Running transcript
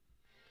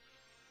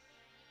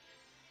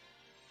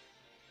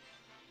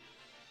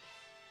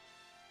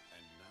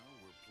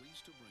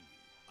pleased to bring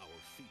you our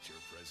feature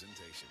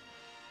presentation.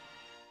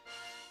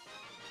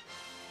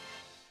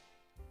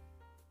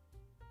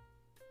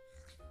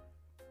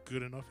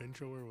 Good enough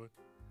intro or what?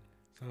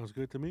 Sounds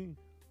good to me.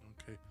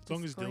 Okay. As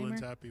long as Disclaimer.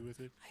 Dylan's happy with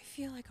it. I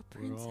feel like a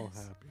We're princess. all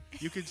happy.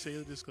 You can say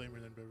the disclaimer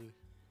then, Beverly.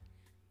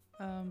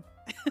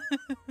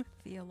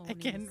 Theologians. I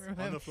can't On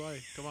remember. the fly.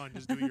 Come on,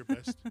 just do your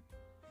best.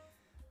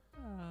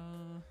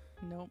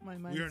 Nope, my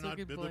mind's We are so not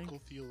good biblical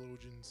blank.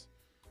 theologians.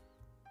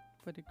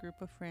 But a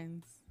group of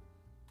friends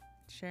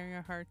sharing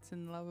our hearts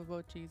in love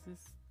about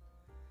Jesus.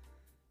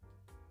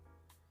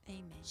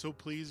 Amen. So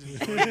please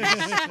enjoy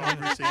these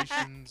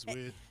conversations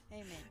with...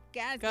 Amen.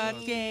 God's God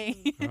game.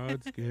 gay.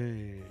 God's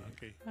game.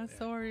 Okay. I'm yeah.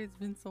 sorry, it's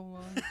been so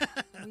long.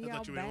 We I are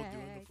thought you were able to do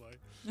it on back.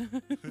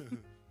 the fly.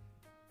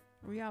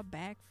 We are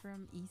back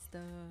from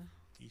Easter.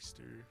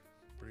 Easter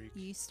break.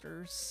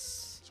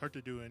 Easters. It's hard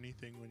to do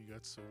anything when you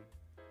got so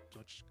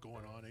much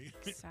going on, eh?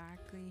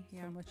 Exactly.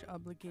 Yeah. So much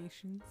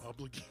obligations.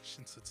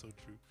 Obligations, that's so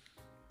true.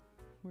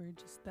 We're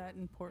just that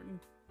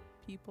important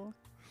people.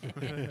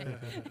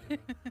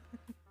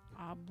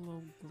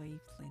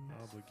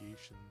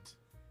 Obligations.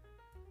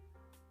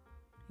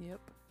 Yep.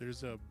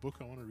 There's a book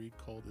I want to read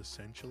called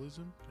Essentialism,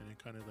 and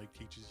it kind of like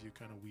teaches you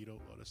kind of weed out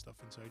a lot of stuff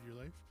inside your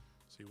life,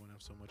 so you won't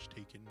have so much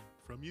taken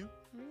from you.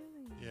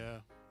 Really? Yeah,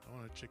 I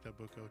want to check that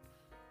book out.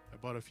 I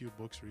bought a few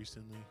books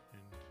recently,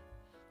 and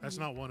that's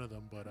Yeah. not one of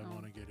them, but I Oh.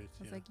 want to get it.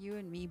 It's Yeah. like you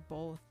and me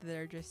both that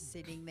are just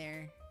sitting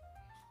there.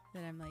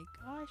 Then I'm like,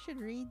 oh, I should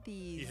read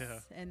these. Yeah.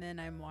 And then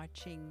I'm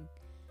watching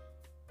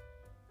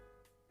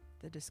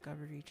the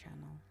Discovery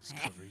Channel.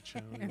 Discovery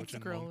Channel, And watching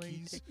scrolling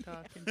monkeys.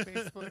 TikTok and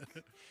Facebook.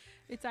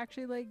 It's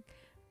actually like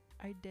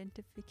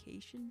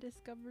identification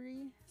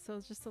discovery. So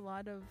it's just a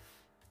lot of,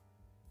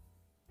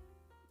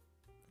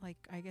 like,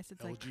 I guess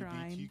it's like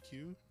crime.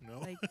 LGBTQ? No.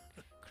 Like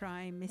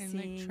crime, And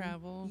missing. like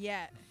travel.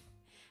 Yeah.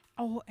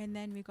 Oh, and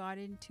then we got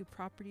into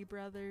Property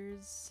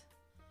Brothers.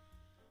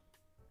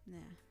 Nah.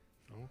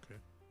 Oh, okay.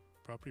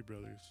 Property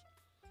Brothers.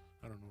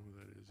 I don't know who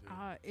that is.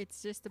 Yeah.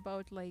 It's just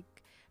about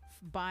like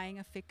buying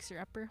a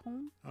fixer-upper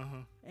home.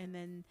 Uh-huh. And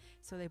then,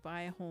 so they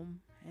buy a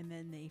home and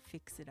then they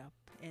fix it up.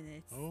 And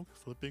it's, Oh,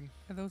 flipping.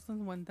 Are those the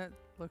ones that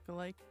look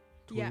alike?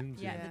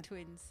 Twins, yeah, yeah. the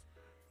twins.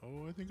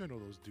 Oh, I think I know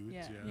those dudes.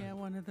 Yeah. Yeah. Yeah,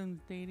 one of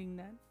them's dating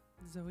that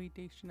Zoe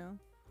Deschanel.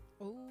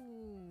 Oh.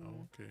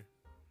 Oh, okay.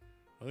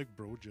 I like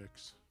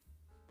Brojex.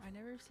 I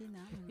never seen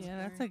that one. Yeah,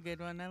 that's before. a good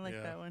one. I like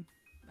Yeah. that one.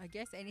 I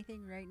guess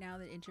anything right now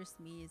that interests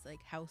me is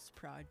like house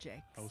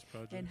projects. House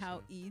projects. and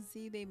how yeah.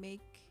 easy they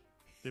make.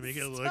 They make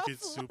it look stuff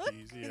it's super look.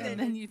 easy. And Yeah. And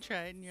then you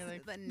try it and you're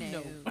like,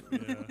 no.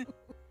 yeah.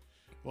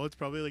 Well, it's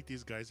probably like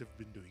these guys have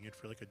been doing it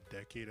for like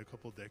a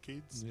couple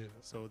decades. Yeah.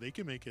 So they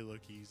can make it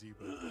look easy,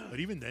 but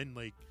even then,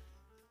 like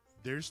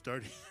they're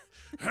starting,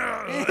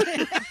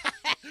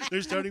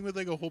 they're starting with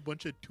like a whole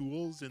bunch of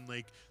tools, and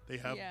like they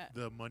have Yeah.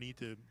 the money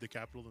the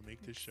capital to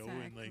make this show,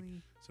 and like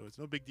Exactly. so it's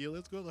no big deal.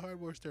 Let's go to the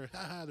hardware store.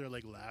 Haha, they're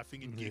like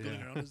laughing and giggling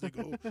Yeah. around as they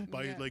go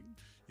buy Yeah. like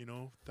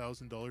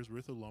 $1,000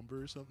 worth of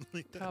lumber or something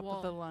like that. top Well-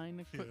 of the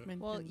line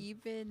equipment. Well, and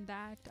even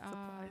that,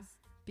 supplies.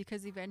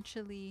 because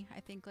eventually,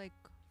 I think like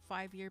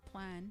 5-year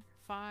plan.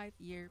 I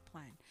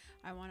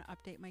want to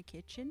update my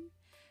kitchen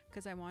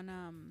because I want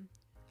to.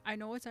 I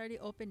know it's already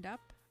opened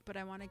up, but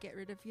I want to get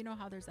rid of. You know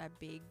how there's that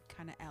big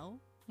kind of L.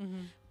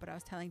 Mm-hmm. But I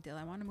was telling Dill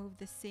I want to move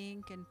the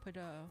sink and put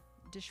a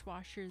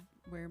dishwasher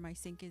where my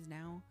sink is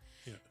now.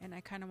 Yeah. And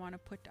I kind of want to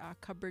put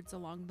cupboards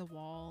along the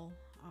wall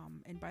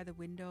and by the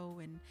window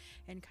and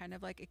kind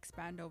of like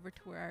expand over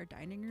to where our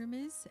dining room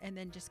is, and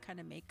then just kind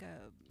of make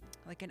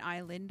like an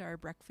island or a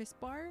breakfast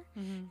bar.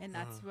 Mm-hmm. And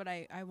that's Uh-huh. what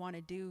I want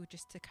to do,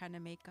 just to kind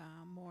of make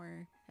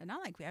more, and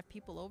not like we have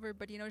people over,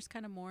 but just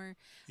kind of more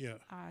Yeah.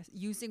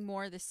 using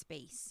more of the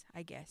space,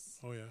 I guess.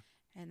 Oh yeah.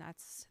 And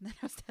that's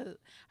then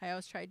I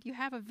always tried. Do you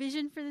have a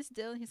vision for this,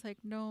 Dill? He's like,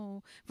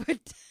 no,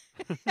 but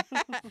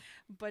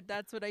but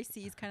that's what I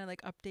see is kind of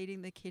like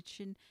updating the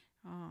kitchen,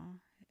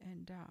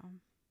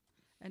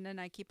 and then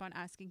I keep on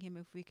asking him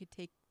if we could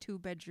take 2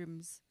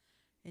 bedrooms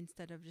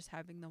instead of just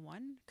having the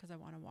one, because I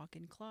want a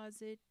walk-in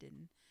closet,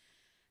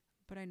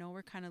 but I know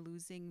we're kind of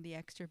losing the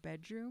extra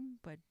bedroom.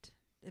 But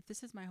if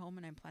this is my home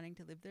and I'm planning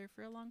to live there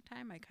for a long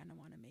time, I kind of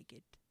want to make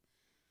it,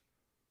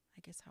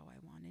 I guess, how I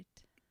want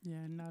it.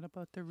 Yeah, not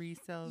about the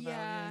resale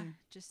Yeah, value.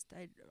 just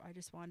I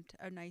just want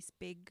a nice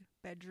big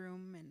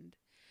bedroom, and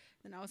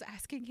then I was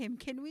asking him,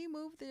 can we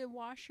move the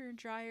washer and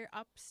dryer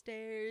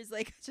upstairs?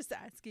 Like just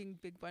asking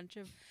big bunch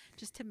of,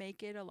 just to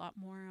make it a lot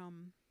more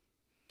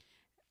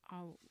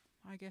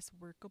I guess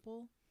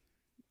workable,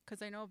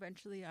 because I know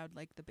eventually I would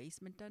like the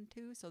basement done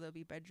too, so there'll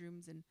be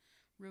bedrooms and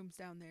rooms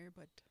down there.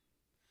 But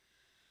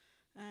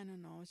I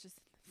don't know, it's just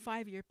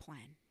 5-year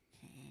plan.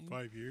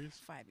 5 years.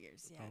 5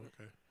 years, yeah. Oh,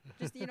 okay.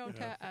 Just Yeah.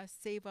 to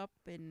save up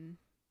and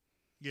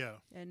Yeah.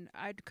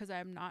 because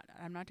I'm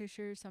not too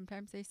sure.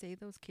 Sometimes they say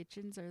those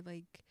kitchens are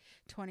like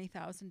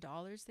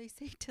 $20,000. They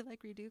say to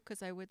like redo,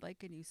 because I would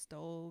like a new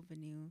stove, a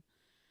new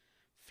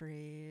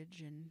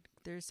fridge, and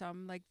there's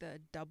some like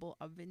the double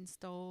oven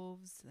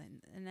stoves,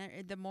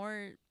 and the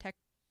more tech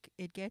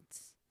it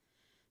gets,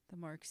 the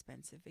more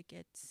expensive it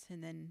gets.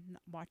 And then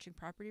watching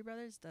Property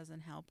Brothers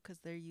doesn't help because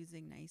they're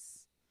using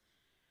nice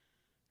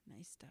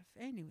stuff.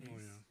 Anyways,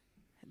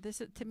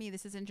 to me,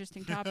 this is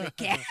interesting topic.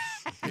 Yeah.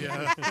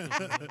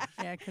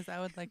 Yeah, because I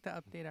would like to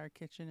update our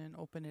kitchen and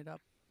open it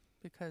up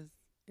because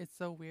it's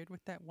so weird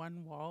with that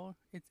one wall.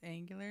 It's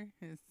angular.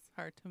 It's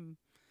hard to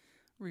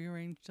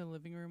rearrange the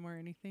living room or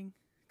anything.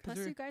 Plus,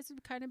 you guys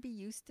would kind of be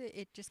used to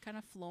it just kind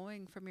of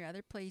flowing from your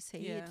other place. Hey,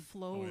 Yeah. it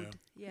flowed.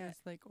 Yeah.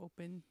 It's like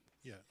open.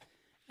 Yeah.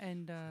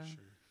 And For sure.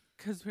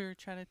 because we were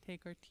trying to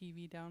take our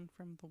TV down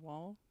from the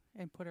wall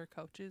and put our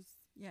couches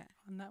Yeah.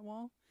 on that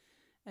wall.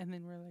 And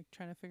then we're like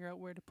trying to figure out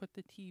where to put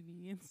the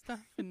TV and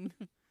stuff. And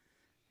it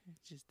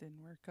just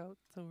didn't work out.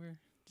 So we're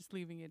just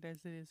leaving it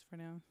as it is for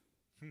now.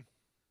 Interesting.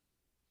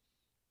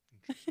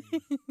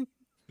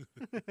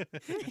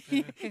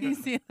 You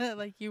see that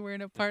like you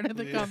weren't a part of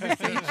the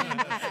conversation.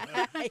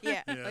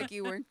 Yeah, Yeah. like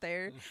you weren't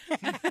there.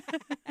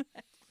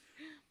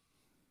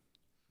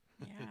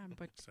 Yeah,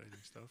 but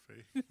Exciting stuff,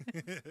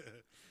 eh?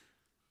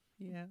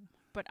 Yeah.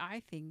 But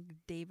I think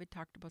David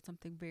talked about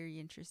something very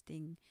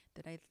interesting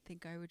that I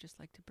think I would just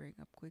like to bring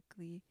up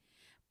quickly.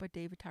 But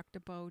David talked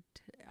about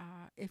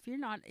if you're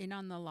not in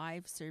on the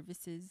live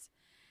services,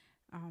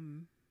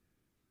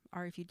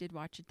 or if you did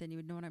watch it, then you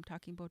would know what I'm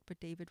talking about. But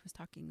David was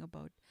talking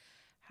about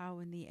how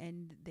in the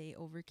end they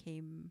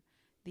overcame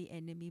the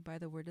enemy by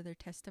the word of their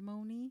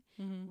testimony.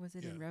 Mm-hmm. Was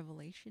it in Yeah.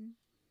 Revelation?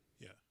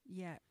 Yeah.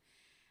 Yeah.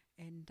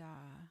 And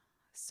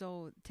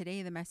so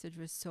today the message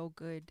was so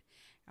good.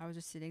 I was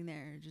just sitting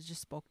there, it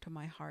just spoke to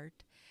my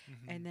heart. Mhm.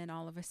 And then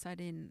all of a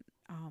sudden,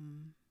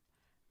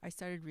 I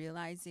started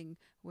realizing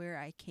where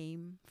I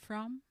came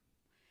from,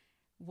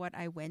 what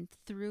I went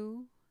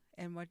through,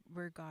 and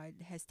where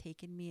God has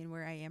taken me and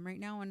where I am right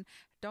now. And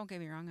don't get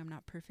me wrong, I'm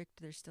not perfect.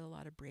 There's still a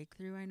lot of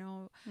breakthrough I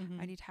know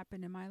I need to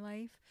happen in my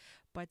life.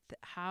 But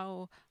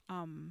how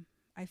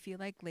I feel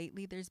like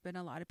lately there's been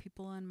a lot of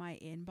people in my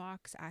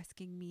inbox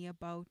asking me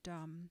about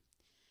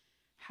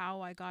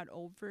how I got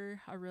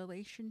over a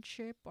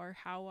relationship or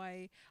how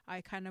I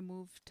kind of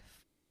moved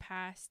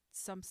past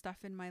some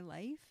stuff in my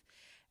life.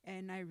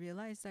 And I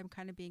realized I'm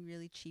kind of being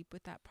really cheap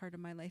with that part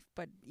of my life.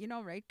 But, you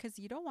know, right? Because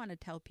you don't want to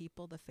tell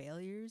people the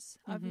failures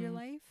of your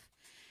life.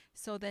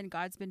 So then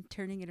God's been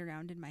turning it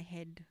around in my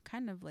head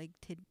kind of like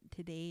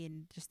today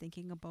and just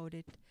thinking about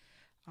it.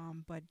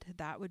 But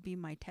that would be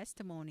my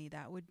testimony.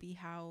 That would be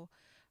how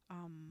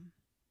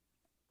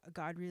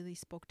God really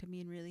spoke to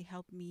me and really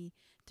helped me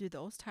through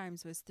those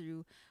times, was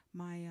through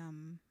my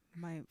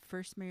my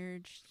first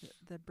marriage,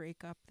 the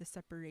breakup, the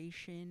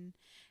separation,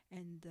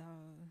 and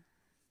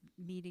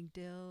meeting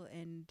Dill,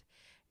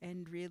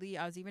 and really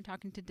I was even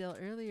talking to Dill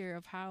earlier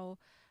of how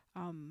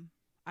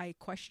I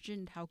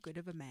questioned how good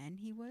of a man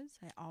he was.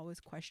 I always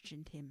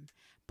questioned him,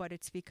 but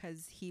it's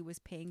because he was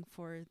paying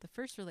for the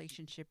first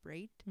relationship,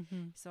 right?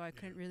 Mm-hmm. So I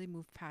couldn't really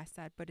move past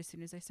that. But as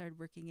soon as I started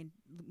working and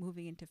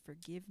moving into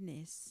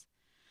forgiveness,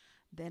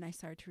 then I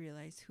started to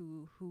realize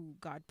who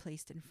God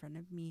placed in front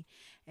of me.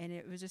 And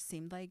it was just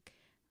seemed like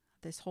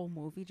this whole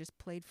movie just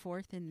played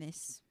forth in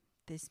this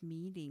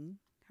meeting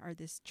or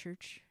this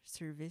church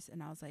service.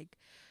 And I was like,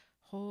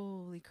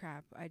 holy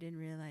crap, I didn't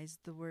realize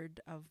the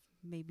word of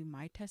maybe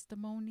my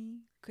testimony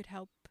could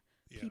help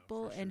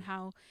people, for and sure.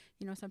 how,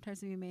 you know,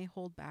 sometimes we may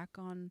hold back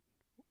on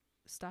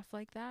stuff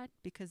like that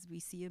because we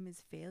see them as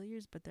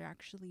failures, but they're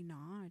actually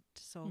not.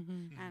 So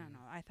I don't know.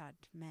 I thought,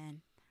 man,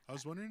 I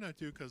was wondering that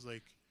too, because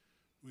like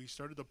we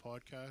started the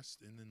podcast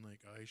and then like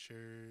I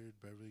shared,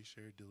 Beverly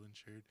shared, Dylan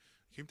shared.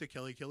 Came to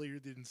Kelly. Kelly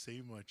didn't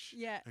say much.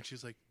 yeah. And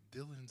she's like,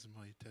 Dylan's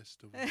my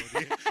testimony.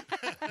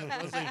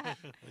 I was like,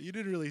 you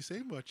didn't really say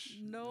much.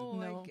 No,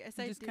 No, I guess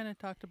you I just did. kind of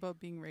talked about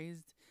being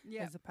raised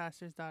Yeah. as a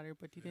pastor's daughter,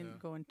 but you Yeah. didn't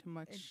go into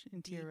much In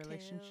into your detail.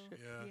 relationship.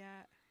 Yeah.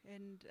 Yeah.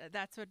 And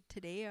that's what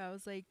today I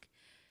was like,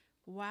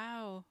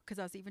 wow. Because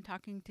I was even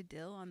talking to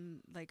Dill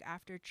on like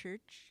after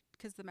church,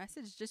 because the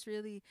message just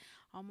really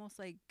almost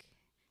like,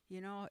 you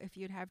know, if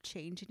you'd have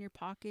change in your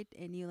pocket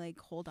and you like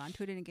hold on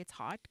to it and it gets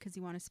hot because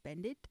you want to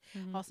spend it.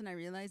 Mhm. All of a sudden I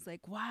realized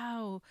like,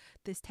 wow,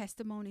 this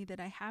testimony that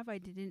I have, I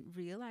didn't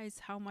realize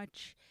how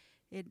much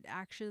it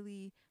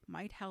actually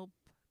might help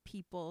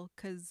people.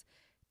 Because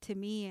to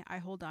me, I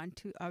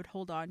would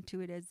hold on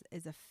to it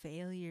as a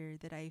failure,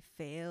 that I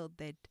failed,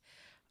 that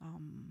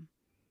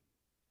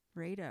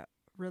right, a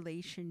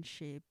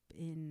relationship,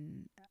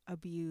 in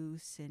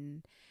abuse,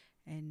 and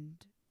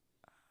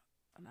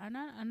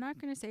I'm not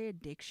gonna say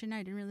addiction. I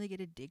didn't really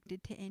get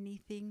addicted to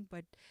anything,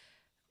 but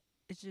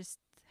it's just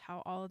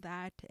how all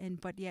that,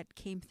 but yet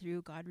came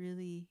through. God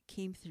really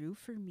came through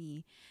for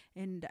me,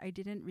 and I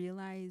didn't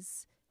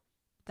realize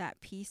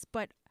that piece.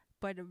 But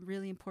a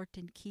really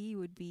important key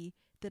would be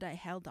that I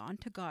held on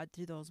to God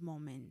through those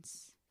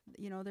moments.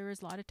 You know, there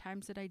was a lot of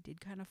times that I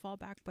did kind of fall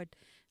back, but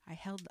I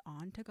held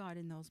on to God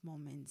in those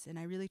moments, and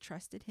I really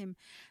trusted Him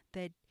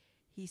that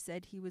He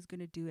said He was going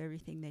to do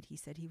everything that He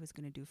said He was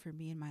going to do for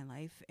me in my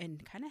life,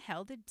 and kind of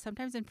held it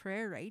sometimes in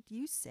prayer, right?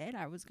 You said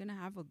I was going to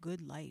have a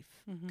good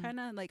life, Mhm. kind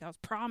of like I was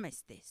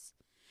promised this.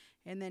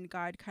 And then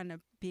God kind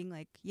of being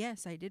like,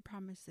 yes, I did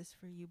promise this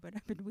for you, but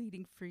I've been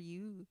waiting for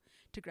you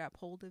to grab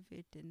hold of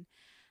it. And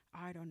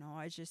I don't know.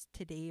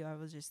 Today I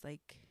was just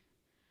like,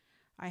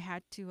 I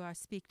had to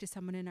speak to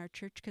someone in our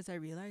church because I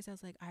realized I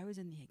was like, I was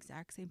in the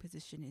exact same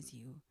position as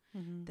you.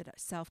 Mm-hmm. That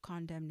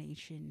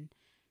self-condemnation,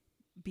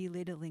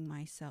 belittling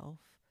myself,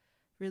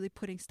 really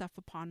putting stuff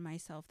upon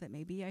myself that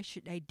maybe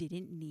I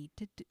didn't need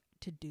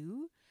to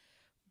do,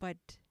 but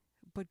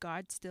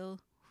God still,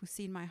 who's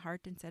seen my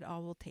heart and said, I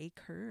will take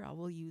her, I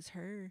will use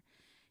her,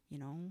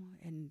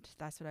 and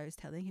that's what I was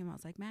telling him. I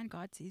was like, man,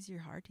 God sees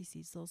your heart. He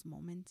sees those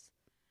moments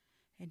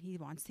and he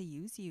wants to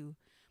use you,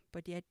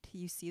 but yet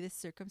you see the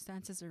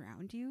circumstances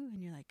around you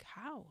and you're like,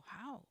 how,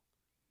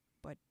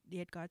 but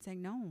yet God's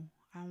saying, no,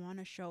 I want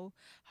to show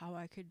how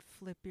I could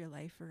flip your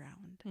life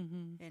around.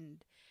 Mm-hmm.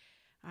 And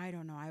I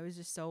don't know. I was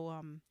just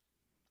so,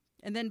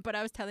 but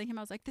I was telling him,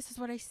 I was like, this is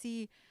what I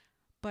see.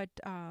 But,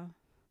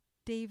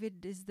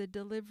 David is the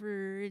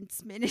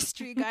deliverance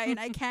ministry guy and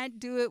I can't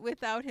do it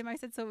without him. I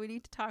said, so we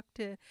need to talk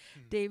to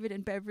David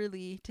and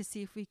Beverly to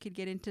see if we could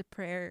get into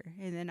prayer.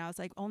 And then I was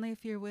like, only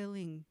if you're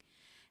willing.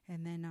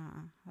 And then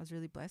I was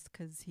really blessed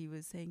because he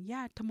was saying,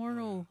 yeah,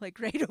 tomorrow, like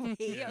right away.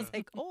 Yeah. I was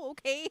like, oh,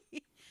 okay.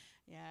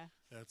 Yeah.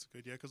 That's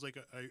good. Yeah, because like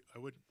I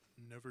would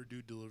never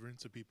do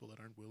deliverance to people that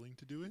aren't willing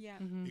to do it. Yeah.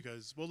 Mm-hmm.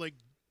 Because well, like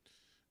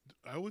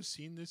I was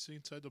seeing this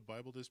inside the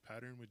Bible, this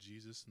pattern with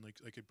Jesus, and like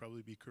I could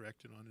probably be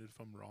corrected on it if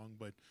I'm wrong,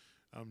 but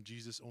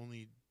Jesus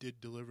only did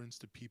deliverance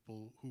to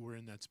people who were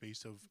in that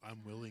space of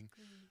I'm willing,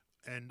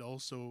 and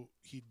also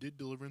he did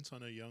deliverance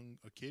on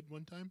a kid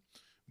one time,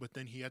 but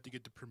then he had to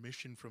get the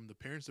permission from the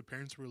parents. The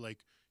parents were like,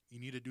 you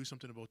need to do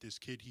something about this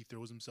kid. He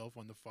throws himself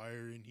on the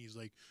fire and he's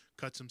like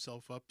cuts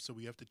himself up, so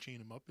we have to chain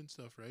him up and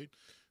stuff, right?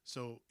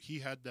 So he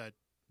had that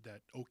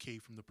okay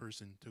from the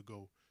person to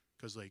go,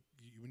 because like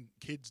when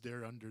kids,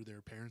 they're under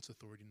their parents'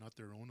 authority, not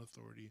their own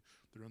authority.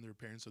 They're under their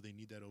parents, so they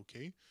need that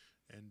okay.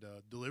 And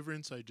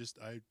deliverance, I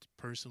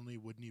personally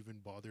wouldn't even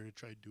bother to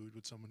try to do it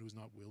with someone who's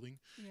not willing,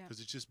 Yeah. because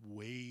it's just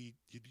way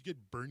you get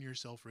burn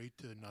yourself right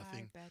to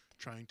nothing I bet.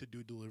 trying to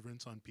do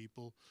deliverance on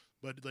people.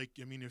 But like,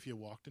 I mean, if you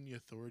walked in the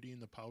authority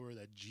and the power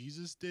that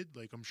Jesus did,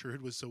 like I'm sure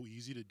it was so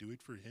easy to do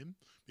it for him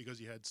because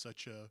he had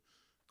such a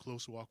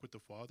close walk with the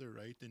Father,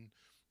 right? And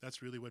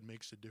that's really what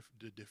makes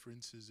the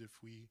difference is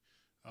if we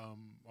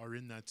are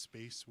in that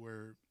space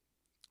where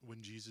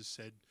when Jesus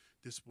said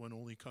this one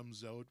only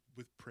comes out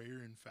with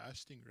prayer and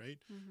fasting, right?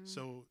 Mm-hmm.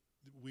 So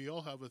we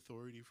all have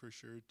authority for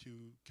sure to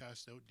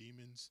cast out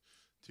demons,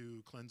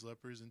 to cleanse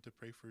lepers, and to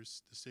pray for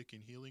the sick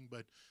and healing,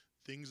 but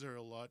things are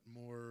a lot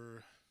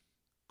more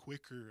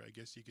quicker, I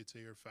guess you could say,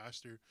 or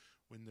faster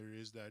when there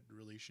is that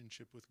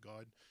relationship with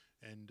God.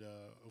 And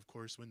of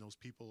course, when those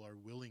people are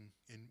willing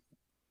and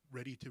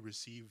ready to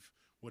receive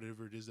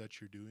whatever it is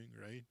that you're doing,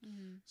 right?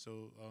 Mm-hmm.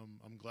 So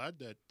I'm glad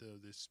that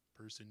this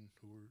person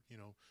who we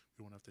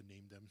don't have to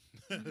name them,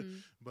 Mm-hmm.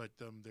 but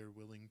they're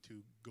willing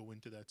to go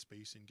into that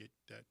space and get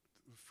that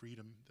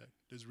freedom. That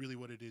is really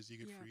what it is. You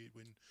get Yeah. free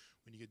when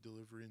you get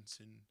deliverance,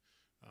 and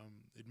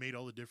it made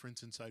all the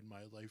difference inside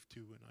my life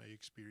too when I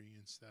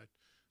experienced that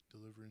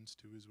deliverance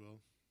too as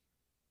well.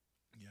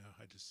 Yeah,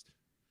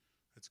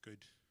 that's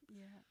good.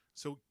 Yeah.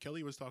 So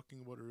Kelly was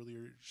talking about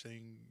earlier,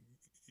 saying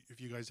if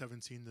you guys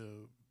haven't seen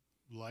the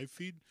live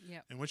feed,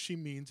 Yeah. and what she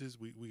means is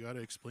we got to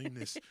explain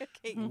this.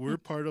 Okay. We're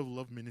part of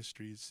Love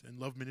Ministries, and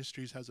Love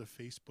Ministries has a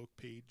Facebook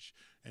page,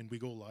 and we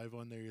go live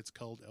on there. It's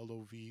called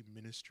LOV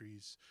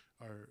Ministries.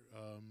 Our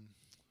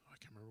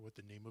I can't remember what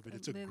the name of it.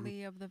 It's a group.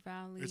 Lily of the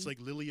Valley. It's like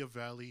Lily of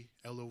Valley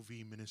LOV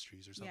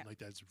Ministries or something Yeah. like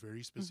that. It's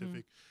very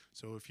specific.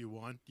 So if you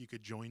want, you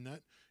could join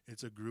that.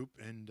 It's a group,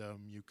 and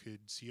you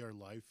could see our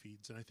live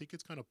feeds. And I think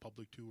it's kind of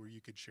public too, where you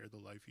could share the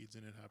live feeds,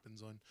 and it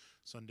happens on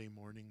Sunday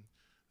morning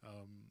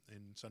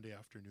and Sunday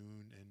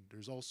afternoon. And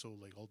there's also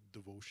like all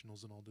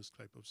devotionals and all this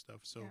type of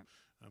stuff. So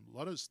Yeah. a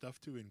lot of stuff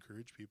to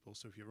encourage people.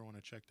 So if you ever want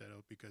to check that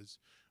out, because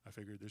I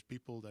figured there's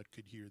people that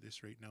could hear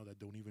this right now that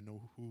don't even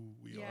know who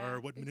we Yeah,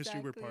 are, what ministry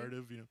we're exactly. part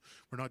of.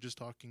 We're not just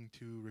talking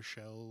to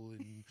Rochelle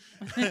and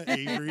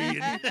Avery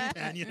and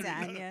Tanya.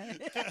 Tanya.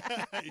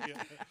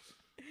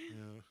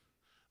 yeah.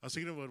 I was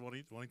thinking about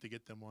wanting to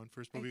get them on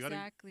first, but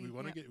Exactly, we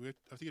want to yeah. we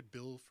have to get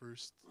Bill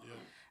first. Yeah.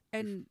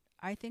 And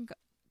I think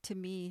to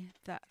me,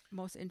 the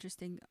most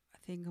interesting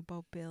thing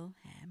about Bill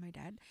and my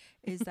dad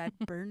is that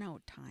burnout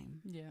time.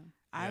 Yeah.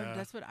 Yeah.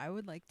 That's what I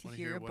would like to Wanna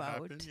hear hear what about.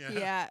 happened? Yeah.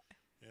 Yeah.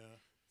 Yeah.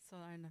 So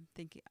I'm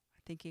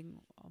thinking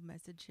I'll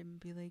message him and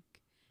be like,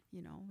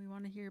 we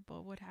want to hear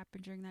about what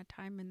happened during that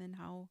time and then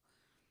how,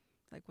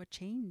 like, what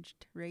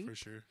changed, right? For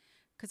sure.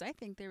 Because I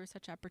think there was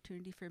such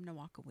opportunity for him to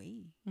walk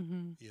away.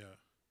 Mm-hmm. Yeah.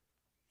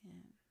 Yeah.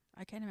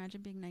 I can't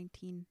imagine being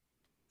 19,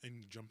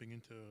 And jumping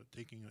into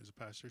taking as a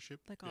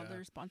pastorship. like all yeah. the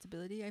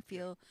responsibility. I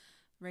feel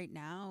right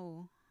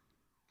now,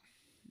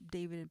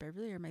 David and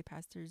Beverly are my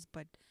pastors,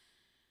 but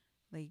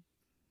like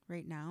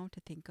right now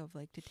to think of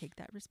like to take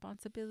that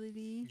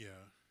responsibility,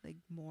 Yeah. like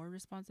more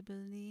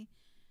responsibility,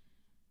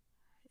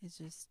 is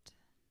just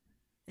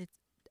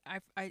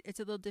it's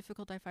a little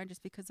difficult, I find,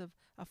 just because of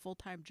a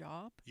full-time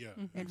job Yeah.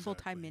 Mhm. and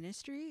full-time exactly.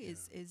 ministry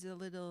is a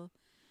little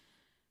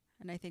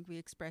And I think we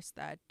expressed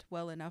that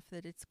well enough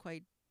that it's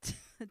quite,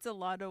 it's a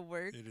lot of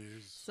work. It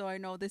is. So I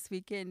know this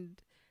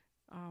weekend,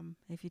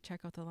 if you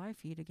check out the live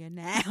feed again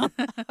now,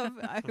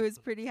 I was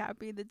pretty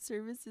happy that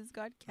services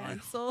got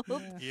canceled.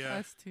 Yeah.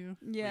 Us too.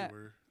 Yeah. We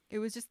were. It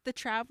was just the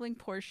traveling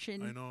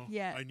portion. I know.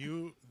 Yeah. I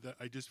knew that.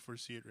 I just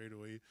foresee it right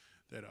away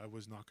that I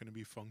was not going to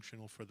be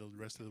functional for the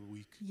rest of the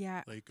week.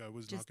 Yeah. Like I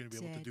was Just not going to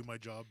be able to dead. do my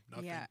job.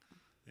 Nothing. Yeah.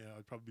 Yeah,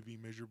 I'd probably be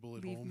miserable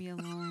at Leave home. me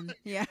alone.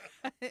 Yeah.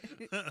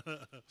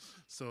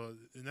 So,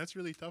 and that's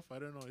really tough. I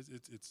don't know.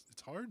 It's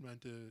hard, man.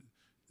 To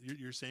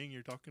you're saying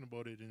you're talking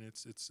about it, and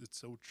it's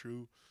so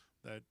true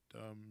that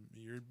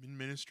you're in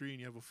ministry and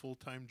you have a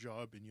full-time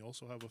job and you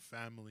also have a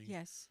family.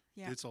 Yes.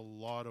 Yeah. It's a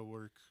lot of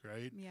work,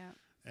 right? Yeah.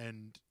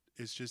 And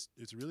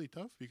it's really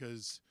tough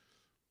because,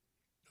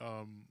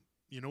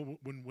 you know,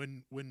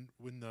 when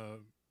the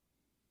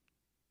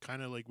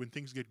kind of like when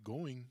things get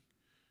going,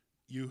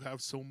 you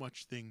have so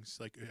much things.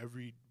 Like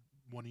every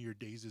one of your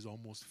days is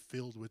almost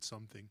filled with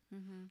something.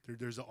 Mm-hmm.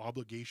 There's an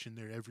obligation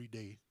there every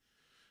day.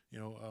 You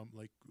know,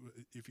 like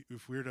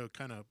if we're to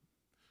kind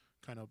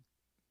of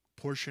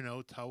portion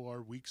out how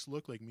our weeks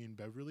look, like me and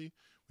Beverly,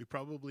 we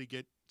probably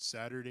get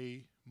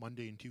Saturday,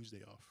 Monday, and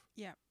Tuesday off.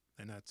 Yeah.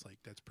 And that's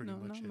pretty No,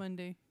 much not it.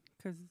 Monday,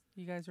 because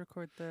you guys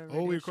record the.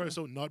 Oh, we radio record,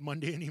 show. so not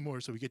Monday anymore.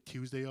 So we get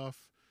Tuesday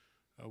off.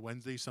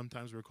 Wednesday,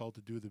 sometimes we're called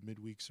to do the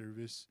midweek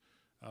service.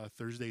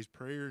 Thursday's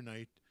prayer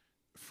night.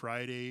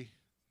 Friday,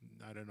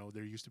 I don't know.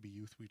 There used to be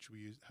youth, which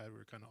we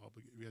were kind of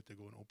obligated. We had to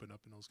go and open up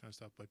and all this kind of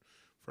stuff. But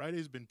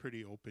Friday's been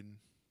pretty open.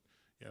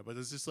 Yeah, but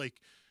it's just like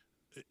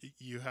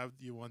you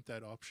want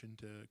that option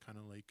to kind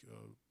of like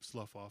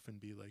slough off and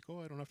be like,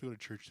 oh, I don't have to go to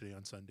church today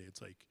on Sunday.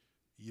 It's like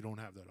you don't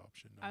have that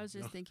option. No, I was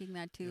just no. thinking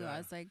that too. Yeah. I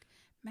was like,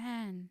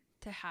 man,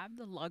 to have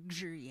the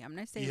luxury, I'm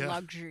going to say Yeah.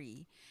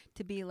 luxury,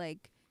 to be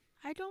like,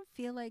 I don't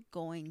feel like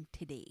going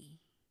today.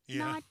 Yeah.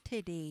 Not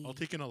today. I'll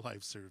take in a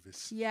live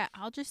service. Yeah,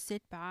 I'll just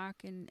sit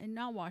back and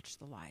not watch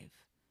the live.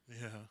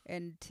 Yeah.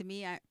 And to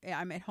me,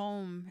 I'm at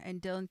home,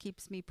 and Dylan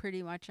keeps me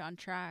pretty much on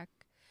track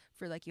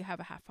for, like, you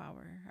have a half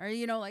hour. Or,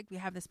 you know, like, we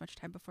have this much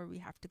time before we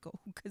have to go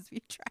because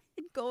we try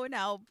and go and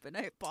help. And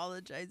I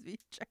apologize. We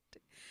tried to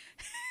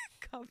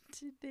come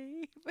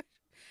today, but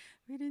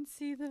we didn't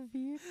see the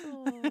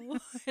vehicle.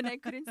 And I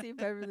couldn't see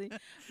Beverly.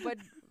 But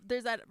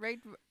there's that, right?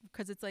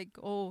 Because it's like,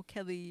 oh,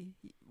 Kelly,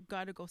 you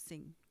got to go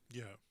sing.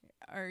 Yeah.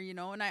 Or, you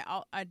know, and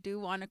I do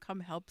want to come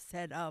help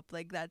set up.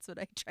 Like, that's what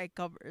I try to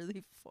come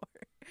early for.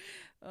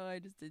 Oh, I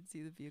just didn't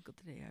see the vehicle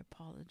today. I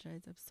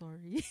apologize. I'm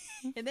sorry.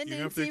 And then You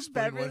didn't have to see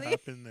explain what Beverly.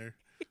 happened there.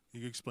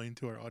 You can explain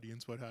to our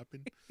audience what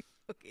happened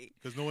Okay.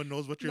 because no one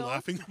knows what you're No.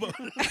 laughing about.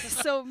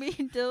 So me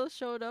and Dill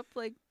showed up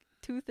like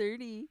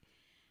 2:30,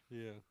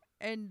 Yeah.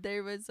 and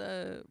there was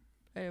a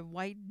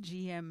white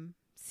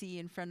GMC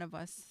in front of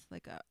us,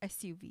 like a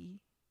SUV.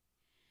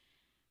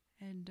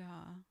 And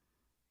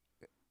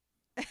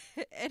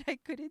and I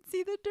couldn't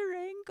see the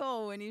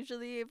Durango. And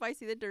usually if I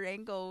see the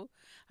Durango,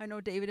 I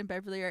know David and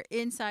Beverly are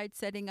inside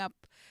setting up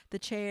the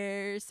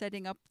chairs,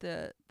 setting up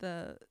the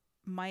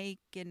mic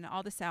and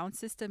all the sound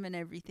system and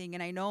everything.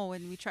 And I know,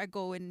 and we try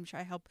go in and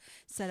try help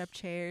set up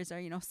chairs or,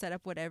 you know, set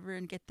up whatever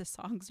and get the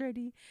songs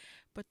ready.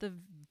 But the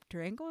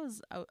Durango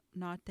is out,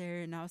 not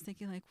there. And I was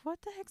thinking, like,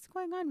 what the heck's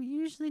going on? We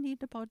usually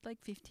need about like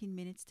 15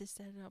 minutes to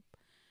set up.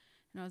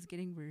 And I was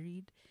getting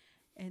worried.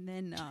 And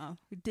then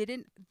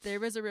there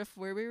was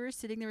where we were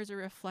sitting, there was a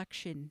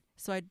reflection.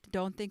 So I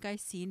don't think I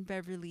seen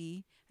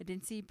Beverly. I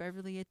didn't see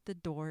Beverly at the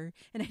door,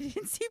 and I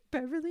didn't see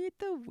Beverly at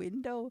the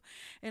window.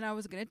 And I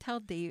was going to tell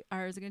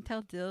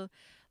Dill,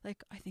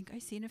 like, I think I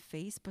seen a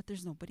face, but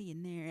there's nobody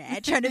in there.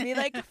 And trying to be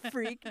like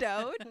freaked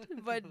out,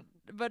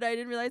 but I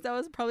didn't realize that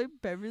was probably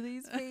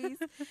Beverly's face.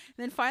 And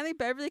then finally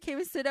Beverly came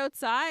and stood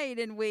outside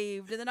and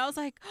waved. And then I was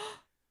like,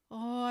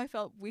 oh, I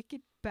felt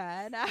wicked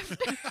bad after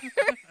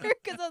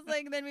because I was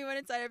like, then we went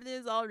inside, everything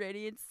was all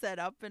ready and set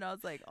up, and I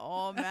was like,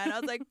 oh man, I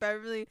was like,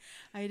 Beverly,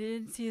 I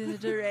didn't see the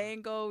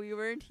Durango, we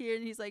weren't here.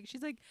 And she's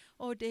like,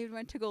 oh, David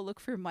went to go look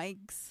for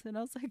mics, and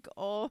I was like,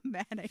 oh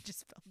man, I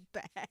just felt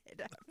bad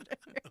after.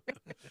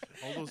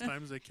 All those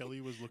times that Kelly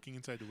was looking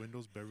inside the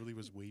windows, Beverly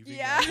was waving.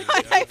 Yeah,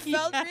 at her. I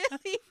felt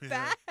really Yeah.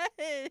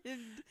 bad.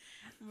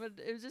 But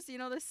it was just, you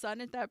know, the sun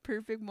at that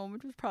perfect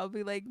moment was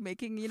probably like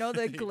making, you know,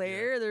 the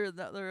glare, the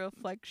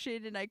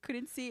reflection, and I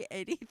couldn't see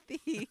anything.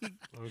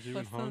 I was even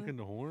Plus the- honking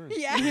the horn.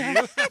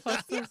 Yeah.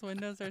 Plus, those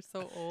windows are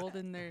so old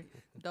and they're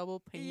double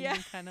pane Yeah.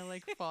 and kind of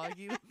like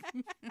foggy.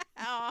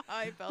 Oh,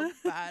 I felt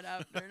bad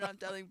after, and I'm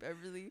telling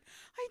Beverly,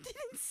 I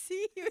didn't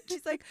see you. And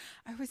she's like,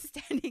 I was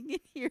standing in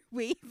here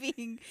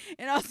waving,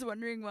 and I was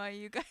wondering why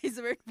you guys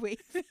weren't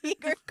waving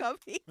or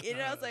coming in.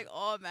 And I was like,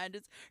 oh man,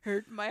 just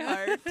hurt my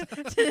heart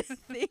to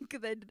think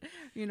that,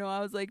 you know,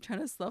 I was like trying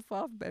to slough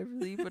off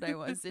Beverly, but I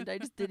wasn't. I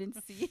just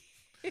didn't see.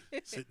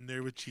 Sitting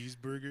there with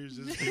cheeseburgers.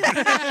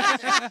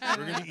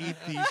 We're gonna eat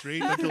these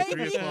right until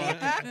 3 o'clock.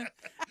 Yeah.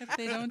 If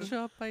they don't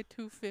show up by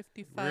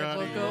 2:55, We're outta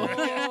we'll here. go.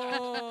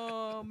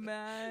 Oh Oh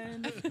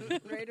man!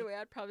 Right away,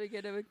 I'd probably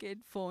get a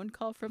phone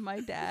call from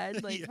my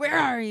dad, like, Yeah. "Where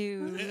are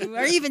you?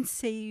 Are you even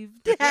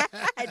saved? Do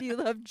you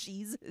love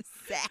Jesus?"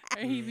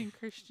 Are you even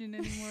Christian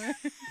anymore?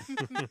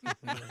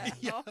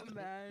 Oh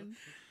man!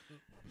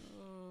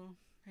 Oh.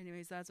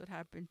 Anyways, that's what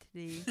happened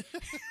today.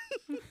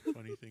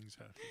 Funny things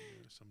happen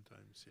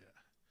sometimes. Yeah.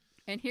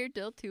 And here,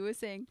 Dill too was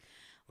saying,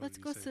 What "Let's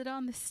did he go say? sit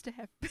on the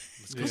step."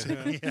 Let's go Yeah,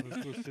 sit. Yeah.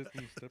 let's go sit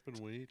and step and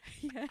wait.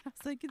 Yeah, I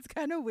was like, "It's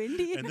kind of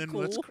windy And then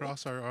cold." let's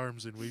cross our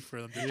arms and wait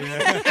for them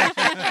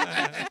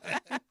to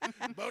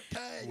About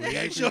time. Wait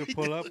Yeah, for you to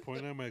pull up,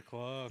 point at my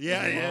clock.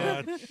 Yeah, Come yeah.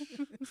 on.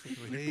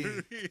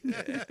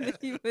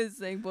 He was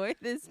saying, "Boy,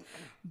 this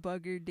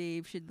bugger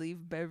Dave should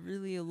leave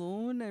Beverly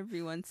alone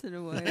every once in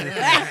a while."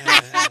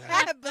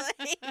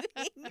 Blaming.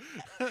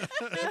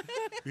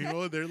 You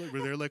know,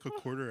 we're there like a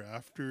quarter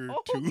after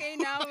Oh, 2. okay,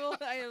 now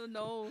I don't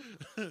know.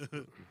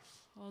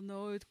 Oh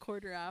no, it's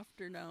quarter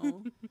after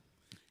now.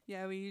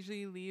 Yeah, we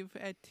usually leave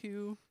at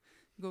 2,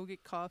 go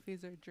get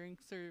coffees or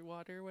drinks or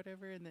water or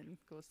whatever, and then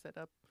go set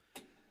up.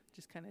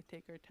 Just kind of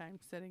take our time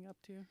setting up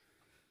too.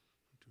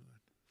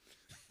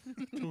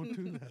 Don't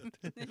do that.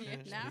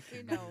 Yeah, now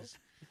we know.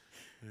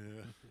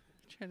 Yeah.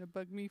 Trying to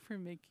bug me for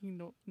making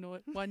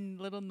one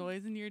little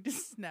noise, and you're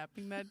just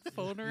snapping that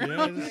phone Yeah,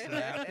 around. just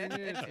slapping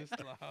it,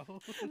 just loud.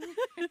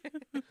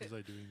 Was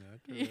I doing that?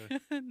 Yeah,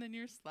 and then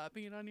you're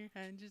slapping it on your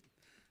hand, just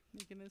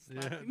making a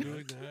Yeah, slapping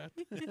doing that.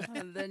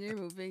 And then you're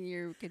moving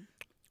your kid.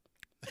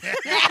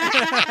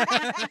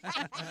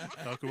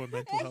 Talk about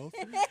mental health.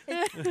 I'm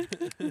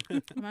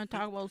gonna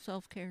talk about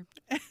self-care.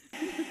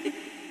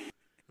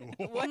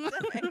 What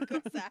the heck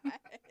was that?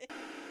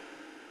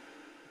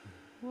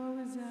 What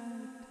was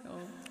that?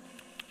 Oh,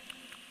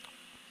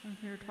 I'm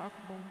here to talk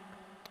about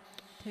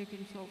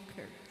taking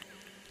self-care.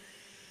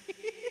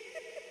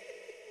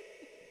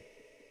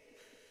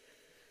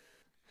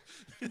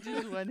 It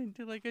just went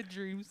into like a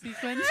dream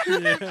sequence.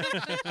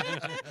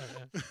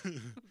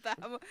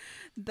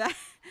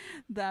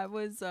 That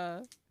was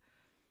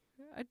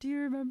do you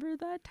remember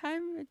that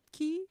time at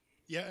Key?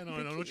 Yeah, I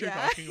know what you're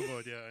Yeah. talking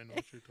about. Yeah, I know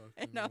what you're talking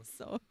I know, about.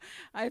 so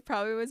I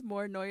probably was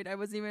more annoyed. I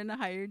wasn't even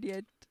hired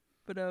yet,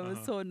 but I was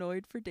so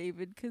annoyed for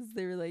David because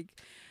they were like,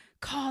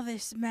 "Call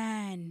this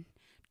man,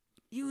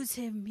 use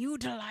him,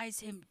 utilize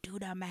him to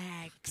the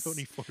max."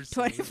 24/7.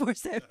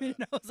 24/7.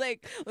 And I was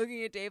like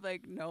looking at Dave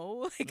like,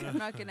 "No, like I'm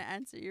not gonna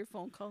answer your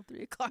phone call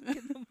 3:00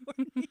 in the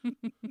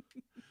morning."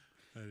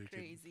 I think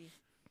Crazy.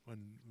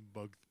 One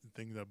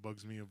thing that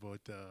bugs me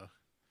about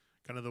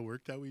kind of the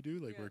work that we do,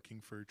 like Yeah.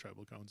 working for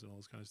tribal council and all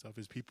this kind of stuff,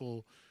 is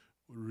people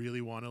really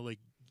want to like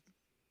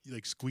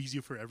squeeze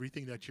you for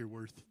everything that you're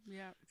worth,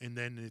 Yeah. and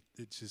then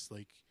it's just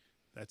like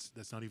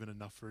that's not even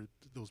enough for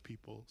those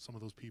people. Some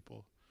of those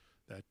people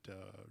that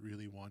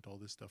really want all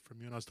this stuff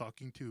from you. And I was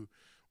talking to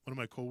one of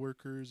my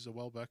coworkers a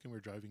while back, and we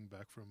were driving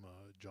back from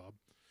a job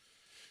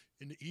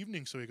in the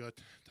evening, so I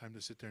got time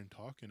to sit there and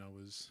talk. And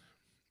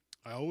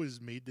I always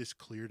made this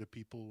clear to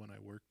people when I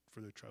worked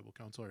for the tribal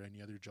council or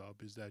any other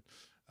job, is that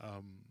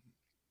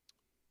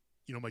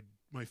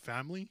my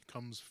family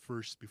comes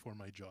first before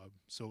my job.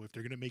 So if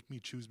they're going to make me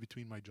choose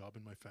between my job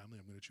and my family,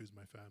 I'm going to choose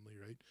my family,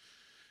 right?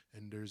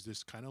 And there's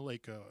this kind of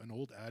like an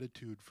old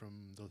attitude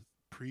from the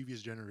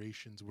previous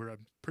generations where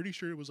I'm pretty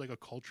sure it was like a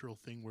cultural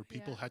thing where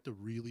people Yeah. had to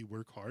really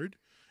work hard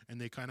and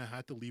they kind of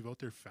had to leave out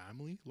their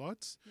family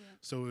lots. Yeah.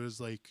 So it was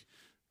like,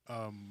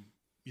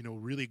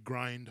 really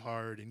grind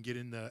hard and get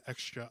in the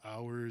extra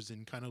hours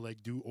and kind of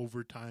like do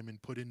overtime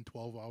and put in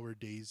 12-hour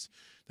days,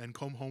 then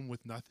come home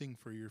with nothing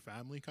for your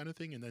family kind of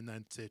thing. And then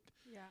that's it.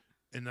 Yeah.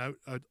 And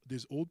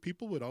these old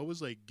people would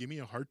always like give me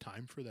a hard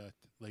time for that,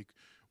 like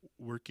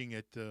working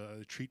at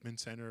the treatment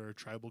center or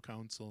tribal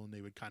council, and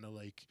they would kind of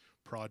like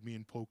prod me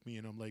and poke me,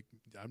 and I'm like,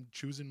 I'm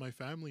choosing my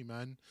family,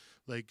 man.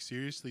 Like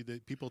seriously,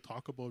 that people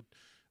talk about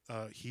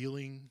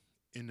healing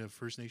in the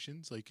First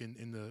Nations, like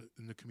in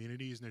the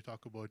communities, and they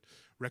talk about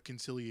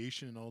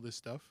reconciliation and all this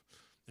stuff.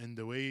 And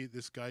the way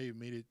this guy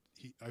made it,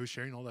 I was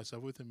sharing all that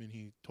stuff with him, and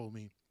he told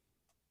me,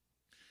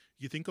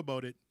 you think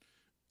about it,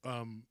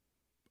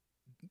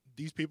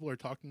 these people are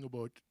talking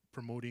about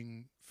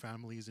promoting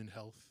families and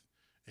health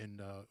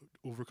and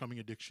overcoming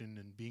addiction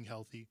and being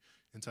healthy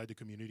inside the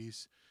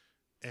communities.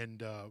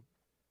 And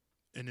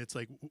it's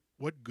like,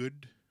 what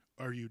good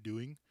are you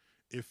doing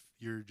if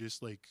you're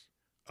just like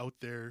out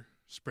there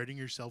spreading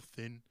yourself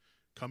thin,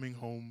 coming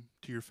home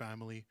to your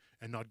family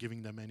and not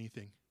giving them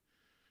anything?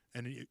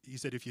 And he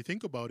said, if you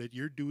think about it,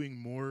 you're doing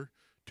more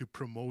to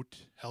promote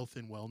health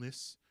and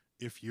wellness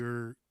if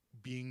you're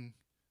being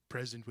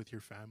present with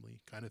your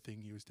family, kind of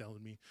thing he was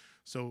telling me.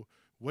 So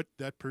what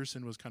that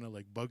person was kind of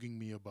like bugging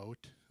me about,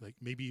 like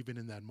maybe even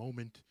in that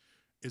moment,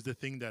 is the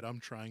thing that I'm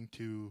trying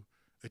to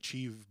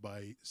achieve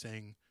by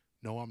saying,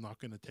 no, I'm not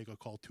going to take a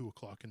call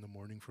 2:00 in the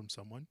morning from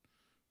someone.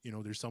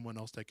 There's someone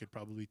else that could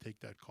probably take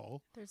that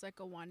call. There's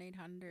like a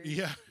 1-800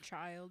 Yeah.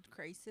 child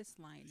crisis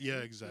line. Yeah,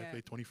 right?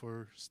 exactly.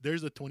 24.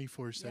 There's a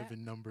 24/7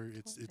 number.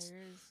 It's There's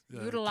kids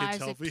utilize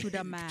it help- to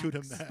the max. to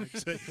the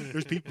max.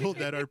 There's people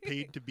that are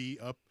paid to be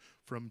up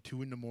from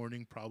 2 in the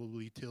morning,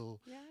 probably till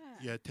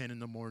 10 in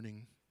the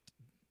morning,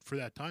 for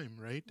that time,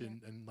 right? Yeah.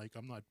 And like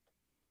I'm not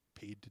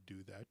paid to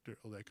do that or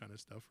all that kind of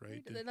stuff,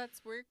 right? And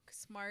Let's work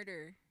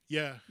smarter,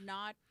 yeah,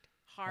 not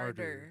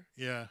harder.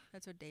 Yeah.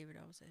 That's what David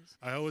always says.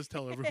 I always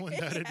tell everyone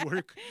that at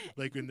work,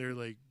 like when they're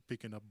like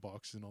picking up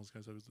boxes and all this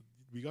kind of stuff.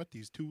 We got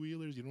these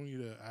 2-wheelers. You don't need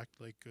to act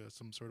like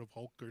some sort of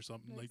Hulk or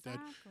something like that.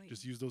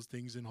 Just use those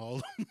things and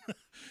haul them.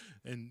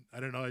 And I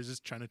don't know. I was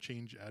just trying to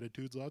change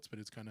attitudes lots, but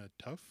it's kind of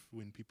tough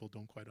when people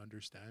don't quite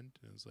understand.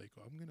 And it's like,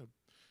 oh,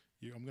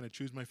 I'm gonna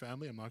choose my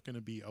family. I'm not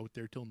gonna be out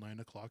there till 9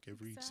 o'clock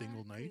every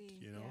single night.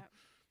 You know,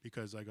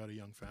 because I got a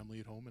young family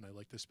at home and I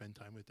like to spend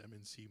time with them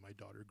and see my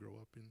daughter grow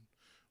up and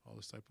all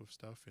this type of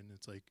stuff. And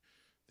it's like,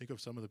 think of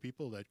some of the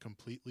people that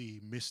completely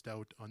missed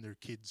out on their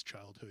kids'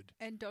 childhood.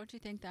 And don't you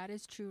think that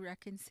is true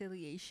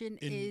reconciliation,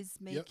 is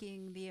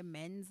making the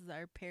amends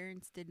our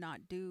parents did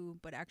not do,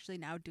 but actually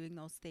now doing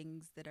those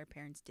things that our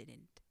parents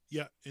didn't?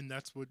 Yeah, and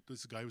that's what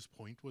this guy's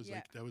point was.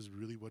 Like, that was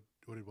really what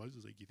it was.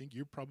 Is like, you think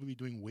you're probably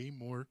doing way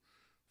more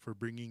for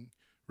bringing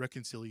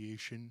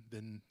reconciliation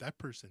than that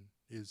person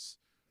is,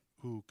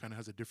 who kind of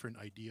has a different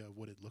idea of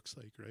what it looks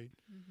like, right?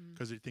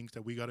 Because it thinks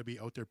that we got to be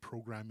out there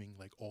programming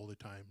like all the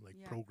time, like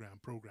program,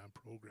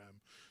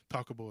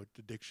 talk about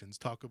addictions,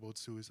 talk about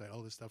suicide,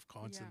 all this stuff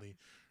constantly,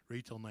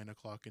 right till 9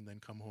 o'clock, and then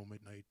come home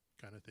at night,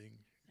 kind of thing.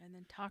 And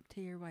then talk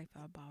to your wife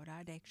about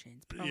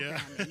addictions, programming.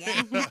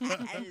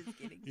 I was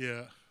kidding.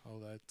 Yeah, all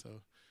that.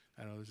 So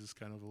I know this is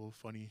kind of a little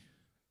funny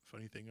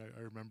thing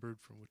I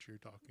remembered from what you're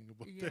talking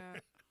about.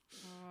 There.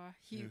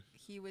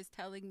 He was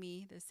telling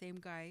me, the same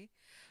guy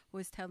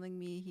was telling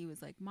me, he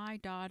was like, my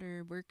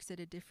daughter works at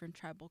a different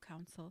tribal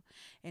council,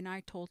 and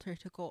I told her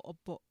to go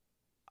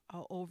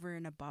over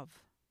and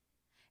above.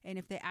 And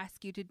if they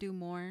ask you to do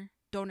more,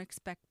 don't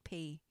expect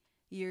pay.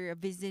 You're a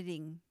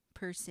visiting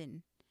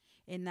person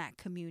in that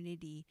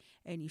community,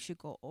 and you should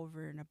go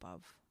over and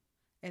above.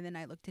 And then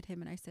I looked at him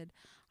and I said,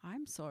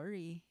 I'm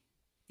sorry.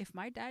 If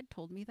my dad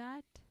told me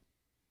that,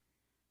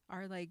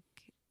 or like,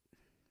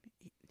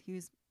 he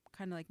was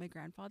kind of like my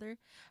grandfather,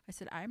 I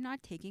said, I'm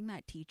not taking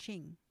that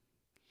teaching.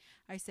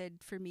 I said,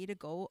 for me to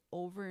go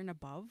over and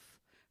above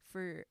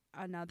for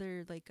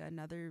another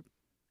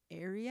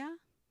area,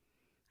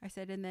 I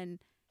said, and then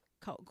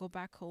go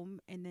back home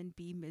and then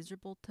be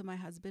miserable to my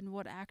husband,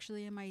 what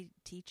actually am I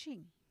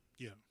teaching?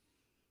 Yeah.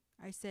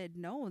 I said,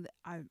 no,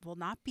 I will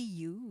not be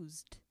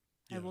used.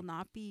 I will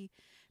not be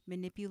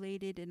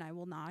manipulated, and I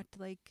will not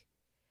like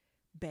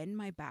bend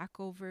my back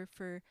over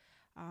for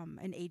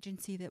an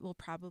agency that will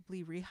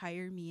probably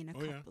rehire me in a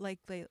couple, like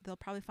they'll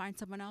probably find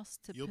someone else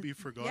to. You'll be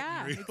forgotten,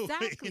 right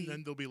away, and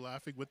then they'll be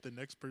laughing with the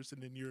next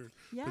person in your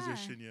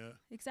position. Yeah,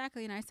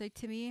 exactly. And I said,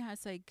 to me, I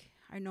was like,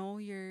 I know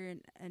you're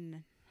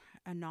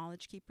a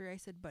knowledge keeper. I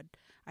said, but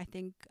I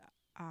think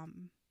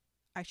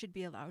I should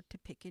be allowed to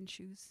pick and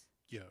choose.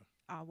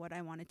 What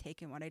I want to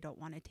take and what I don't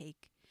want to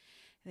take.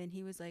 And then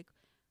he was like,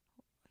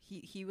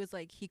 he was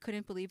like, he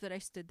couldn't believe that I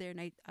stood there, and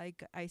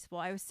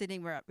I was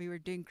sitting where we were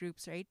doing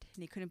groups, right?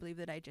 And he couldn't believe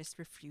that I just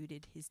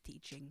refuted his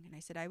teaching. And I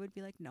said, I would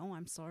be like, no,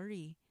 I'm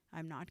sorry.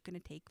 I'm not going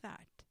to take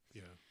that.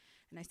 Yeah.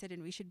 And I said,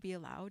 and we should be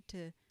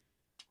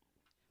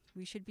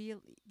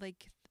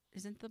like,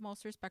 isn't the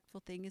most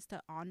respectful thing is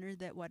to honor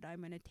that what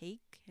I'm going to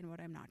take and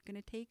what I'm not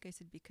going to take? I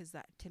said, because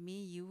that, to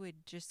me, you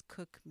would just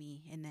cook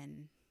me and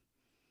then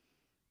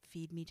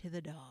feed me to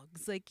the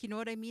dogs. Like, you know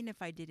what I mean?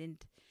 If I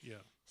didn't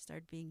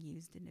start being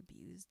used and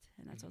abused.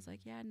 And that's why I was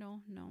like,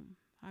 no,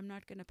 I'm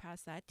not going to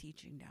pass that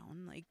teaching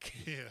down. Like,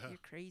 you're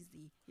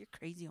crazy. You're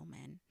crazy, old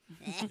man.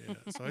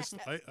 So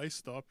I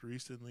stopped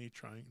recently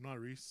trying,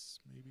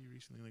 maybe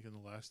recently, like in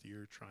the last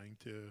year, trying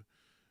to,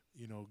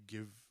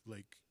 give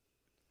like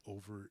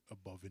over,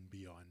 above and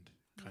beyond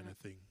kind of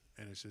thing.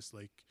 And it's just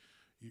like,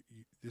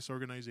 this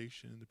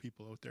organization, the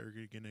people out there are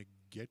going to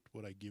get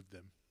what I give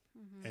them.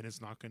 And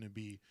it's not going to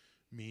be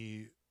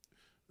me,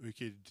 we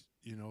could,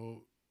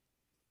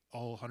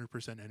 all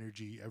 100%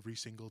 energy every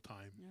single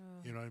time.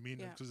 You know what I mean?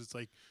 Because it's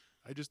like,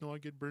 I just know I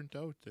get burnt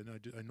out, and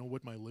I know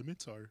what my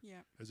limits are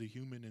as a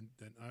human,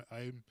 and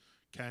I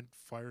can't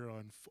fire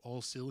on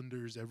all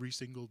cylinders every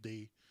single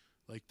day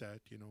like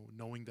that,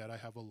 knowing that I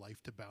have a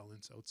life to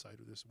balance outside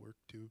of this work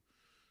too.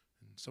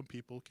 And some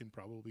people can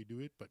probably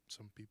do it, but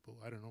some people,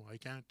 I don't know, I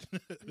can't.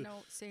 No,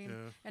 same.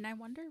 And I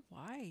wonder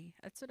why.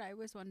 That's what I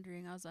was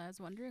wondering. I was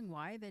wondering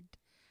why that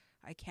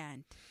I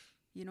can't.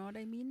 You know what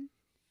I mean?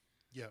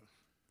 Yeah.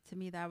 To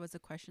me, that was a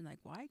question, like,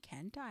 why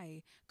can't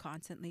I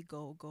constantly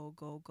go?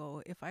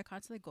 If I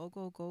constantly go,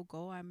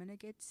 I'm going to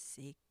get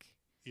sick.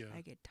 Yeah.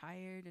 I get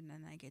tired, and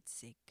then I get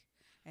sick.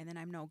 And then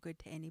I'm no good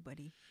to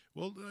anybody.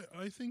 Well,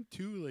 I think,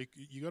 too, like,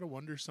 you got to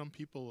wonder, some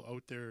people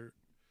out there,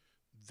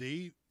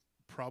 they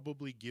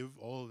probably give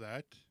all of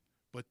that,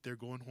 but they're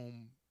going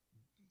home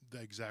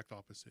the exact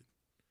opposite.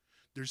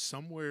 There's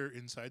somewhere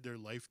inside their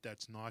life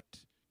that's not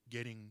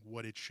getting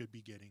what it should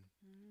be getting.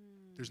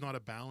 There's not a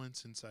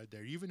balance inside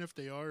there. Even if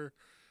they are,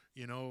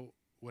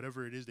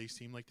 whatever it is, they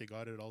seem like they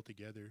got it all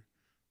together.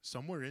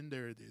 Somewhere in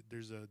there,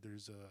 there's a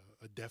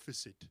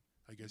deficit,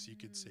 I guess you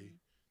could say,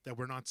 that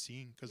we're not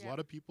seeing. Because a lot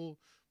of people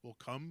will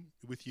come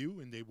with you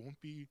and they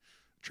won't be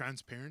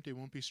transparent. They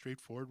won't be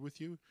straightforward with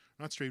you.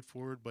 Not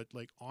straightforward, but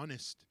like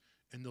honest.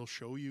 And they'll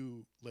show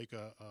you like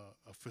a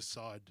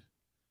facade.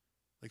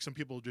 Like some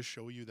people just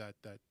show you that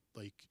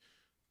like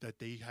that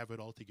they have it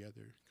all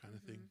together kind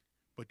of thing.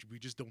 But we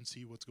just don't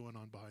see what's going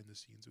on behind the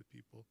scenes with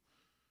people.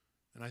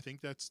 And I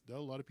think that a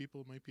lot of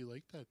people might be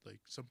like that.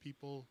 Like some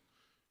people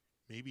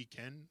maybe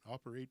can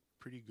operate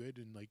pretty good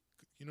and like,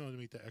 you know,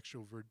 the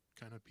extrovert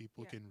kind of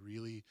people can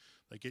really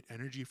like get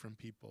energy from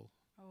people.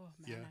 Oh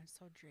man, I'm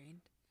so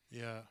drained.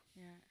 Yeah.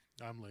 Yeah.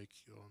 I'm like,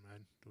 oh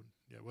man,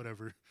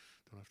 whatever.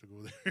 Don't have to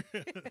go there.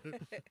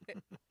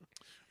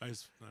 I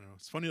don't know.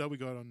 It's funny that we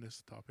got on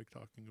this topic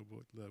talking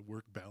about the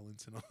work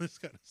balance and all this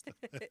kind of stuff.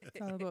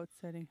 It's all about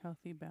setting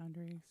healthy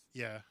boundaries.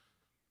 Yeah,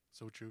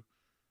 so true.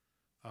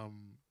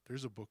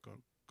 There's a book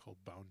called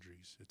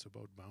Boundaries. It's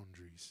about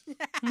boundaries.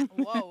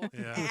 Whoa.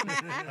 Yeah,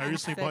 I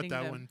recently bought Setting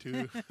that them. one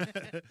too.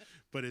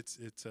 But it's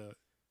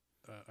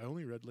I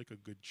only read like a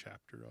good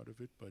chapter out of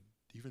it, but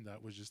even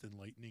that was just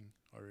enlightening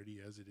already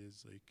as it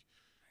is. Like,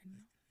 I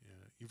know.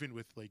 yeah, even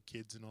with like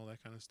kids and all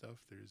that kind of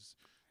stuff, there's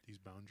these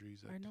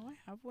boundaries. That I know I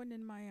have one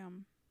in my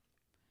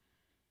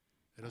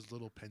It has a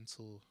little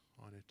pencil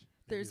on it. Maybe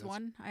there's that's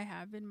one I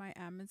have in my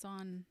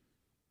Amazon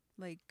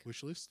like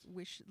wish list.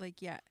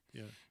 yeah.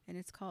 Yeah. And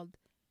it's called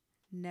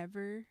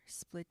Never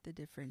Split the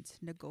Difference.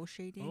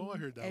 Negotiating Oh, I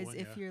heard that as one,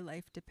 if yeah. your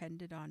life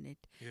depended on it.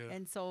 Yeah.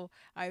 And so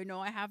I know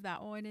I have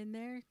that one in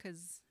there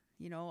because,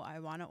 you know, I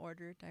want to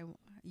order it.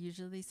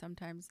 Usually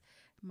sometimes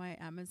my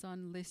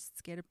Amazon lists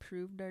get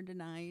approved or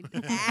denied.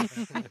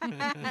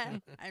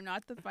 I'm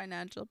not the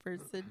financial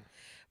person,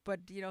 but,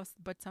 you know,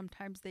 but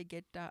sometimes they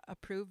get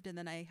approved and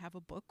then I have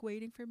a book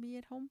waiting for me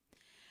at home.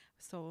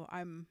 So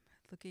I'm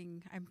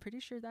pretty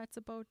sure that's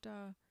about,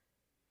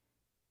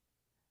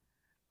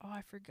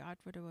 I forgot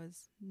what it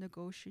was.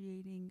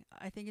 Negotiating.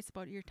 I think it's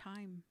about your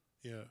time.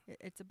 Yeah.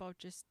 It's about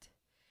just,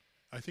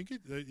 I think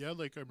it. Yeah,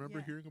 like I remember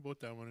Yeah. hearing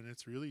about that one, and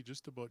it's really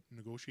just about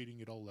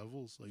negotiating at all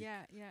levels. Like,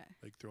 yeah.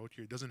 like throughout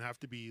here, it doesn't have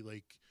to be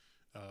like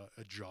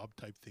a job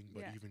type thing,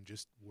 but Yeah. even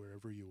just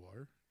wherever you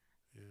are.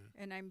 Yeah.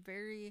 And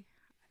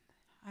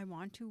I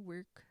want to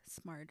work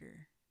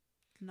smarter,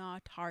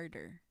 not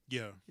harder.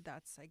 Yeah.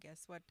 That's, I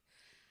guess, what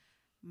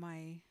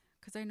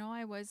because I know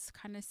I was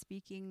kind of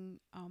speaking,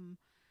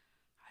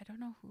 I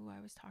don't know who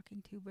I was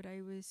talking to, but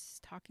I was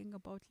talking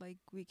about like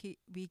we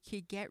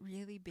could get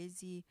really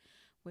busy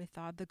with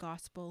the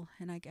gospel,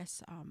 and I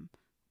guess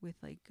with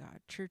like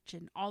church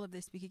and all of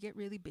this, we could get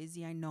really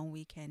busy. I know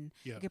we can.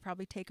 Yeah. We could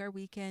probably take our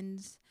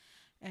weekends,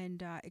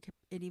 and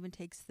it even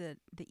takes the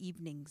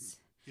evenings.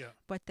 Yeah.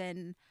 But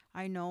then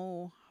I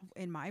know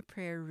in my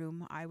prayer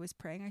room, I was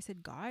praying. I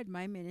said, God,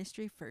 my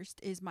ministry first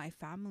is my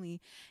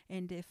family.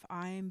 And if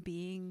I'm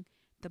being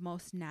the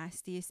most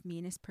nastiest,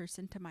 meanest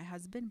person to my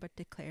husband, but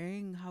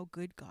declaring how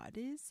good God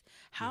is,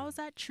 how Yeah. is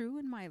that true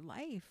in my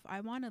life?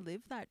 I want to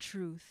live that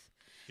truth.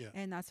 Yeah.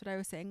 And that's what I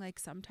was saying. Like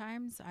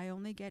sometimes I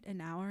only get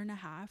an hour and a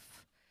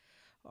half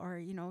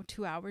or,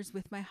 2 hours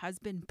with my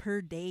husband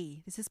per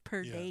day. This is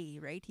per Yeah. day,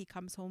 right? He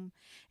comes home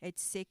at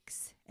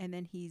 6 and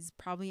then he's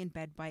probably in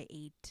bed by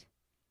 8.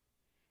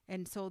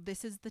 And so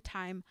this is the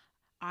time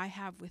I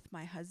have with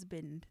my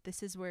husband.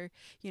 This is where,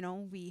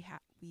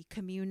 we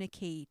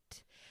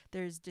communicate.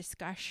 There's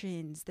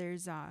discussions.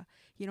 There's,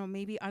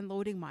 maybe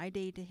unloading my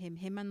day to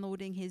him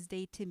unloading his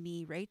day to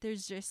me, right?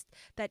 There's just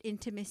that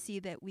intimacy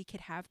that we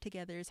could have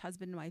together as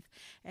husband and wife.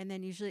 And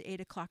then usually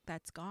 8:00,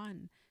 that's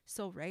gone.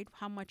 So, right,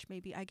 how much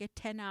maybe I get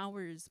 10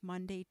 hours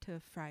Monday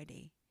to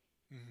Friday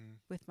Mm-hmm.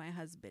 with my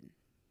husband.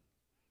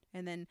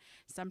 And then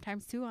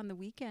sometimes too on the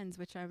weekends,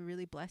 which I'm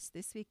really blessed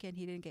this weekend,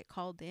 he didn't get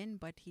called in,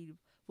 but he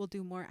will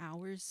do more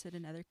hours at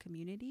another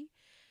community.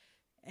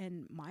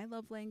 And my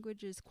love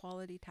language is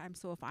quality time.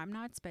 So if I'm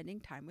not spending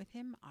time with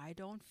him, I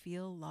don't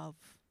feel love.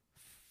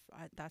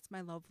 That's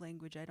my love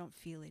language. I don't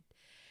feel it.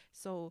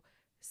 So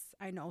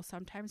I know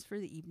sometimes for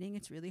the evening,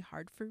 it's really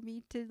hard for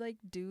me to like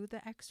do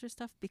the extra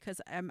stuff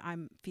because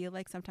I'm feel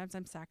like sometimes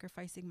I'm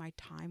sacrificing my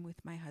time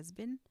with my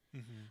husband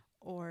Mm-hmm.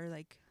 or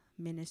like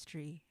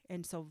ministry.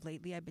 And so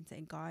lately I've been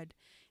saying, God,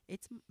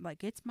 it's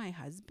my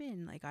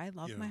husband. Like I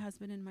love my Yeah.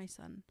 husband and my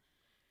son.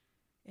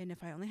 And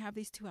if I only have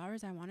these 2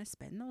 hours, I want to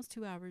spend those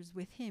 2 hours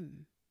with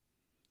him.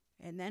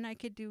 And then I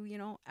could do,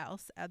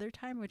 other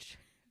time, which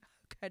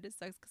kind of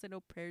sucks because I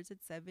know prayer's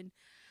at 7,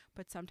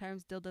 but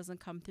sometimes Dill doesn't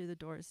come through the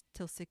doors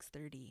till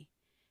 6:30.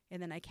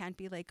 And then I can't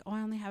be like, oh,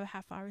 I only have a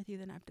half hour with you,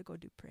 then I have to go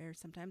do prayer.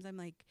 Sometimes I'm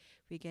like,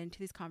 we get into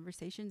these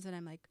conversations and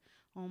I'm like,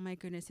 oh my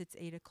goodness, it's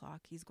 8:00.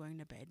 He's going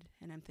to bed.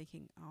 And I'm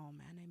thinking, oh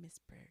man, I miss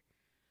prayer.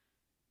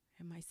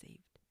 Am I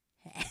saved?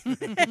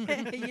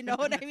 You know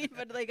what I mean?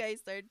 But like I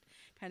start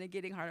kind of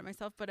getting hard on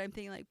myself. But I'm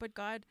thinking like, but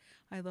God,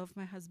 I love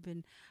my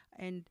husband.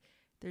 And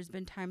there's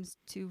been times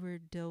too where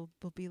Dill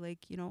will be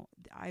like,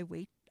 I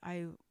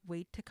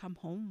wait to come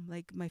home.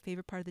 Like my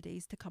favorite part of the day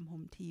is to come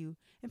home to you.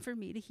 And for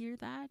me to hear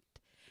that,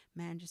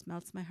 man, just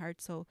melts my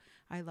heart. So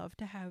I love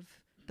to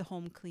have the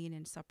home clean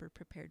and supper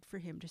prepared for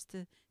him just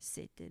to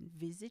sit and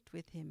visit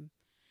with him.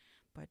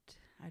 But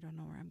I don't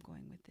know where I'm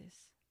going with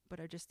this. But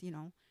I just,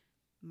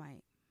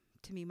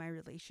 to me, my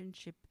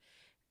relationship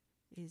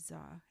is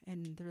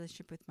and the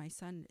relationship with my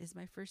son is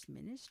my first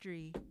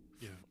ministry.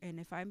 Yeah. And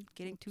if I'm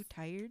getting too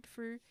tired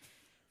for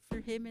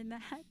him in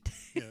that,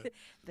 Yeah.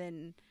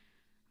 then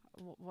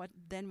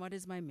what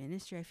is my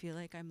ministry? I feel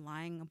like I'm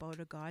lying about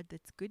a God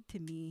that's good to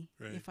me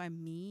Right. if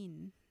I'm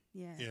mean.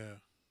 Yeah. Yeah.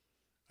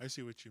 I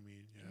see what you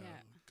mean. Yeah.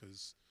 Yeah.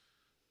 Because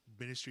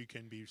ministry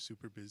can be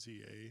super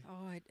busy, eh?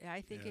 Oh,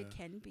 I think it Yeah.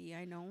 can be.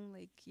 I know,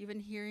 like, even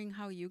hearing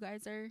how you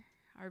guys are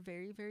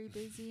very, very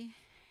busy.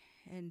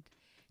 And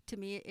to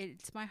me,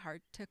 it's my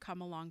heart to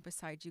come along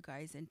beside you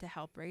guys and to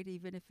help, right?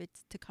 Even if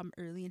it's to come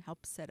early and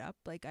help set up.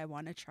 Like, I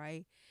want to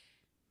try.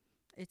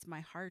 It's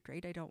my heart,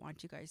 right? I don't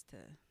want you guys to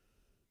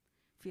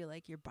feel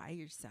like you're by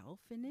yourself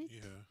in it.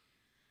 Yeah.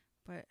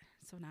 But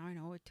so now I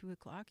know at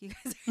 2:00 you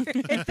guys are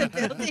at the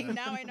building.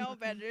 Now I know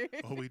better.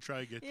 Oh, we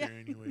try to get Yeah. there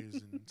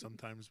anyways, and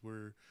sometimes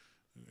we're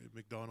at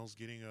McDonald's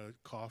getting a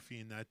coffee,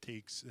 and that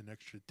takes an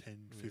extra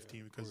 10, Yeah,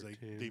 15 because poor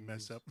they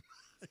mess Tim's. up.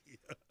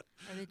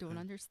 Or they don't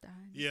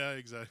understand. Yeah,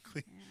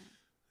 exactly.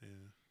 Yeah.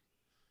 Yeah.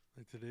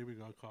 Like today we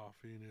got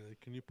coffee and they're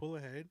like, "Can you pull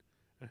ahead?"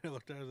 And I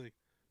looked at it, I was like,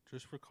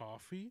 "Just for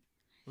coffee?"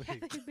 Yeah,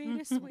 Like they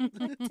made us wait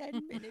like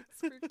 10 minutes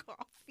for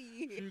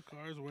coffee. 2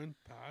 cars went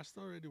past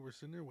already. We're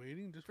sitting there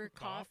waiting just For for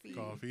coffee.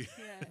 Coffee.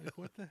 Yeah. Like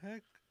what the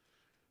heck?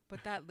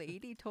 But that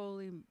lady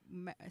totally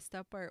messed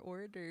up our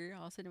order.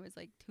 All of a sudden it was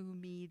like 2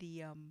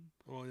 medium.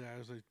 Well, yeah, it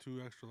was like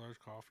 2 extra large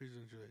coffees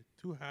and she's like,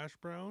 2 hash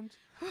browns?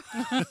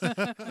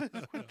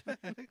 What the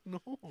heck?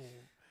 No.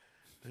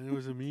 And it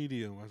was a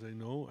medium. I was like,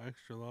 no,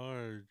 extra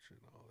large and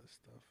all this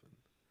stuff. And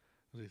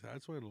I was like,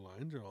 that's why the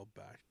lines are all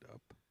backed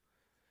up.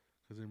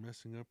 Because they're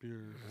messing up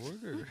your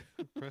order.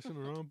 Pressing the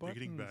wrong They're buttons.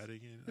 getting bad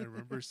again. I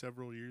remember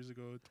several years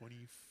ago,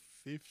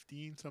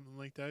 2015, something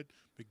like that,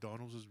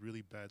 McDonald's was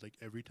really bad. Like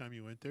every time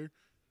you went there,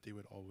 they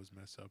would always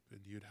mess up,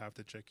 and you'd have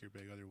to check your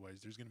bag.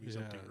 Otherwise, there's going to be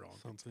something wrong.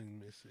 Something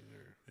missing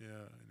or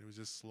Yeah, and it was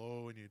just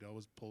slow, and you'd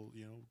always pull,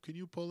 can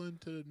you pull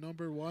into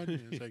number 1?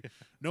 And it's like,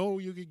 no,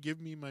 you could give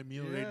me my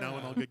meal right now,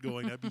 and I'll get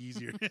going. That'd be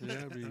easier.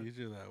 yeah, it'd be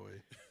easier that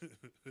way.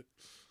 Yeah.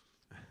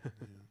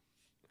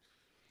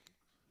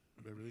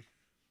 Beverly?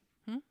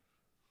 Hmm?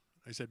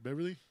 I said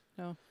Beverly?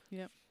 No,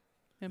 yep.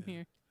 I'm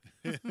Yeah.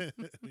 here.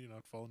 You're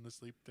not falling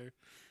asleep there?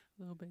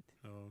 A little bit.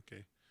 Oh,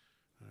 okay.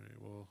 All right.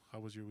 Well, how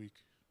was your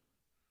week?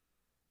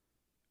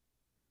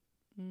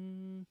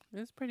 It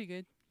was pretty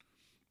good.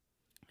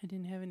 I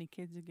didn't have any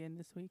kids again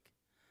this week.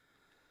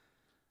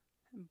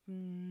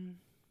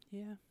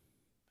 Yeah.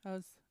 I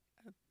was,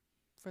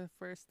 for the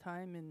first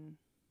time in,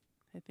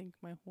 I think,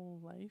 my whole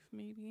life,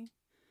 maybe,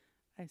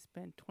 I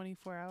spent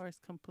 24 hours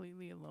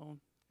completely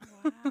alone.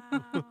 Wow.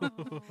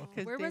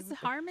 'Cause Where was David-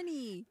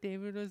 Harmony?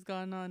 David was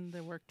gone on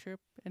the work trip,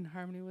 and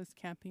Harmony was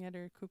camping at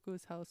her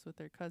cuckoo's house with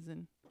her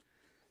cousin.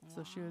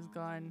 So she was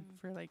gone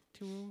for like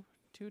two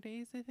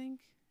days, I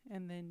think.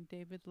 And then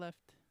David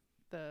left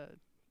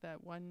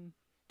that one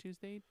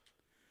Tuesday,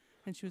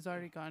 and she was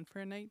already gone for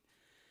a night.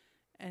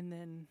 And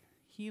then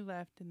he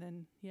left, and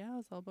then I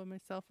was all by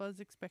myself. I was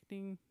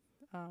expecting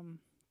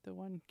the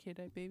one kid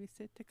I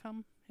babysit to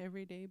come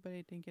every day, but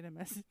I didn't get a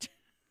message.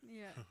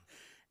 Yeah.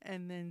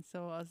 And then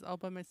so I was all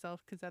by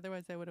myself, because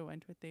otherwise I would have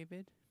went with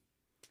David.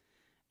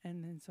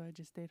 And then so I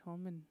just stayed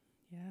home, and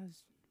I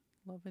was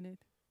loving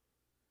it.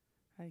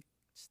 I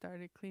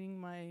started cleaning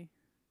my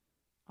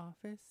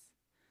office.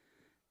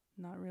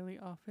 Not really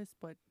office,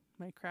 but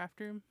my craft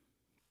room.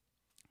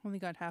 Only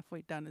got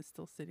halfway done. It's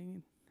still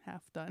sitting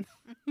half done.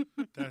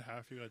 That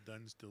half you got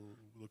done still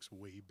looks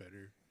way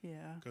better.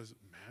 Yeah. Because,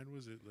 man,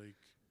 was it like...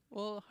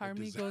 Well,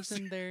 Harmony goes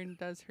disaster. in there and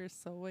does her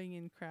sewing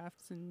and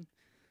crafts, and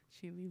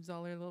she leaves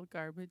all her little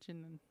garbage,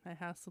 and then I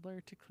hassle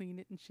her to clean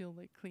it, and she'll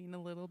like clean a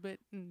little bit,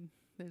 and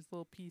there's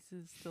little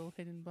pieces still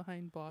hidden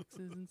behind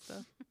boxes and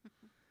stuff.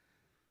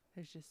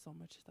 There's just so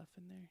much stuff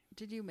in there.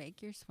 Did you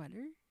make your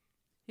sweater?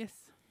 Yes,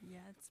 Yeah,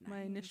 it's nice. my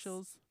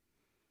initials,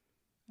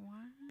 Wow.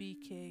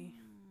 BK.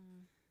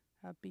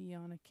 A B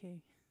on a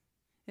K.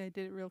 Yeah, I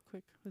did it real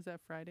quick. Was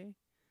that Friday?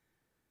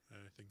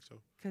 I think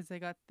so. Because I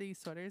got these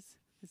sweaters.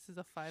 This is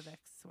a 5X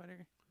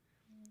sweater.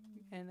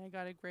 And I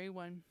got a gray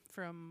one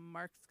from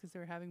Mark's because they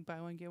were having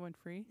buy one, get one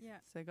free. Yeah.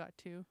 So I got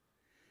 2.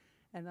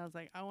 And I was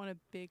like, I want a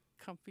big,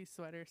 comfy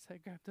sweater. So I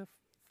grabbed a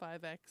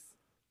 5X.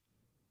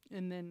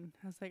 And then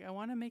I was like, I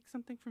want to make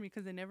something for me,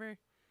 because I never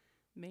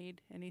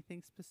made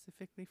anything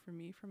specifically for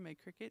me from my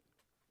Cricut.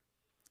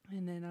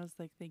 And then I was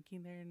like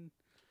thinking there, and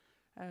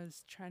I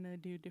was trying to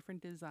do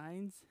different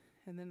designs.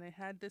 And then I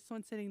had this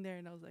one sitting there,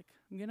 and I was like,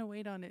 I'm going to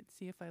wait on it,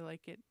 see if I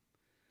like it.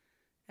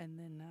 And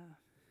then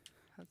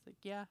I was like,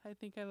 yeah, I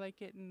think I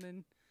like it. And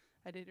then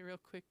I did it real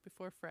quick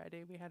before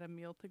Friday. We had a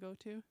meal to go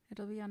to.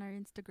 It'll be on our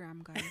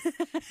Instagram, guys.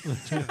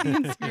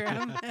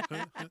 Instagram.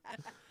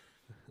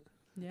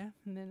 Yeah,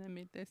 and then I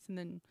made this, and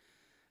then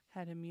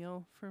had a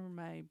meal for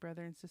my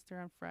brother and sister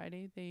on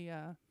Friday. They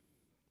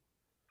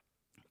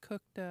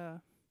cooked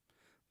a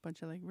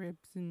bunch of like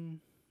ribs and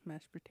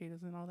mashed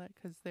potatoes and all that,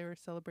 because they were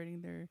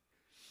celebrating their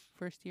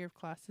first year of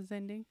classes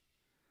ending.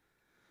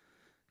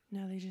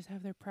 Now they just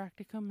have their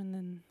practicum and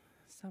then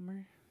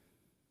summer.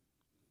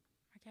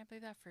 I can't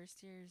believe that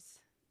first year's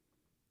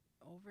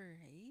over,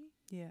 hey?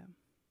 Yeah.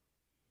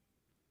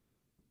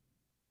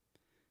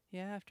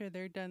 Yeah, after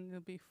they're done,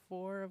 there'll be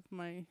 4 of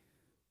my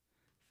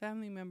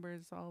family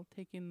members all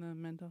taking the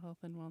mental health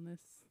and wellness.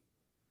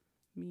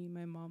 Me,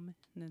 my mom,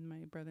 and then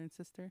my brother and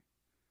sister.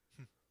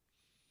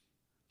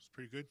 It's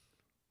pretty good.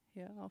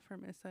 Yeah, all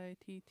from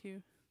SIT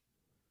too.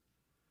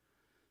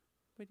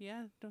 But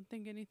yeah, don't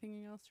think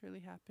anything else really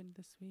happened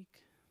this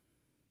week.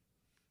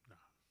 Nah.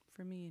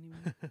 For me,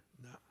 anyway.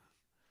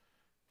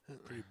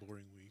 Pretty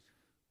boring week.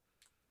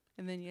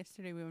 And then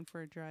yesterday we went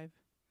for a drive.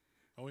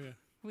 Oh yeah.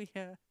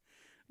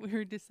 We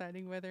were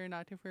deciding whether or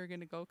not if we were going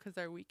to go because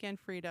our weekend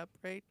freed up,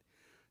 right?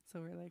 So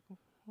we're like,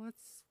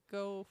 let's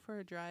go for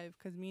a drive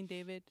because me and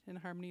David and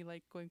Harmony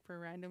like going for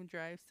random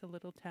drives to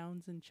little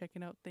towns and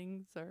checking out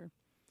things, or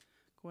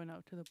going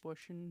out to the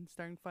bush and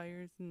starting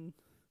fires and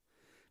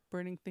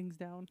burning things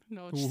down.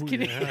 No, just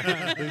kidding.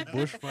 Yeah. Big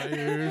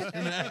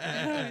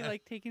bushfires. We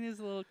like taking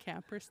his little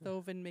camper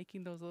stove and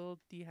making those little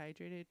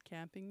dehydrated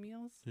camping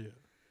meals. Yeah.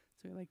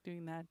 So we like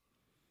doing that.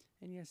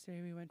 And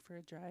yesterday we went for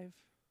a drive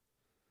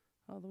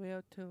all the way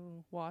out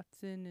to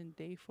Watson and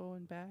Dafo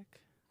and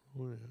back.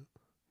 Oh yeah.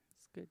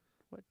 It's good.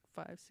 What,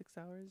 5-6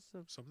 hours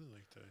of Something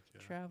like that.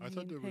 Yeah. traveling I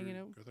thought and that we hanging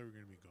were, out. I thought we were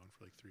gonna be gone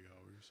for like 3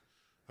 hours.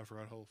 I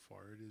forgot how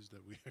far it is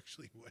that we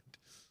actually went.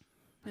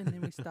 And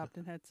then we stopped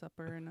and had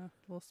supper in a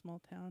little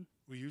small town.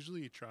 We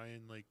usually try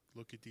and like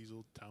look at these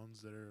little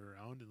towns that are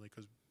around, and like,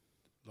 'cause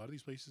a lot of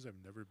these places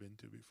I've never been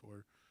to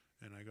before,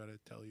 and I gotta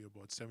tell you,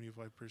 about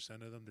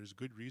 75% of them, there's a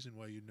good reason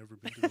why you've never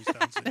been to those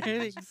towns. They're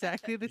anyways.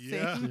 exactly the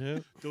Yeah. same. Yeah.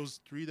 Those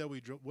 3 that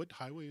we drove. What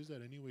highway is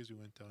that? Anyways, we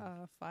went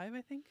down 5,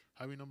 I think.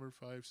 highway number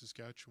 5,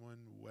 Saskatchewan,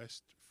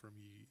 west from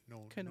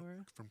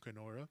Kenora. from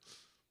Kenora.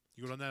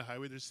 You go down that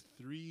highway. There's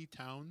 3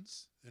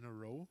 towns in a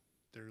row.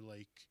 They're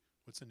like,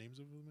 what's the names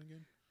of them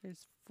again?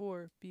 There's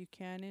 4: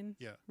 Buchanan,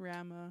 Yeah.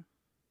 Rama,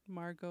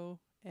 Margot,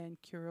 and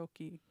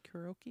Kuroki.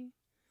 Kuroki?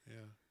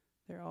 Yeah,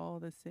 They're all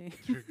the same.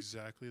 they're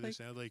exactly the Like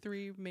same. Like,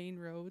 3 main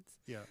roads.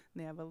 yeah, And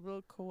they have a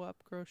little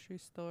co-op grocery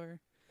store,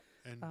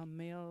 and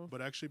mail.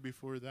 but actually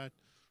before that,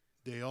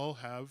 they all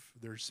have,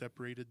 they're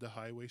separated, the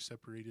highway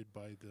separated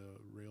by the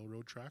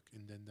railroad track,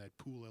 and then that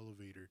pool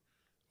elevator,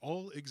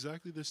 all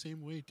exactly the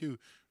same way too.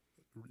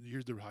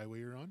 Here's the highway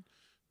you're on.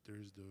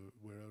 There's the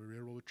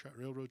railroad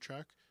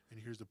track, and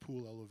here's the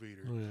pool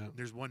elevator. Oh yeah.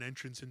 There's one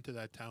entrance into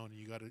that town, and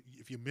you gotta,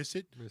 if you miss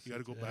it, Miss you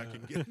gotta it, go back yeah.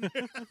 and get in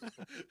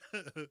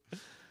there.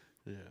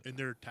 Yeah. And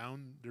their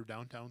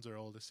downtowns are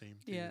all the same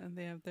too. Yeah, and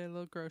they have their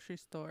little grocery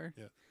store.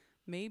 Yeah.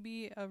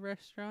 Maybe a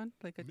restaurant,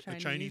 like a A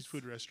Chinese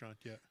food restaurant,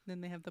 yeah.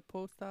 Then they have the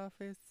post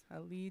office, a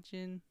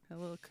Legion, a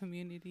little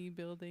community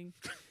building.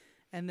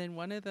 And then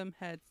one of them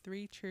had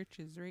 3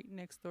 churches right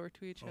next door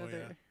to each Oh,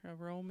 other. A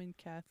Roman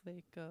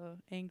Catholic, a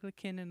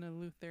Anglican, and a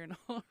Lutheran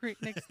all right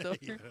next door.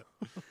 Yeah.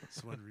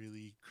 It's one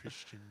really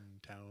Christian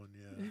town,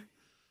 yeah.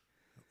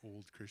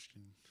 Old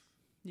Christian.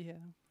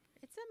 Yeah.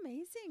 It's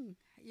amazing.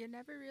 You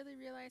never really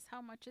realize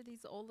how much of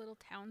these old little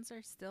towns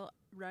are still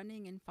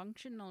running and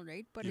functional,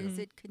 right? But Yeah. is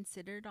it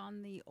considered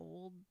on the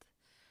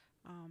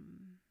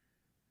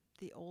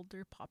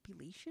older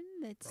population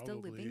that's still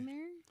living Probably.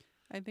 there?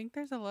 I think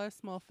there's a lot of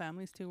small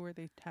families too where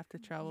they have to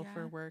travel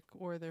for Yeah. work,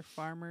 or they're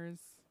farmers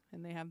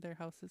and they have their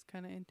houses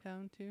kind of in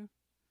town too.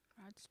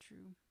 That's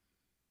true.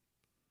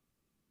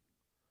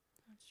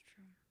 That's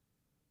true.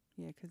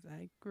 Yeah, 'cause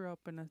I grew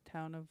up in a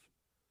town of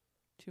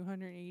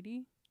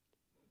 280,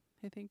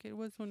 I think it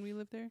was when we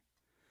lived there.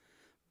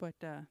 But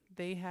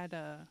they had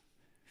a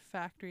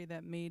factory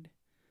that made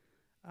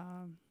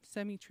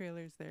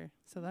semi-trailers there.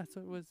 So that's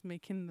what was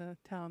making the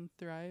town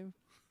thrive.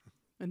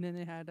 And then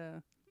it had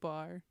a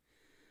bar,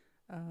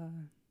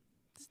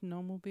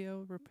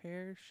 snowmobile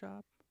repair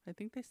shop. I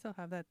think they still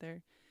have that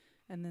there.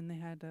 And then they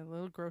had a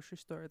little grocery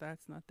store.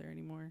 That's not there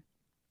anymore.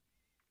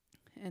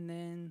 And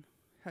then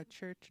a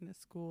church and a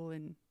school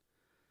and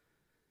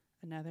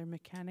another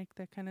mechanic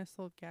that kind of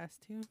sold gas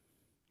too.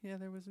 Yeah,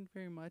 there wasn't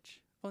very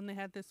much. Oh, and they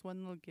had this one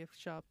little gift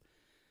shop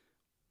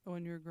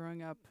when we were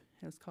growing up.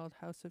 It was called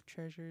House of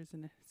Treasures,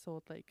 and it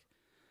sold like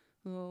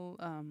little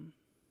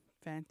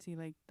fancy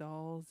like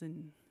dolls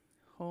and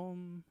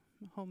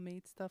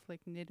homemade stuff,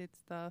 like knitted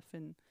stuff,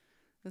 and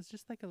it was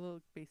just like a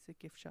little basic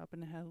gift shop,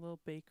 and it had a little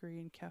bakery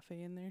and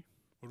cafe in there.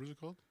 What was it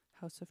called?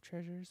 House of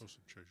Treasures. Oh,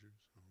 some treasures.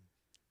 Oh.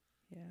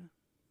 Yeah.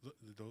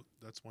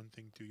 That's one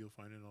thing too you'll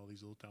find in all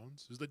these little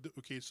towns. Is like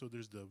okay, so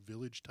there's the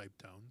village type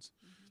towns,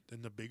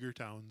 then the bigger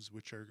towns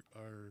which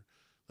are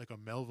like a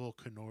Melville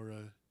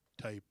Kenora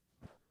type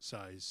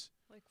size.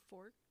 Like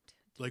Fort.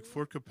 Like too?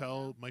 Fort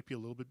Capel might be a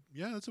little bit,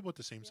 yeah, that's about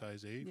the same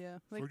size, eh? Yeah.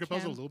 Fort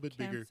Capel's a little bit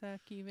bigger. Kamsack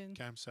even.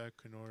 Kamsack,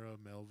 Kenora,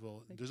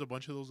 Melville. Like- There's a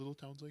bunch of those little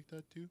towns like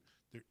that too.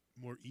 They're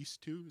more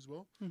east too as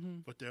well, Mm-hmm.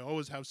 but they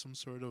always have some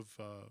sort of.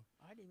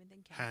 I don't even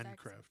think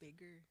Handcraft. Kamsack's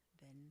bigger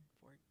than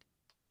Fort.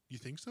 You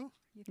think so?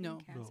 You No,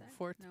 think no. Kamsack?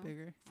 Fort's No?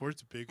 bigger.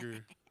 Fort's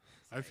bigger.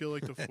 I feel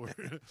like the fort.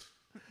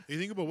 You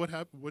think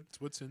about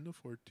what's in the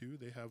fort too.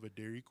 They have a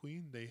Dairy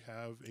Queen. They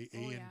have a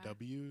Oh, yeah.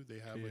 A&W. They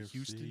have a KFC.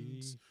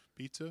 Houston's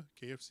Pizza,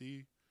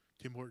 KFC,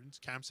 Tim Hortons,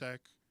 Kamsack,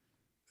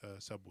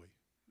 Subway.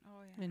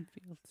 Oh yeah. in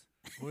Fields.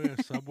 Oh yeah,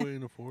 Subway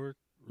in the fort.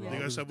 Yeah. They got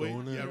Robin's Subway. Yeah,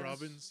 Donuts.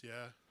 Robin's.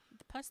 Yeah.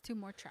 Plus 2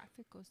 more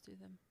traffic goes through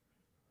them.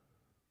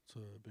 It's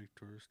a big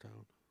tourist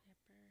town.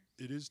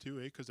 It is too,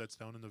 eh? Because that's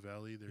down in the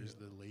valley. There's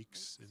the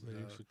lakes and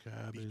Lakes, the the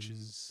cabins.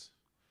 beaches.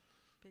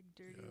 Big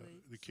dirty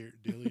The lakes.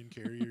 Dillian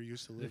Carrier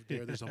used to live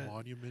there. There's a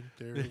monument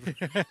there.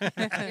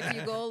 If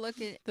you go look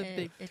at The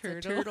big it's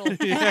turtle. a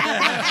turtle.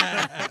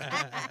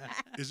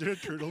 Is there a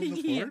turtle in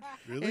the Yeah. fort?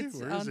 Really?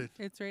 Where is it?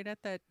 It's right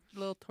at that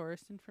little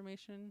tourist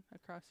information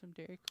across from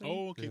Dairy Queen.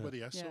 Oh, okay, Yeah. by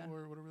the Esso Yeah.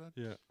 or whatever that.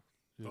 Yeah.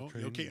 The Oh,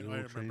 train, okay, the I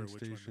old train remember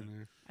which one station then.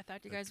 there. I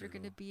thought you That guys were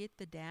going to turtle. be at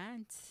the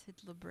dance at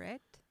Lebret.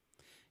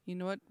 You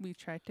know what? We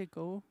tried to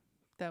go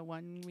that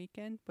one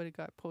weekend, but it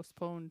got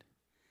postponed.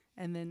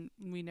 And then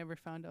we never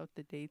found out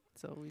the date,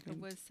 so we It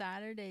didn't. was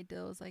Saturday.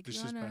 Dill's like, This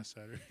you is wanna? past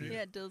Saturday.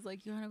 Yeah, Dill's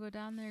like, you wanna go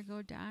down there,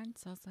 go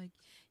dance? I was like,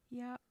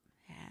 yeah.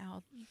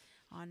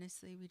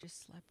 Honestly, we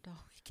just slept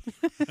all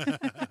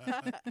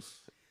weekend.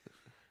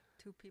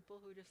 2 people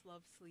who just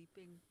love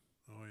sleeping.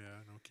 Oh yeah,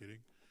 no kidding.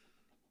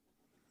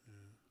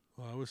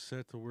 Well, I was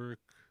set to work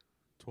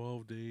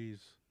 12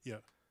 days. Yeah.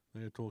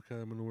 Like I told Kat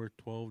I'm going to work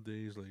 12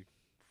 days, like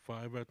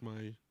 5 at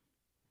my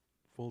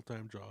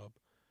full-time job,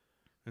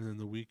 and then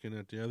the weekend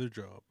at the other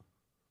job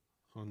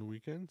on the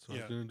weekend. So I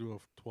Yeah. was going to do a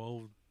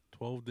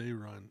 12-day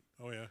run,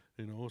 Oh yeah.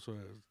 you know, so I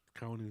was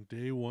counting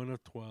day 1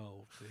 of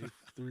 12, day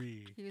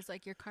 3. He was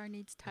like, your car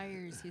needs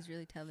tires. He's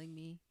really telling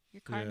me,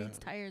 your car needs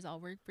Yeah. tires. I'll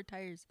work for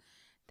tires.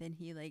 Then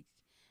he like,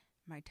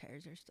 my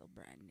tires are still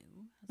brand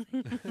new.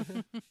 I was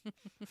like,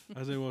 I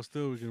was like, well,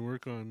 still, we can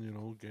work on, you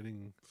know,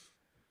 getting,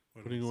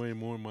 What putting else? away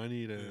more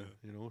money to, Yeah.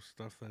 you know,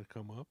 stuff that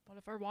come up. what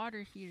if our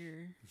water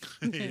heater?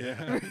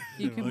 Yeah.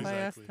 You know, can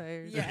buy us exactly.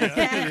 tires.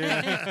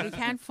 Yeah. We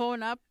can't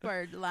phone up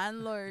our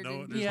landlord.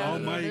 No, and there's be no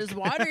like, Mike. There's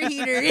water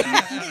heater.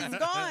 He's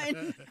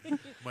gone.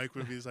 Mike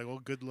would be like, "Well,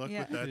 good luck Yeah.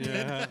 with that."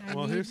 Yeah. I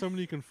Well, need- here's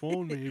somebody you can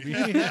phone, maybe.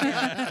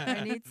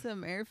 I need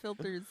some air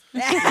filters.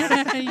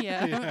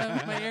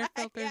 Yeah, my air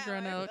filters Yeah,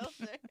 run air out.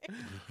 filter.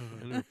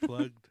 And they're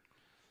plugged.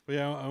 But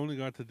yeah, I only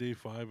got to day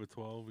 5 of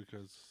 12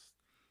 because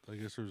I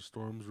guess there was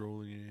storms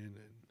rolling in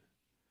and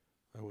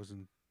I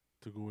wasn't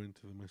to go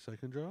into my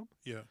second job.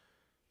 Yeah.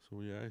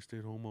 So yeah, I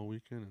stayed home all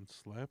weekend and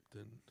slept.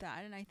 And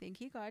That, and I think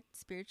he got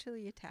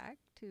spiritually attacked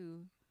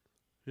too.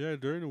 yeah,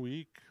 during the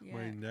week,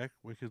 my Yeah. neck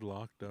wicked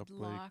locked up.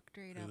 Locked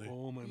right up. Really? Like,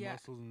 oh, my Yeah.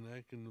 muscles and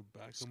neck and the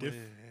back Stiff? of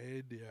my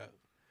head. Yeah.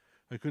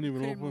 I couldn't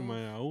even Couldn't open my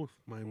move. mouth.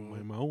 My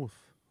Oh. mouth.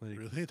 Like,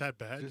 Really? That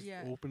bad? just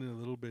Yeah. open it a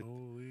little bit.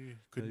 Holy!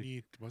 Couldn't Like,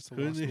 eat. Must have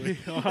Couldn't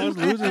lost weight. I was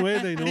losing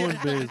weight. I know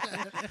it's big.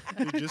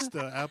 Dude, just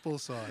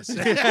applesauce.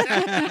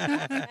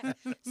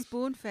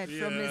 Spoon fed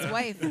from his Yeah.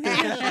 wife.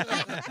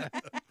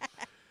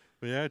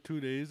 But yeah, 2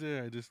 days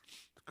there, I just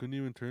couldn't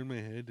even turn my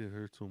head. It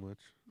hurt so much.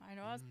 I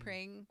know I was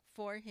praying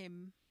for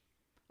him.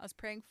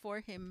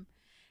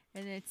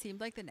 And it seemed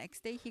like the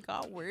next day he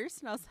got worse.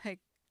 And I was like,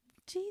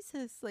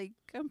 Jesus, like,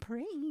 I'm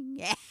praying.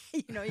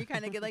 You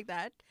kind of get like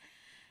that.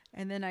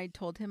 And then I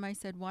told him, I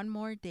said, 1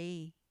 more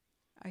day.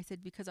 I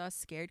said, because I was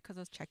scared because I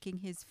was checking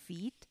his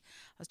feet.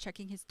 I was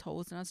checking his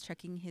toes and I was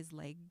checking his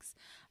legs.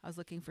 I was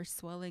looking for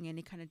swelling,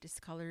 any kind of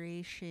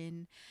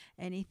discoloration,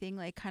 anything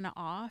like kind of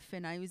off.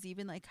 And I was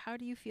even like, how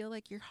do you feel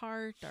like your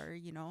heart, or,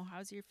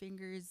 how's your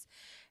fingers?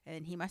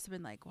 And he must have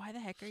been like, why the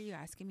heck are you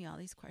asking me all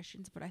these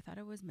questions? But I thought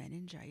it was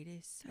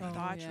meningitis. I Oh,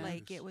 thought yeah.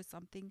 like it was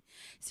something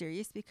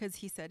serious because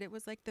he said it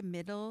was like the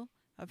middle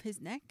of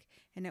his neck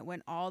and it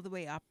went all the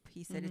way up.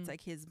 He said it's Mhm.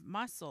 like his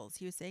muscles.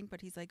 He was saying,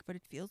 but he's like, but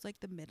it feels like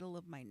the middle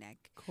of my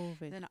neck.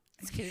 COVID. Then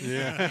just kidding.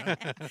 Yeah.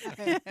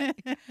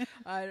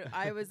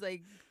 I was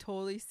like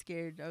totally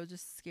scared. I was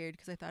just scared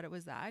because I thought it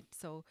was that.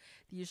 So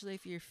usually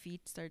if your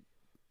feet start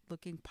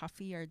looking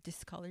puffy or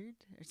discolored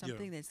or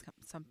something, there's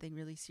something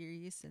really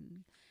serious.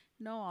 And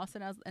no, all of a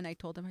sudden I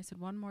told him, I said,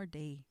 1 more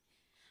day.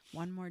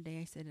 1 more day.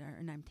 I said,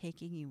 and I'm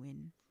taking you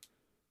in.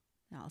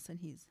 And all of a sudden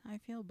he's, I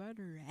feel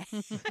better.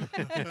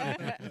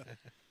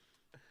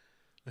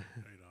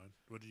 Right on.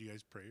 What did you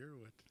guys pray or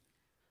what?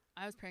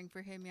 I was praying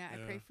for him. Yeah, I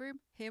Yeah. pray for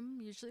him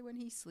usually when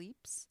he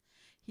sleeps.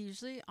 He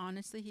usually,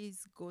 honestly, he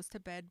goes to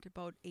bed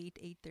about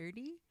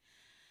 8:30.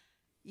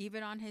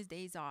 Even on his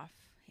days off,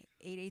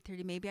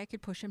 8:30. Maybe I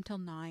could push him till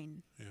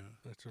 9. Yeah.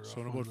 That's a rough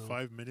So in one, about though.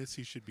 5 minutes,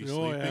 he should be Oh,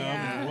 sleeping.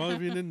 yeah. Yeah. Well,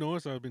 if you didn't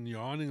notice, I've been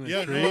yawning like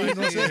Yeah, no,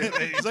 crazy.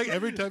 it's like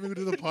every time we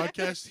do the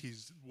podcast,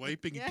 he's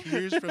wiping Yeah.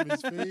 tears from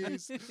his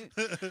face.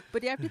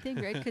 But you have to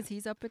think, right? Because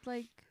he's up at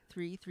like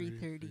 3:30,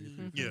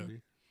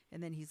 3:30.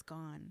 and then he's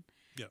gone.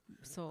 Yeah.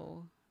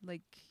 So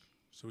like,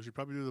 So we should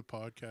probably do the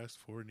podcast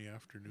 4 in the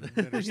afternoon.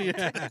 Then or something.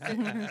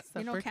 Yeah.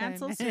 Supper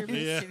cancel time.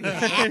 service.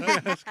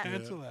 Yeah. Let's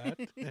cancel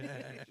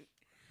that.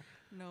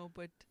 No,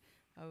 but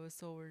I was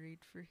so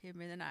worried for him,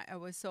 and then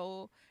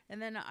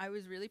I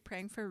was really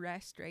praying for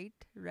rest, right?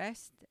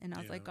 Rest, and I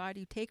was like, Yeah. God,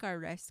 you take our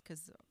rest,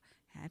 because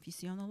if you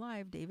see on the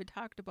live, David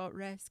talked about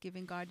rest,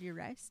 giving God your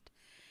rest,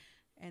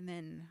 and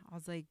then I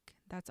was like,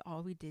 that's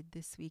all we did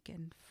this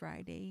weekend,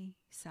 Friday,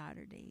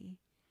 Saturday.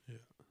 Yeah.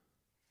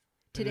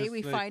 Today it's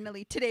we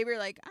like- today we're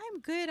like,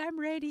 I'm good, I'm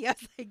ready. I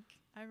was like,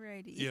 I'm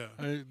ready. Yeah.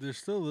 There's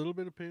still a little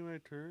bit of pain when I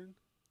turn,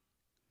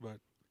 but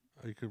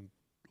I could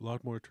a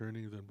lot more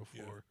turning than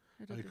before.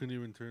 It'll I do- couldn't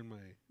even turn my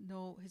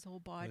No, his whole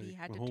body like,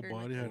 had my to whole turn.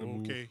 body like, had to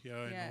move. Okay, yeah,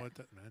 I Yeah. know what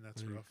that man.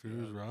 That's Like, rough. It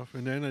yeah. was rough.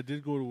 And then I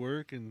did go to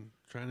work and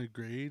trying to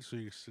grade, so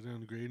you sit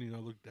on the grade and you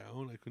gotta look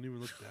down. I couldn't even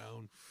look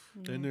down.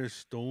 Then Mm. there's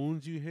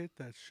stones you hit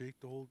that shake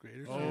the whole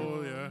grader.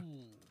 Oh, yeah.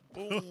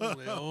 Boom.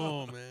 Like,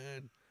 oh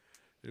man,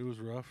 it was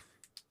rough.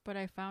 But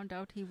I found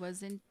out he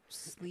wasn't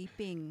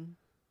sleeping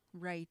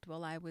right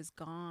while I was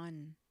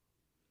gone.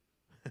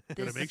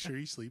 Gotta make sure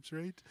he sleeps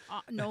right.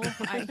 No,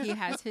 he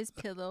has his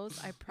pillows.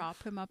 I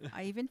prop him up.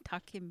 I even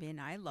tuck him in.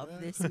 I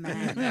love this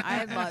man.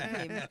 I love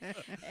him.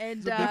 And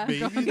He's a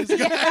big baby.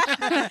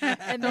 yeah.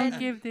 And Don't then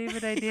give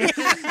David ideas.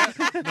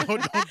 No,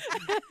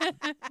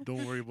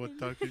 don't worry about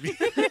talking to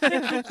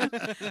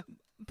me.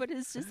 but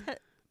it's just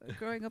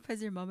growing up.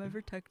 Has your mom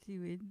ever tucked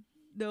you in?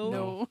 No.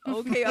 No.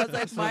 Okay, I was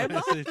like, my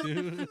mom. Yes, I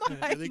do. My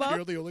I think mom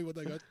you're the only one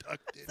that got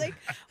tucked in. It's like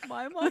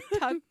my mom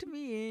tucked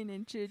me in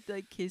and she'd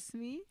like kiss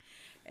me,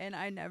 and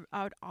I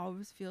would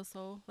always feel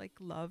so like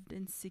loved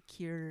and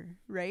secure,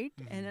 right?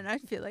 And then I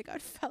feel like I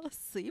fell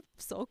asleep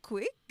so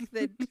quick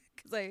that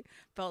because I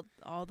felt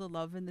all the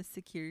love and the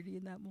security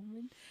in that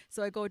moment.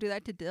 So I go do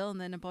that to Dill, and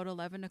then about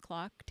 11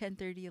 o'clock,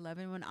 10:30,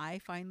 11, when I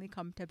finally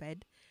come to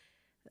bed,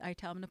 I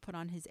tell him to put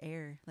on his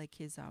air, like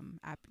his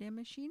apnea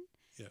machine.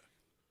 Yeah.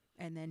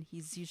 And then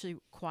he's usually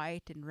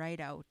quiet and right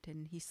out,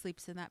 and he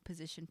sleeps in that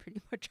position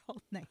pretty much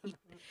all night.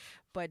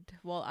 But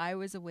while I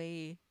was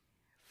away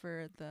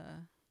for the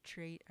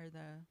trade or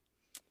the,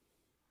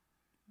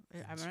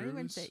 I'm not even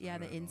In-service? say, I yeah,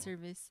 the don't know.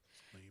 in-service,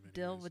 Lame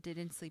Dill anyways.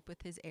 didn't sleep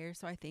with his air,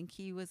 so I think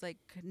he was like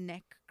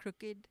neck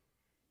crooked,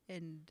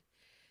 and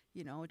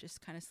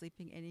just kind of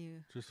sleeping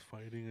Just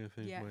fighting, I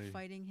think. my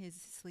fighting his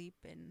sleep.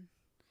 And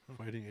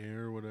fighting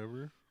air or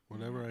whatever.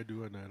 Whatever I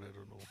do at night, I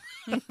don't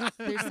know.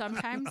 there's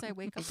sometimes I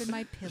wake up in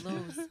my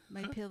pillows.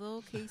 My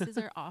pillowcases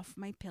are off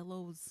my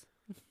pillows.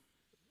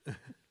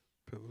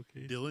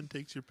 Pillowcase. Dylan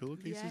takes your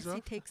pillowcases Yes, off.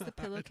 he takes the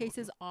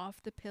pillowcases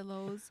off the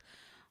pillows.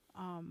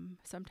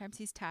 Sometimes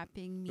he's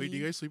tapping me. Wait, do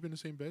you guys sleep in the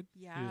same bed?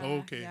 Yeah. Oh,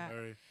 okay, yeah. all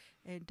right.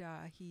 And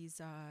he's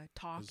I was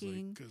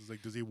talking. like, 'cause,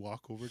 like, does he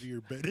walk over to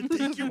your bed and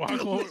take your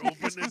pillows, open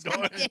the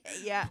door?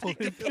 Yeah. Take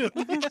the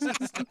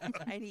pillowcases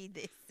I need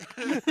this.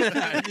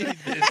 I need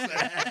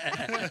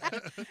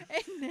this.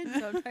 And then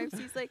sometimes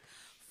he's like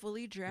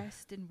fully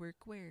dressed in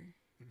workwear.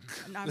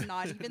 And I'm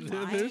not even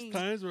There's lying.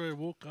 times where I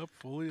woke up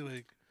fully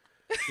like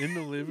in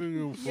the living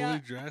room, fully Yeah.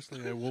 dressed.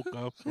 Like I woke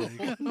up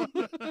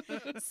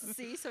like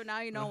See, so now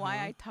you know why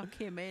I tuck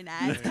him in.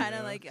 As kind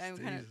of like I'm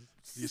kind of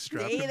You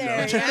strap stay him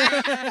there. down.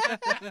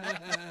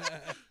 Yeah.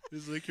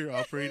 It's like you're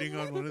operating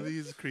on one of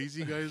these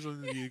crazy guys,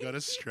 and you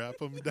gotta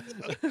strap him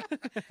down.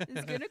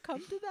 It's gonna come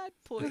to that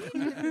point if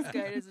this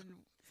guy doesn't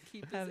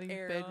keep his Having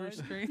air bed on.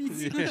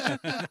 restraints.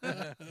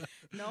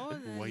 No,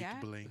 White yeah.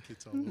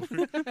 blankets all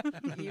over.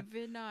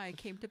 Even I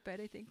came to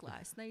bed I think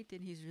last night,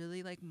 and he's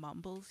really like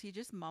mumbles. He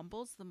just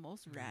mumbles the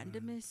most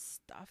randomest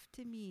stuff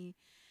to me,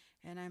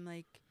 and I'm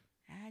like,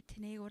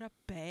 Tanae, go to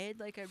bed.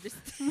 Like I'm just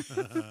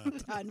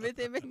done with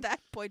him at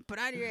that point. Put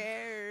on your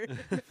hair.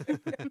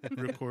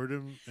 Record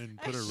him and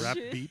put I a rap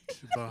should. beat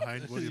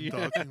behind what you're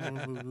Yeah.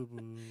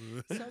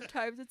 talking.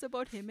 Sometimes it's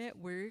about him at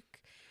work.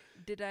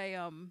 Did I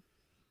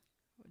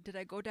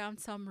go down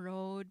some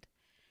road?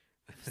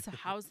 So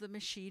how's the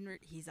machine?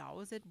 He's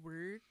always at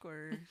work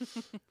or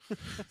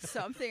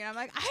something. I'm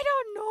like, I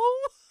don't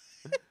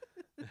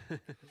know.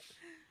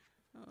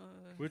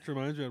 Which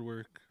reminds me at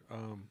work,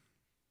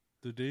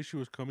 the day she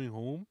was coming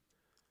home,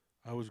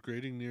 I was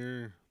grading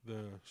near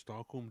the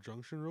Stockholm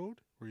Junction Road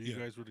where you Yeah.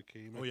 guys would have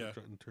came Oh, at yeah.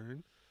 the Jutton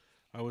turn.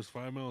 I was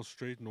 5 miles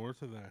straight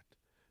north of that.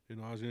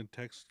 I was gonna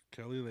text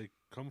Kelly like,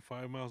 come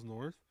 5 miles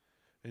north,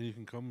 and you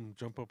can come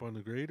jump up on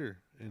the grader,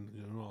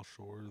 and I'll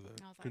show her the I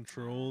was like,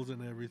 controls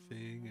and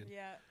everything, and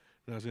yeah.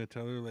 I was gonna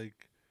tell her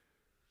like,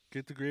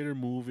 get the grader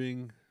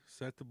moving,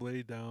 set the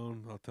blade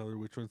down. I'll tell her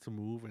which ones to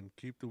move and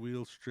keep the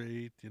wheel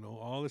straight.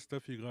 All the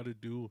stuff you got to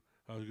do.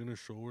 I was gonna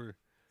show her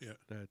Yeah.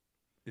 that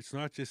it's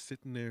not just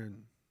sitting there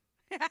and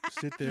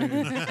sit there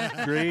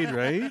and grade,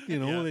 right?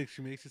 Yeah. Like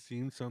she makes it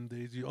seem some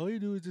days all you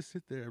do is just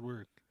sit there at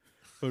work,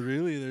 but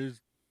really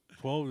there's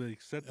 12.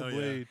 Like set the Oh, yeah.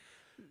 blade.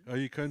 Are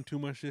you cutting too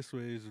much this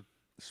way? Is it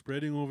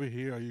spreading over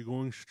here? Are you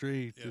going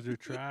straight? Yeah. Is there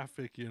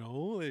traffic?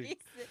 Like.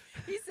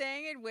 He's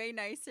saying it way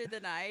nicer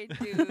than I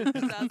do.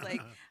 'Cause I was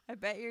like, I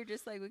bet you're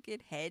just like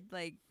wicked head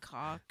like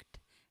cocked,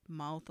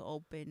 mouth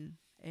open,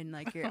 and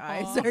like your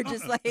eyes are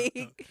just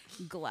like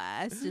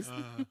glass. Just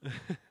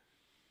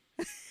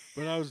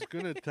But I was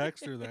gonna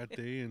text her that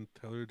day and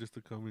tell her just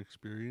to come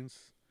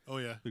experience Oh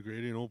yeah. the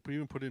grading.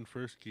 Even put in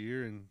first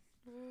gear and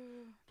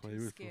play too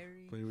with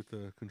scary. play with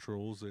the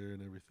controls there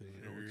and everything.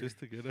 Sure. Just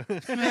to get a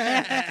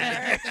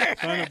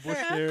kind of bush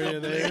area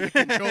there.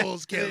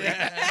 Controls, Kelly.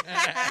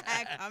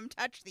 Come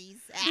touch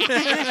these.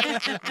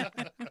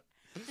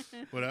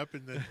 What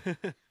happened then?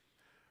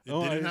 It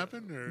Oh, didn't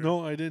happen, or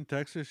No, I didn't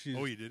text her.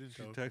 Oh, you didn't.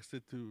 She Oh.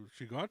 texted to.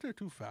 She got there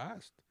too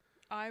fast.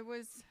 I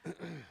was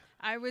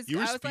You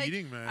were I was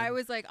speeding, like, man. I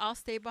was like, I'll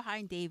stay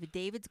behind David.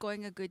 David's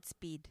going a good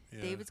speed.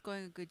 Yeah. David's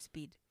going a good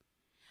speed.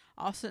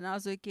 Also, and I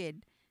was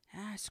wicked.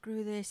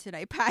 screw this, and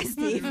I passed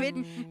David,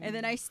 and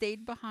then I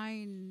stayed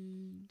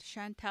behind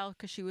Chantel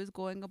because she was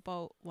going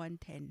about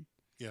 110.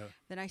 Yeah.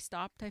 Then I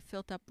stopped. I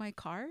filled up my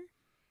car,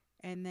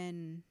 and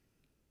then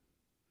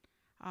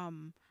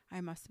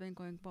I must have been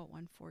going about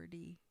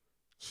 140.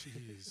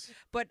 Jeez.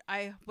 But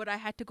I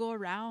had to go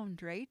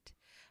around, right?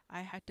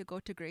 I had to go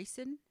to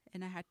Grayson,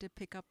 and I had to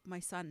pick up my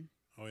son.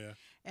 Oh yeah.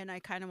 And I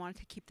kind of wanted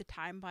to keep the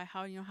time by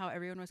how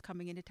everyone was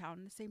coming into town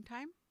at the same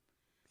time.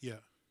 Yeah.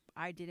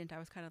 I didn't. I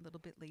was kind of a little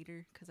bit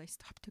later because I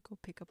stopped to go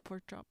pick up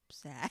pork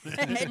chops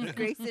at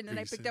Grayson, and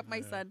I picked up my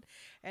Grayson, yeah. son.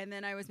 And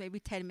then I was maybe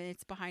 10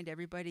 minutes behind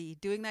everybody.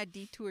 Doing that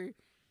detour,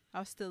 I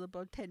was still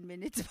about 10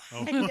 minutes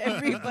Oh. behind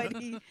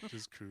everybody.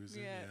 Just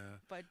cruising. Yeah, Yeah.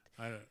 but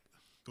I don't.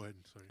 Go ahead.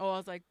 Sorry. I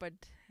was like, but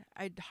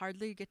I'd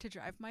hardly get to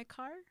drive my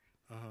car.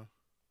 Uh huh.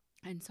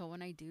 And so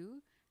when I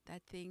do,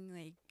 that thing,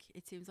 like,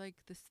 it seems like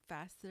the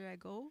faster I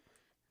go,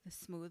 the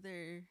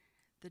smoother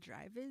the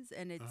drive is.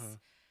 And Uh-huh.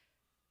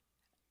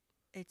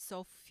 it's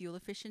so fuel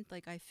efficient.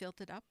 Like, I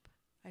filled it up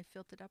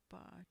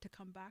to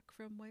come back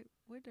from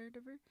Whitewood or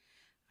whatever.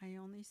 I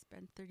only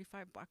spent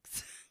 $35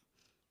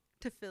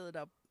 to fill it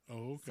up.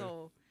 Oh, okay.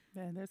 So,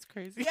 Man, that's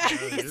crazy. yeah.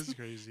 Yeah, it is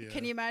crazy. Yeah.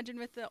 Can you imagine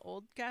with the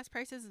old gas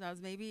prices? And I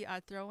was maybe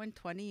I'd throw in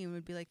 20 and it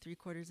would be like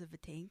 3/4 of a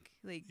tank.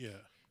 Like,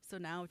 Yeah. so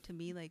now to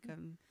me, like,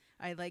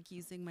 I like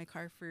using my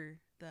car for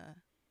the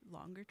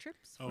longer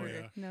trips. Oh for-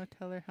 yeah. Now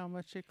tell her how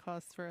much it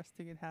costs for us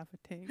to get half a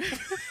tank.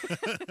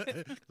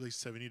 Like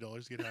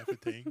 $70 to get half a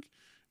tank.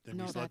 Then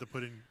No, we still have that- to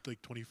put in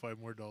like $25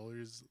 more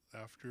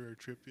after our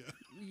trip.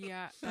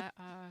 Yeah.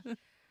 Yeah.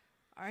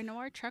 I know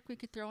our truck, we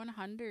could throw in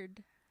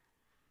 100.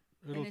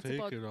 It'll it's take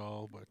about- it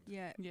all, but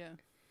Yeah. yeah.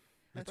 it's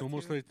That's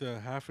almost true. like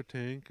the half a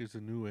tank is a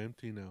new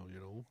empty now. You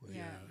know. Like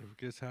Yeah. If it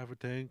gets half a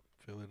tank,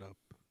 fill it up.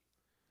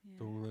 Yeah.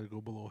 Don't let it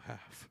go below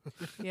half.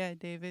 Yeah,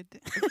 David.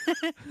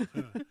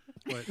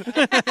 But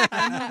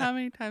I know how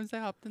many times I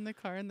hopped in the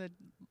car and the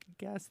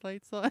gas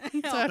lights on,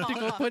 so I have to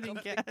go put in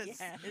gas.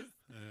 yeah.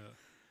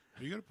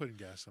 You gotta put in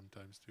gas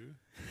sometimes too.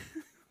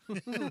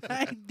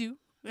 I do.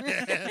 Well,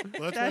 that's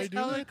why I That's do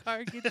how the it.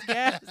 car gets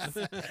gas.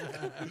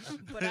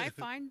 But I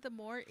find the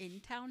more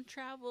in-town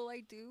travel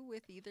I do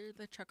with either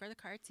the truck or the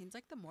car, it seems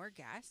like the more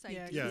gas I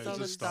Yeah, do. Yeah, It's it's all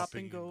the just stop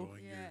stopping and go.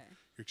 going. Yeah.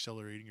 You're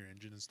accelerating your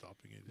engine and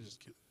stopping it. It just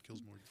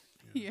kills more.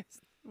 Yeah. Yes,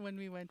 when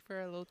we went for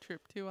our little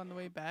trip too on the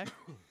way back,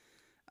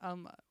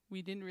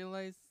 we didn't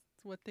realize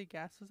what the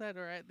gas was at,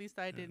 or at least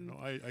I Yeah, didn't. No,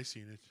 I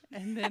seen it.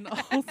 And then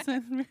all of a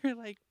sudden we were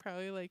like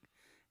probably like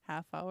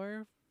half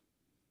hour,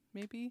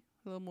 maybe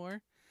a little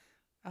more,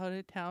 out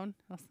of town.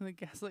 All of a sudden the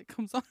gas light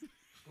comes on.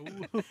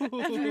 And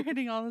we're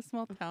hitting all the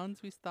small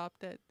towns. We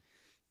stopped at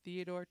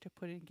Theodore to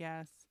put in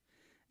gas,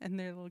 and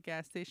their little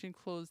gas station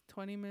closed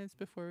 20 minutes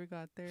before we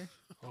got there.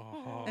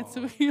 And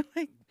so we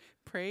like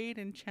prayed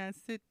and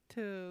chanted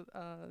to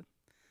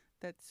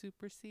that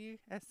Super C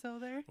SO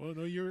there. Well,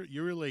 no, you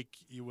were like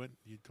you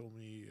told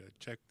me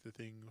check the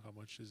thing. How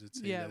much does it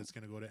say Yeah. that it's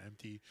gonna go to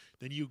empty?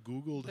 Then you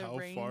Googled The how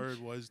far range.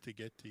 it was to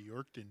get to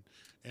Yorkton,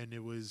 and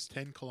it was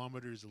 10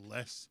 kilometers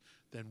less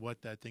than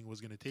what that thing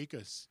was gonna take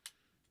us.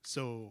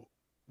 So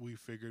we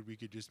figured we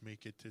could just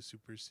make it to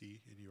Super C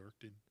in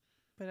Yorkton.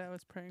 But I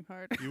was praying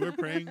hard. You were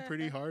praying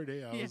pretty hard,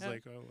 eh? I was Yeah.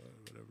 like, oh,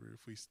 whatever.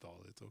 If we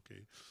stall, it's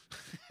okay.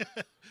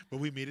 But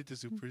we made it to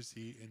Super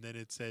C, and then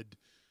it said,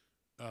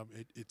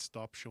 it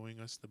stopped showing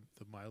us the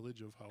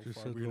mileage of how Just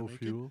far said we were low gonna make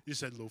fuel? it. You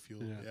said low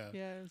fuel. Yeah. Yeah.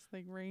 Yeah, it was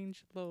like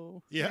range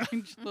low. Yeah.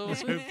 Range low.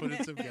 So we put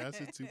in some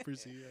gas at Super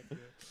C. Yeah.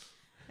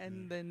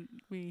 And then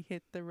we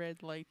hit the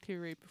red light too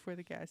right before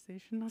the gas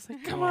station. I was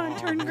like, come on,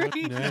 turn what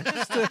green.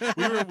 next?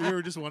 we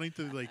were just wanting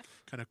to like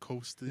kind of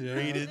coast it Yeah.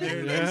 right in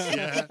there. Yeah. Nice,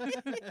 yeah.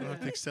 Don't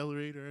have to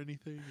accelerate or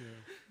anything.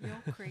 Yeah.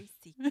 You're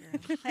crazy,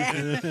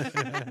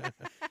 girl.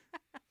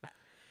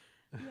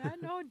 Yeah,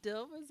 no,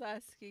 Dill was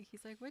asking.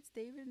 He's like, what's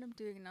David and I'm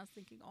doing? And I was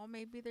thinking, oh,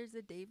 maybe there's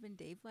a Dave and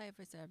Dave life.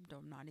 I said,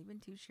 I'm not even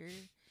too sure.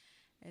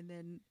 And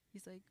then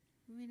he's like,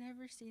 we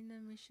never seen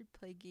them. We should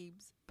play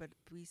games. But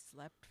we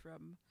slept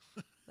from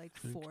like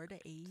Think 4 to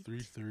 8.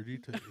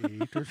 3:30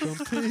 to 8 or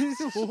something.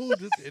 Oh,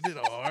 just hit it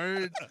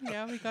hard.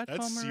 Yeah, we got That's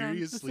home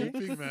serious around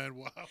sleeping, 6. man.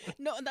 Wow.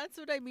 No, that's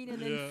what I mean.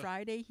 And then Yeah.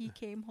 Friday he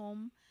came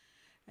home.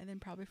 And then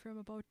probably from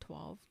about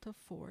 12 to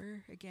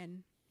 4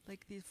 again.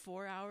 Like these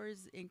 4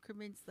 hours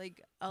increments,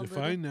 like a If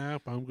little. I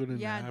nap, I'm gonna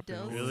Yeah, nap.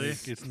 Dill's- Really?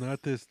 It's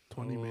not this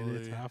 20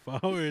 minutes, Holy. half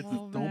hour. It's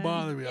Oh, don't man.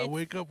 bother me. I'll It's-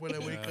 wake up when I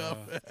wake up.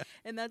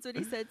 And that's what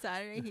he said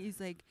Saturday. He's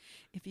like,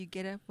 if you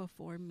get up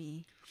before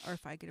me, or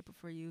if I get up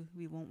before you,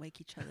 we won't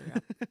wake each other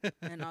up.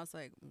 And I was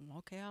like,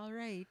 okay, all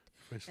right.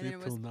 If I then sleep it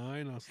till was-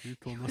 9, I'll sleep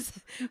till It 9. was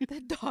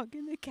the dog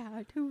and the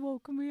cat who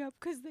woke me up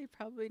because they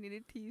probably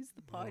needed to use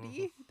the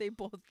potty. They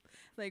both,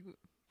 like,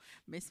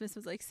 Miss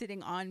was like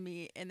sitting on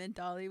me, and then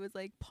Dolly was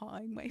like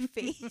pawing my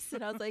face,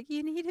 and I was like,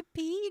 "You need to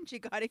pee," and she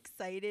got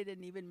excited,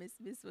 and even Miss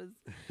was,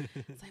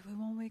 it's like, "We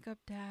won't wake up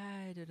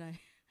Dad," and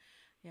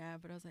yeah,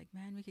 but I was like,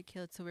 "Man, we could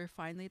kill it." So we're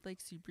finally at like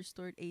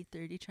Superstore at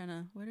 8:30, trying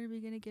to, what are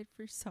we gonna get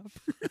for supper?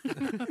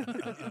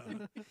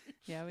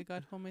 Yeah, we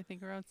got home I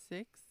think around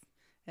 6,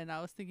 and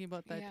I was thinking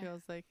about that Yeah. too. I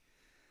was like,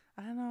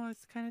 I don't know.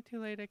 It's kind of too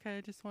late. I kind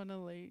of just want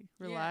to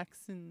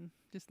relax and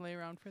just lay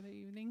around for the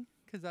evening.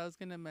 Because I was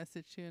gonna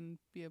message you and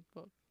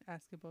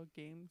ask about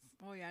games.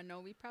 Oh yeah, no,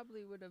 we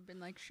probably would have been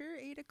like, sure,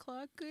 8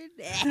 o'clock, good.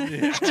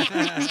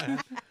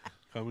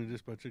 Coming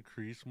just bunch of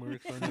crease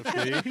marks on the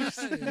face.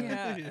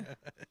 Yeah.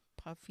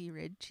 Puffy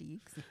red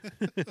cheeks.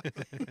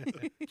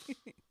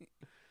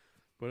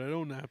 But I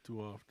don't nap too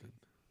often.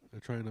 I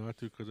try not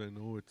to because I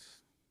know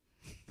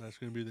that's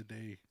gonna be the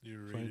day.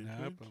 You're If I right into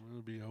nap, it? I'm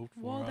gonna be out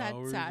 4 Well, that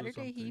hours or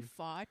Saturday he something.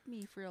 fought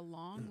me for a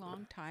long,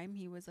 long time.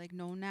 He was like,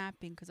 no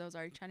napping, because I was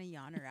already trying to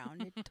yawn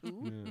around it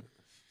too. Yeah.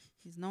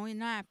 He's no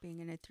napping,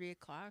 and at 3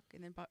 o'clock,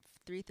 and then about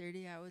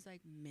 3:30, I was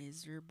like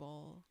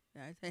miserable.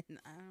 I said,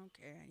 I don't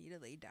care. I need to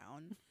lay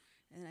down.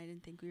 And I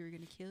didn't think we were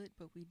gonna kill it,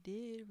 but we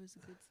did. It was a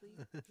good sleep.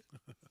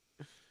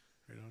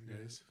 Right on, Yeah.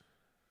 guys.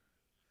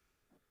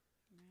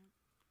 Yeah.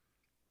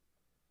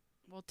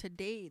 Well,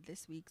 today,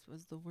 this week's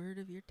was the word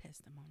of your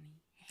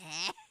testimony.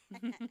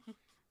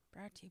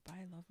 Brought to you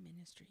by Love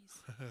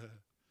Ministries.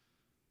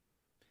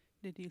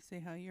 Did you say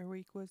how your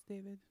week was,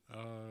 David?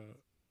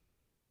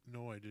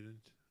 No, I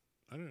didn't.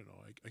 I don't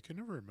know. I can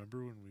never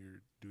remember when we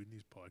were doing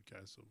these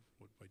podcasts of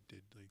what I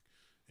did, like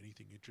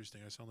anything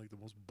interesting. I sound like the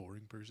most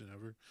boring person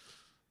ever.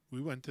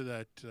 We went to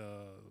that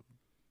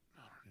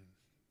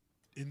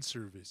in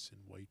service in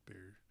White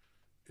Bear.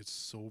 It's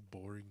so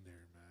boring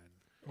there, man.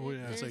 Oh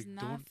yeah. It's There's like,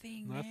 don't-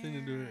 nothing Nothing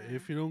to do. there.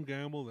 If you don't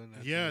gamble, then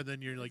that's Yeah, it.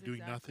 then you're like That's doing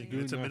exactly nothing. it.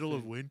 And it's the Doing middle of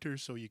nothing. winter,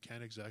 so you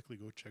can't exactly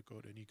go check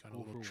out any kind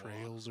of Go little for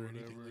trails walks or or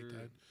anything like whatever.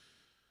 that.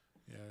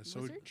 Yeah, Was so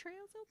there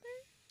trails out there?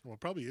 well,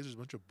 probably is. There's a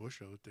bunch of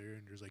bush out there,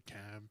 and there's like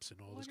camps and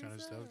all this What kind of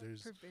is stuff. a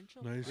There's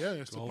provincial Nice. park?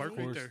 Yeah, it's the golf park right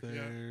course there,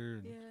 yeah.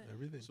 and Yeah.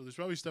 everything. So there's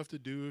probably stuff to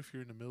do if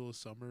you're in the middle of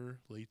summer,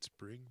 late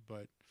spring,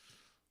 but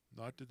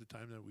not at the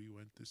time that we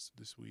went this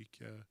week.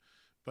 Yeah,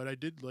 but I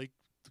did like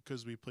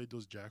because we played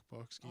those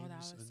Jackbox Oh, that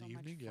games was in so the much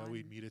evening. Yeah,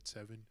 we'd fun. meet at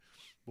 7.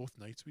 Both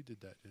nights we did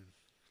that, and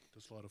it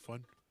was a lot of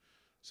fun.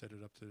 Set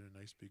it up to a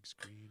nice big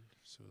screen,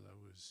 so that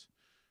was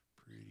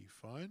pretty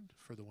fun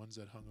for the ones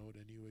that hung out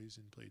anyways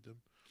and played them.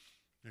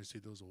 I see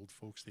those old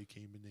folks. They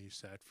came and they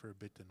sat for a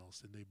bit, and all of a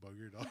sudden they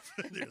buggered off.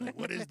 They're like,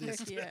 "What is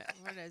this? Yeah,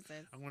 what is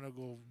this? I'm gonna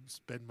go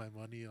spend my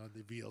money on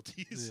the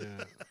VLTs."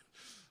 Yeah.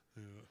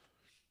 Yeah.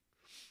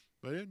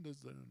 But it does,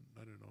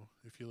 I don't know.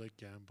 If you like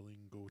gambling,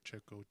 go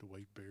check out the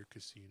White Bear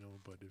Casino.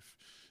 But if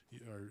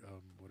you are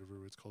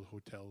whatever it's called,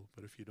 hotel.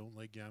 But if you don't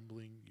like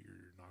gambling,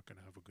 you're not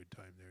gonna have a good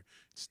time there.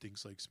 It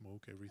stinks like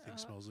smoke. Everything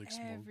smells like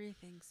smoke.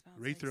 Everything smells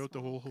Right like throughout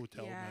the whole smoke.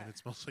 hotel, Yeah. man. It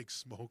smells like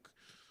smoke.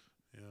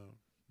 Yeah.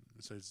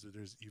 Besides,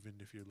 there's even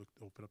if you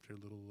open up their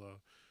little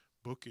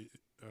book.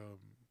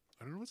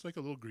 I don't know. It's like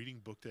a little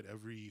greeting book that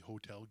every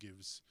hotel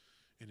gives,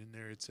 and in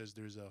there it says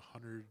there's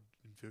 $150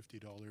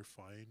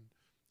 fine,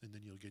 and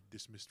then you'll get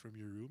dismissed from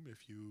your room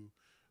if you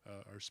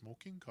are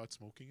caught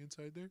smoking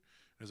inside there.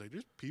 And I was like,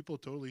 there's people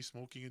totally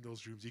smoking in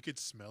those rooms. You could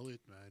smell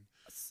it, man.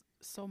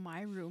 So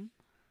my room,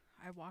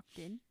 I walked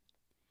in,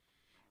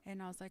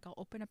 and I was like, I'll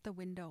open up the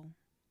window,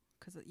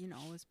 because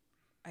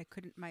I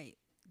couldn't.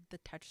 The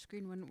touch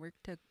screen wouldn't work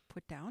to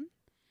put down,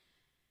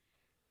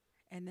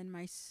 and then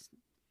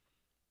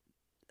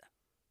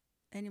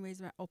anyways,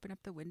 when I opened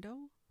up the window,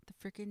 the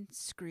freaking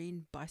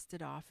screen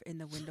busted off,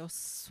 and the window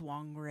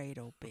swung right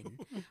open.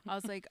 I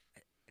was like,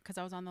 because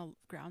I was on the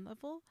ground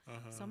level,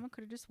 someone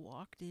could have just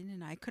walked in,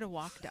 and I could have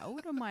walked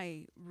out of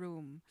my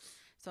room.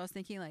 So I was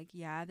thinking, like,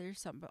 yeah,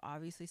 there's but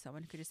obviously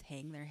someone could just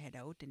hang their head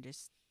out and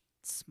just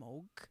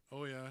smoke.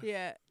 Oh yeah.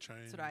 Yeah. Try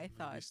That's and what I maybe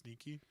thought.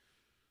 sneaky.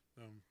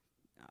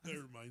 That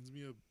reminds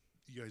me of,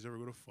 you guys ever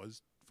go to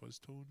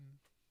Fuzztone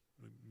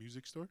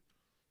music store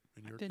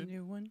in The Yorkton?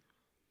 new one?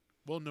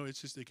 Well, no, it's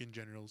just like in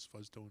general, it's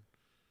Fuzztone.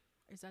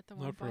 Is that the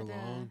one Not for by a the?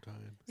 long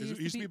time. It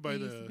used to be by it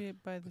the used to be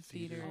by the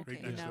theater theater, right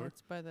and next now door.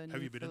 it's by the Have new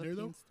you been in there,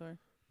 though? Philippine store.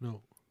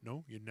 No.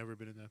 No, you'd never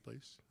been in that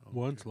place. Oh,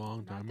 Once, okay. long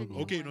Not time the ago.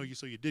 new Okay, one. no,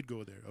 you did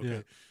go there. Okay,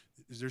 Yeah.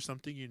 is there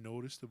something you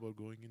noticed about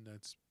going in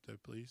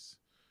that place?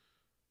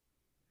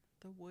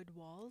 The wood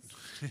walls.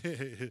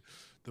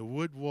 The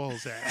wood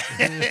walls.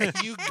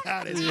 You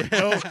got it.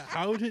 No,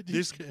 How did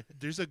you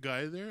there's a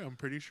guy there. I'm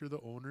pretty sure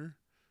the owner.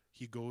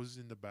 He goes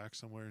in the back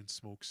somewhere and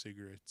smokes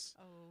cigarettes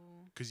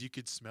Oh. because you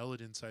could smell it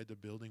inside the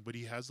building. But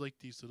he has like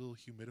these little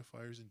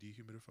humidifiers and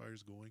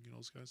dehumidifiers going and all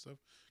this kind of stuff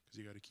because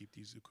you got to keep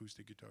these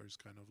acoustic guitars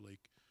kind of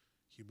like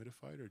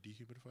humidified or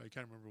dehumidified. I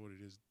can't remember what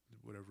it is,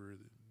 whatever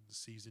the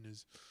season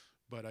is.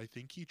 But I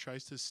think he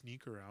tries to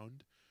sneak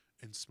around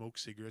and smoke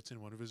cigarettes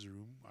in one of his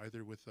room,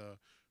 either with a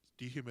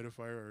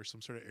dehumidifier or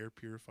some sort of air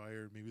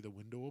purifier, maybe the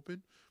window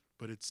open,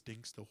 but it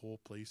stinks the whole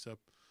place up.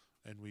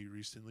 And we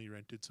recently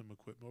rented some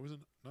equipment. It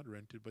wasn't not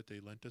rented, but they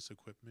lent us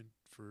equipment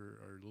for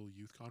our little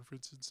youth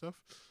conference and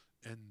stuff.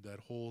 And that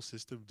whole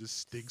system just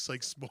stinks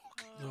like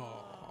smoke.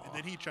 And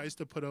then he tries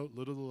to put out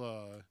little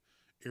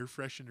air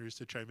fresheners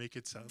to try and make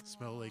it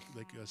smell like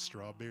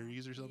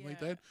strawberries or something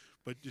like Yeah. that.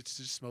 But it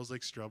just smells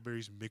like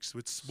strawberries mixed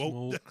with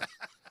smoke.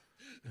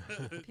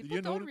 People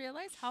you know, don't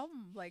realize how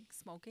like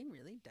smoking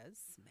really does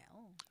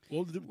smell.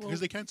 well, because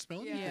they can't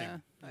smell Yeah. anything. Yeah.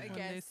 I When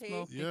guess, they hey.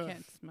 smoke, Yeah. they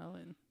can't smell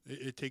it.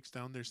 It takes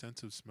down their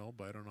sense of smell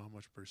by I don't know how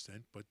much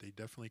percent, but they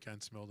definitely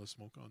can't smell the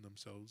smoke on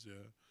themselves. Yeah,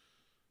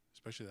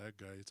 especially that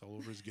guy. It's all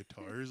over his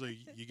guitars. Like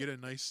you get a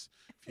nice.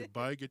 If you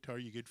buy a guitar,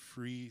 you get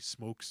free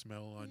smoke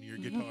smell on your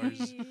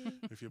guitars.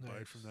 If you buy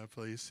it from Nice. that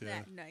place,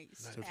 yeah.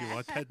 Nice. So if you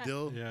want that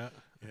dill, Yeah.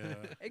 yeah.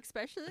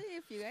 Especially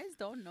if you guys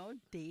don't know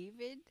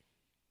David,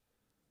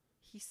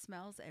 he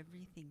smells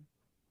everything.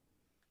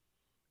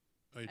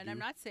 I And do. I'm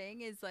not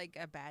saying it's like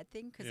a bad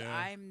thing because Yeah.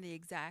 I'm the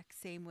exact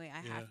same way.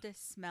 I Yeah. have to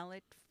smell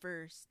it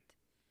first,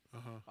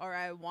 Uh-huh. or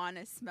I want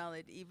to smell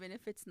it, even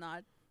if it's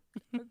not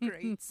a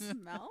great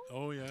smell.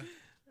 Oh yeah.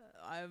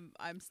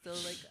 I'm still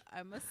like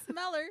I'm a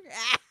smeller.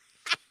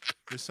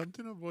 There's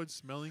something about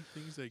smelling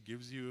things that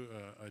gives you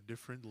a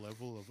different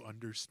level of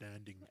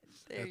understanding.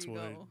 There That's you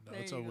why. go.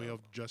 That's There a you way go.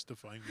 of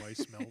justifying why I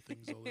smell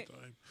things all the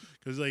time.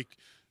 Because like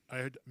I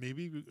had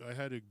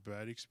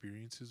bad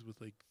experiences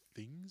with like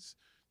things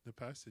in the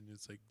past, and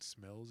it's like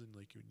smells, and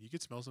like when you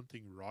could smell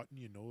something rotten,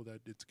 you know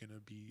that it's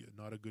gonna be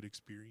not a good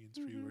experience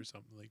for you or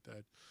something like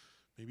that.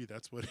 Maybe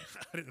that's what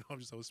I don't know. I'm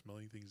just always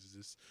smelling things. Does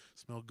this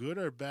smell good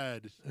or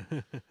bad?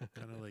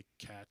 Kind of like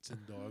cats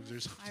and dogs or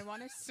something. I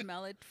want to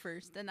smell it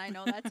first, and I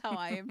know that's how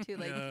I am too.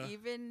 Like Yeah.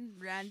 even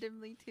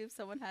randomly too, if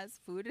someone has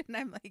food, and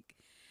I'm like,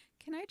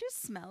 "Can I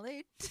just smell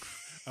it?"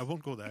 I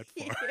won't go that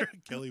far.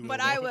 Kelly will. But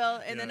I though. will,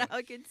 and Yeah. then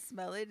I can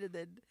smell it, and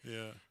then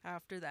Yeah.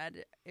 after that,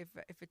 if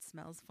it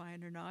smells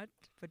fine or not.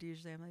 But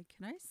usually I'm like,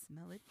 can I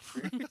smell it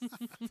first?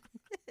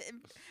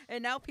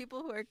 And now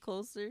people who are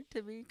closer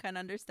to me kind of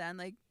understand.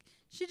 Like,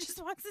 she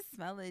just wants to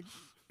smell it.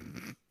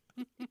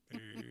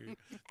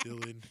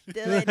 Dylan.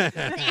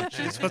 Dylan.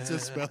 She just wants to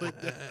smell it.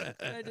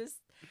 I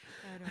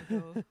don't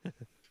know.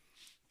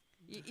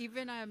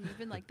 Even I'm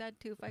even like that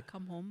too. If I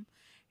come home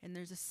and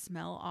there's a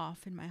smell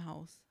off in my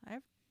house, I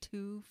have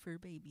 2 fur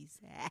babies.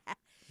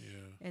 Yeah.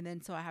 And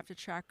then so I have to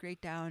track right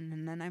down,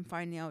 and then I'm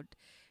finding out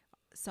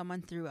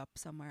someone threw up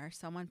somewhere,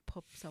 someone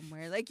pooped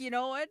somewhere. Like, you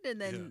know what?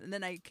 And then Yeah. and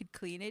then I could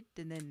clean it,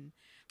 and then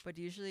but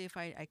usually if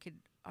I could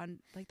on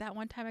like that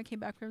one time I came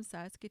back from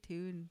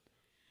Saskatoon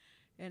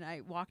and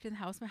I walked in the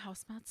house, my house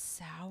smelled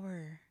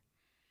sour.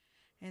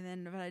 And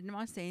then but I didn't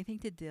want to say anything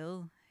to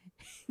Dill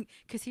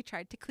because he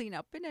tried to clean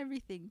up and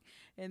everything.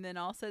 And then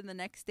all of a sudden the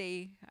next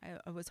day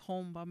I was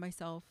home by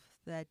myself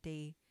that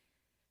day.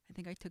 I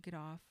think I took it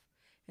off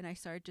and I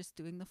started just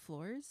doing the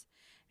floors.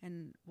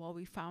 And while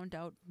we found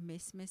out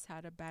Miss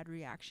had a bad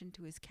reaction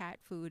to his cat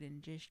food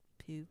and just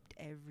pooped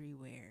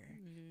everywhere.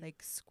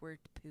 Like squirt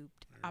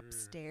pooped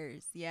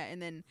upstairs. Yeah,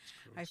 and then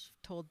I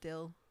told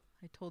Dill,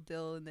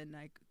 and then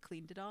I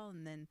cleaned it all.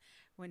 And then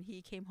when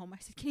he came home, I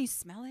said, "Can you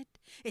smell it?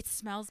 It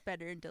smells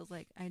better." And Dill's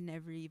like, "I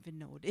never even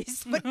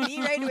noticed." But me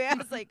right away, I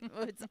was like,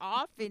 "Oh, it's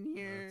off in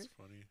here." That's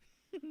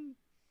funny.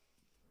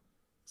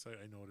 So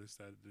I noticed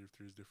that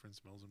there's different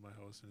smells in my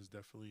house, and it's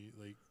definitely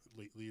like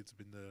lately it's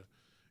been the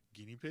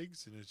guinea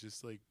pigs, and it's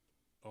just like,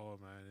 oh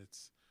man,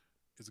 it's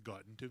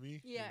gotten to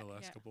me Yeah, in the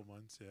last yeah. couple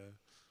months, yeah.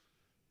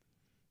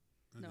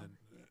 And No, then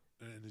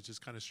and it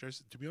just kind of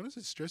stresses. To be honest,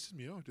 it stresses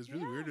me out. It's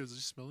really weird. Yeah. It's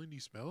just smelling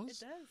these smells. It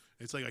does.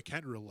 It's like I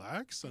can't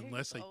relax There you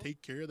unless I go.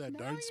 take care of that Now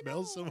darn you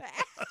smell. know. So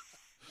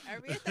Are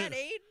we at that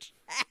age?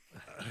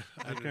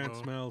 I don't can't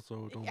know. smell,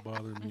 so don't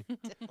bother me.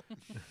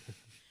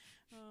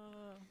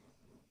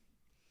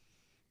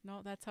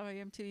 No, that's how I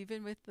am too.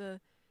 Even with the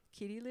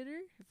kitty litter,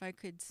 if I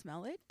could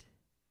smell it.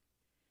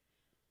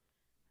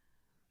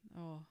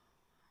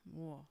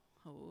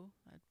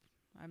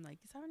 I'm like,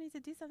 someone needs to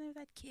do something with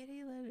that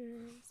kitty litter.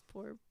 These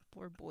poor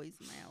boys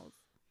in my house.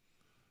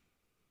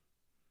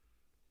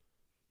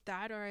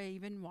 That, or I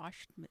even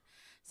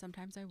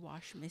sometimes I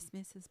wash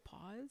Miss's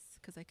paws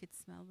because I could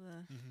smell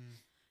the,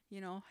 you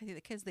know, I think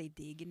because they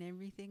dig and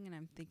everything. And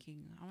I'm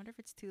thinking, I wonder if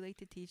it's too late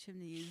to teach him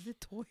to use the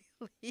toilet.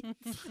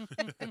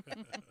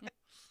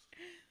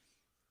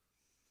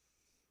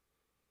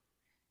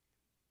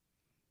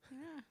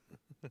 Yeah,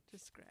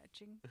 just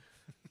scratching.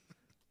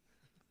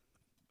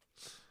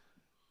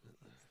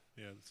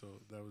 yeah, so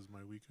that was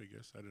my week, I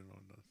guess. I don't know,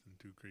 nothing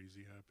too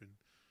crazy happened.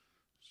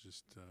 It's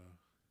just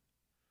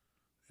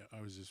yeah,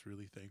 I was just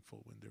really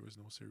thankful when there was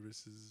no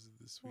services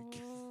this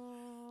week.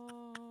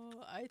 Oh,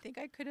 I think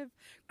I could have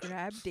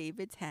grabbed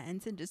David's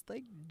hands and just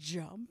like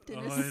jumped in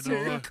I a know.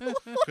 circle.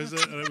 Because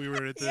we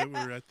were at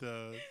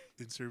the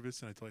in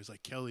service, and I told I was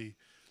like, Kelly,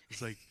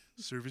 it's like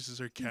services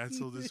are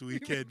canceled this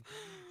weekend,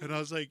 and I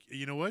was like,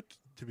 you know what?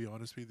 To be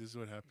honest with you, this is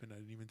what happened. I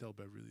didn't even tell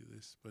Beverly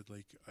this, but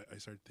like I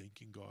started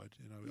thanking God,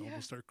 and I would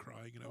almost start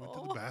crying, and I went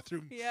to the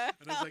bathroom, Yeah.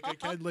 and I was like, I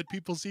can't let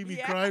people see me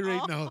Yeah. cry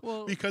right now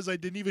Well- because I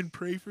didn't even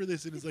pray for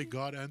this, and it's like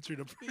God answered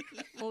a prayer.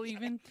 Well,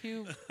 even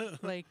too,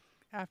 like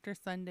after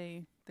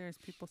Sunday, there's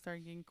people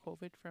starting getting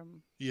COVID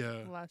from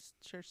Yeah, the last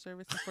church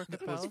service in Fort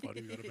that was Capel.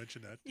 funny. We gotta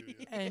mention that too.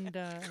 Yeah. And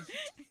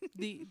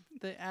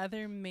the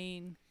other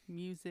main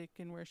music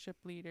and worship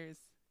leaders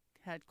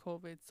had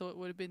COVID, so it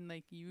would have been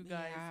like you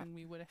guys, Yeah. and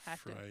we would have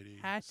Friday,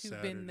 had to been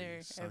Saturday,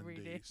 there Sunday, every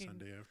day,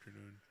 Sunday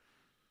afternoon.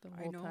 the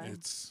I whole know. time.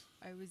 It's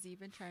I was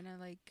even trying to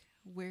like,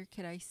 where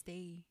could I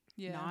stay?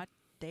 Yeah. Not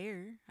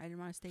there. I didn't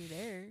want to stay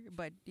there,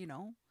 but you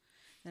know.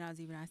 Then I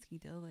was even asking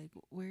Dill, like,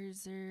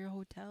 where's their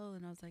hotel?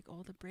 And I was like,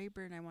 oh, the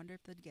Brayburn. I wonder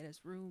if they'd get us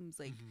rooms.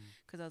 Like,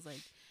 because I was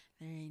like,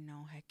 there ain't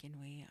no heckin'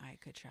 way I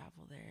could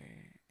travel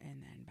there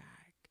and then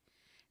back.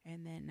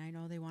 And then I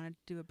know they wanted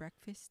to do a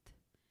breakfast.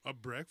 A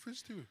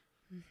breakfast too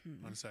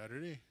on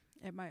Saturday.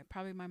 It might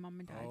probably my mom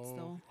and dad's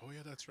though. Oh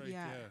yeah, that's right.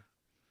 Yeah.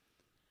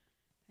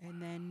 Yeah.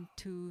 And then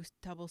 2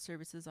 double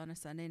services on a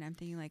Sunday. And I'm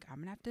thinking, like, I'm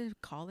going to have to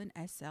call in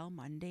SL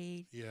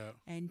Monday Yeah.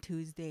 and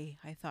Tuesday.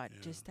 I thought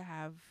Yeah. just to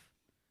have,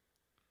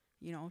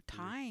 you know, Yeah,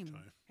 time.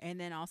 time. And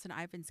then all of a sudden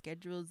Ivan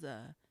schedules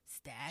a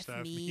staff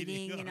Staff meeting.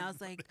 meeting And on I was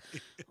like,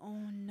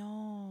 oh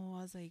no.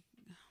 I was like,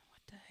 what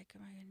the heck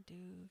am I going to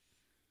do?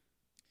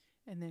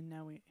 And then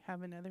now we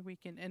have another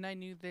weekend. And I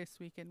knew this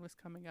weekend was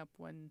coming up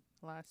when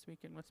last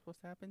weekend was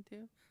supposed to happen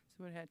too.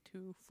 So we had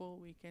 2 full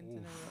weekends in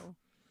Oof. a row.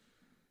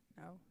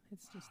 No,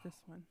 it's just this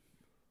one.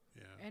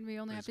 Yeah. And we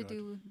only have Praise to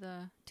God. do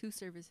the 2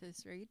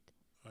 services, right?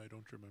 I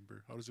don't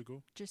remember. How does it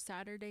go? Just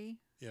Saturday.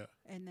 Yeah.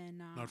 And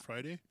then Not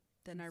Friday?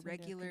 then our Sunday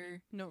afternoon.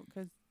 regular. No,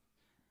 because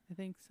I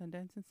think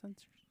Sundance and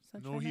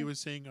Sunshine. No, he Night? was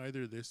saying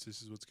either this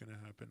is what's going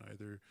to happen.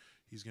 Either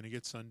he's going to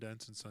get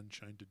Sundance and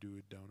Sunshine to do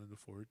it down in the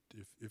fort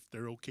if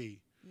they're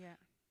okay. Yeah.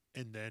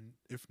 And then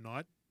if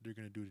not, they're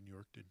going to do it in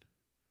Yorkton,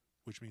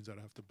 which means I'd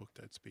have to book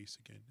that space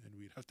again and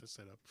we'd have to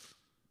set up.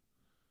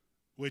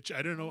 Which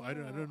I don't know. I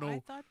don't know. I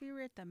thought we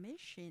were at the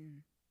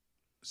mission.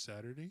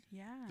 Saturday?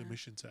 Yeah. The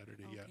mission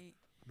Saturday, yeah. Okay.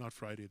 Not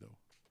Friday though.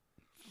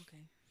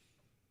 Okay.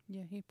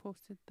 Yeah, he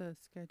posted the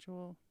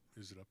schedule.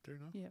 Is it up there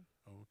now? Yeah.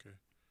 Oh, okay.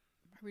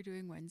 Are we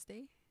doing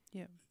Wednesday?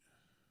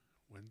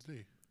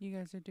 Wednesday. You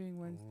guys are doing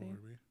Oh, Wednesday.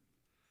 are we?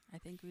 I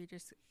think we're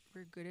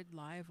good at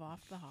live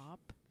off the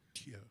hop.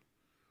 Yeah.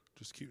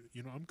 Just keep.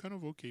 I'm kind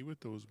of okay with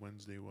those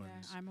Wednesday ones.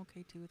 Yeah, I'm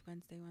okay too with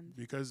Wednesday ones.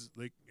 Because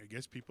like I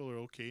guess people are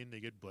okay and they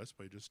get blessed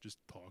by just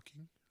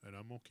talking, and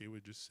I'm okay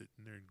with just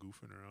sitting there and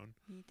goofing around.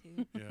 Me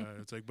too. Yeah,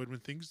 it's like, but when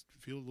things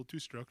feel a little too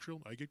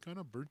structural, I get kind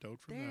of burnt out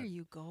from There that.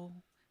 you go.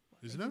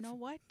 Isn't You that? know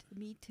what?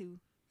 Me too.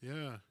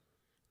 Yeah,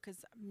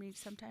 Because I mean,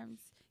 sometimes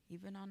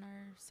even on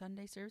our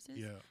Sunday services,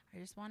 yeah, I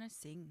just want to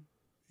sing.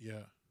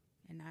 yeah,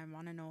 And I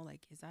want to know,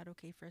 like, is that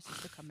okay for us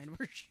just to come and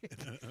worship?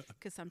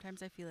 Because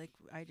sometimes I feel like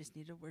I just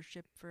need to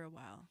worship for a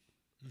while,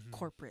 Mhm.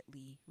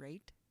 corporately,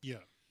 right?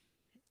 Yeah,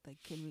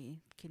 Like, can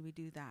we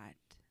do that?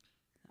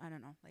 I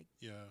don't know. Like,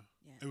 yeah.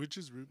 yeah. And which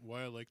is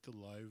why I like the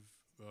live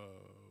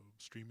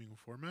streaming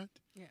format.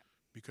 Yeah.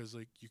 Because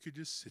like you could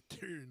just sit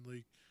there and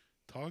like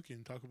talk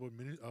about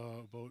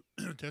about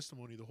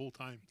testimony the whole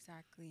time.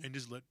 Exactly. And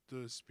just let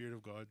the Spirit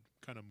of God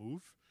kind of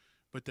move.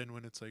 But then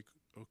when it's like,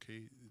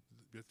 okay,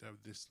 we have to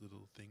have this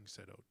little thing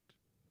set out.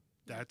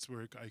 Yeah. That's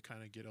where I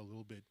kind of get a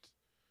little bit,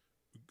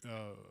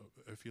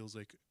 it feels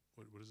like,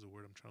 what is the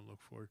word I'm trying to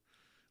look for?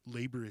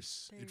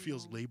 Laborious. There It you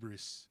feels go.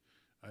 laborious.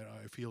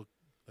 I feel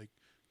like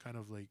kind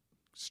of like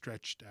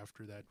stretched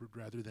after that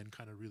rather than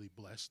kind of really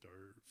blessed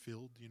or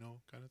filled,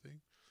 kind of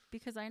thing.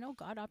 Because I know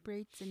God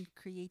operates in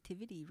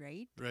creativity,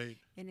 right? Right.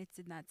 And it's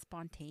in that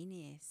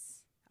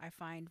spontaneous, I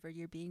find, where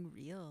you're being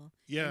real.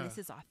 Yeah. And this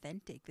is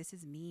authentic. This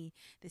is me.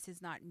 This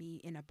is not me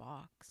in a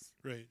box.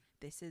 Right.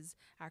 This is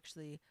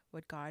actually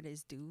what God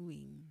is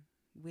doing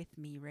with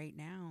me right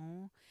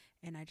now.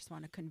 And I just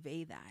want to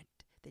convey that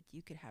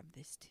you could have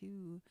this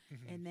too.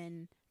 Mhm. And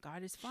then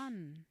God is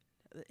fun.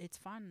 It's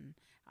fun.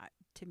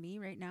 To me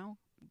right now,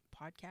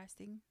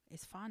 podcasting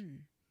is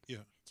fun.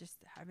 Yeah.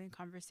 Just having a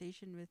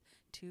conversation with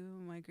 2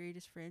 of my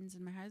greatest friends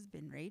and my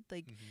husband, right?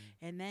 Like, Mhm.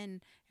 and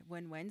then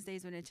when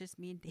Wednesdays, when it's just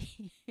me and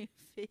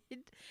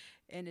David,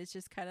 and it's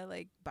just kind of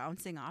like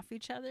bouncing off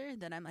each other,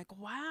 then I'm like,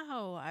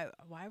 wow,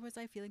 why was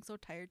I feeling so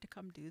tired to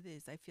come do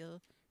this? I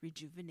feel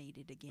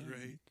rejuvenated again.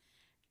 Right.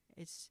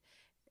 It's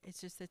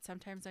just that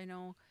sometimes I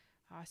know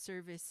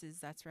services,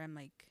 that's where I'm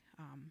like,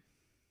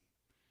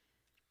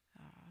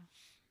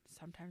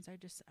 sometimes I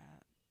just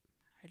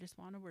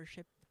want to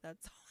worship.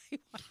 That's all I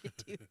want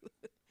to do.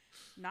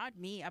 Not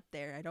me up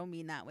there. I don't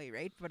mean that way,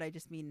 right? But I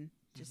just mean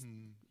just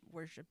Mhm.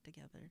 worship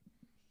together.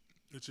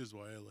 Which is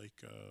why I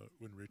like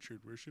when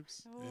Richard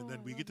worships, Oh, and then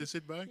I we love get to it.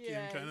 sit back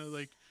and kind of Yes.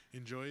 like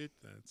enjoy it.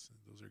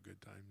 Those are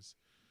good times.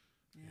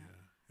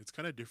 Yeah, it's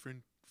kind of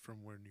different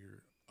from when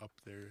you're up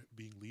there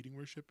being leading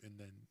worship and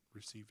then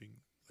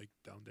receiving like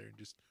down there and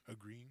just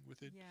agreeing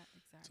with it. Yeah,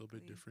 exactly. It's a little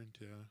bit different.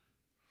 Yeah,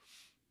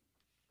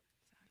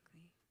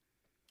 Exactly.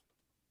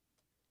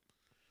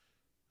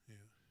 yeah.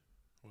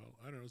 Well,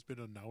 I don't know. It's been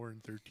an hour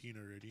and 13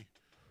 already.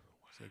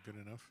 Is that good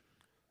enough?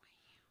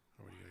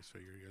 How do you guys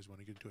figure? You guys want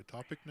to get into a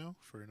topic now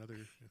for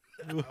another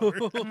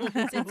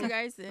hour? Since you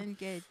guys didn't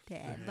get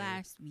that Yeah.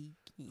 last week.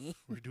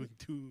 We're doing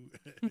 2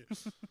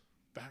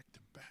 back to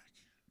back,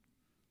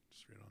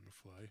 just right on the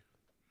fly.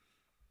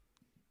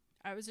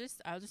 I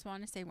just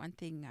want to say one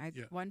thing.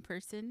 Yeah. One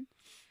person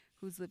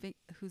who's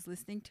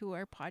listening to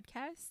our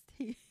podcast,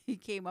 he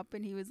came up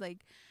and he was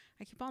like,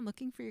 I keep on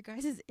looking for your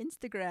guys'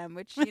 Instagram,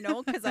 which,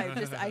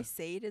 because I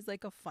say it as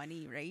like a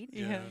funny, right?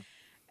 Yeah.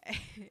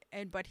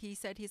 But he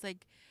said, he's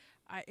like,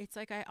 it's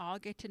like I all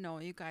get to know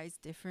you guys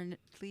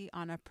differently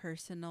on a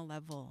personal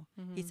level.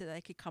 He said I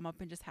could come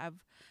up and just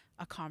have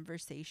a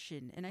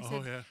conversation, and I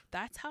said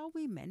that's how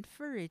we meant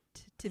for it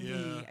to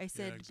be. I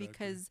said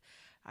because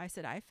I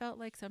said I felt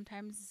like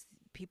sometimes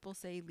people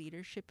say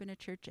leadership in a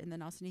church, and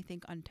then also you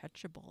think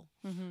untouchable,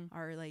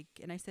 or like,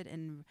 and I said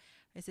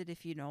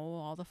if you know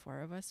all the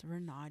four of us, we're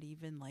not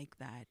even like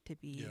that to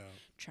be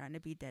trying to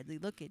be deadly.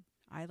 Look at.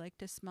 I like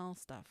to smell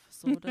stuff.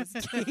 So does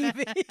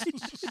David.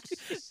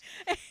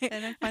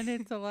 And I find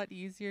it's a lot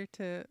easier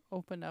to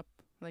open up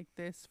like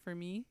this for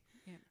me.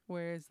 Yeah.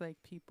 Whereas like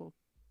people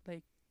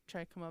like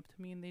try to come up to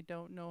me and they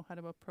don't know how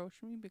to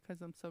approach me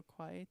because I'm so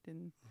quiet,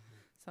 and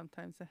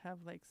sometimes I have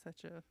like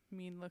such a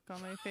mean look on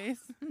my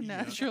face.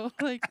 Natural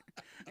like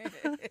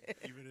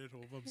even at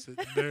home I'm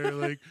sitting there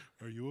like,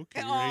 are you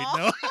okay right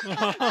now?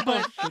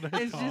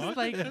 But it's just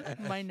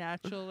like my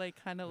natural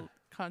like kind of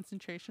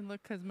concentration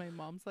look, because my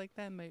mom's like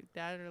that and my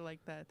dad are like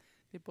that.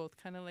 They both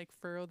kind of like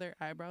furrow their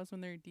eyebrows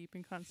when they're deep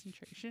in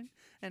concentration,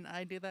 and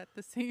I do that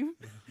the same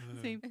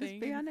thing. Just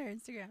be on their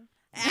Instagram.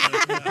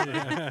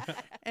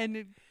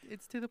 And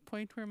it's to the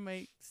point where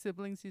my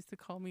siblings used to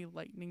call me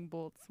lightning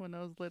bolts when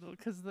I was little,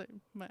 because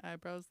my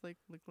eyebrows like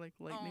look like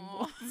lightning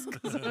bolts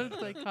because I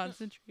would like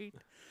concentrate,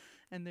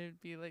 and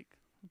there'd be like.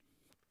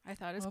 I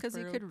thought it's because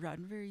you could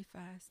run very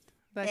fast.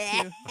 That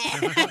too.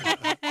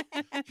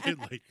 You're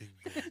lightning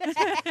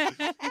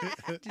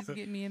bolts. Just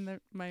get me in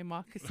my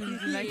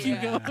moccasins and I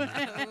can go.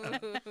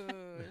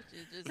 She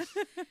just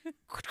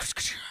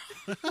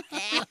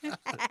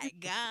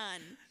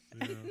gone.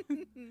 Yeah.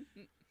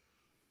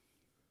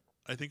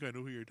 I think I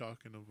know who you're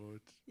talking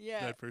about.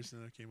 Yeah. That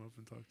person that came up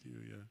and talked to you.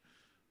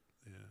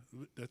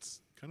 Yeah.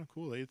 That's kind of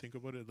cool. Think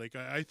about it. Like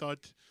I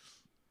thought,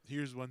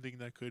 here's one thing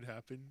that could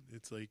happen.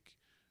 It's like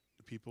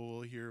people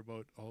will hear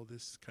about all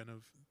this kind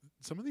of,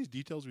 some of these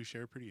details we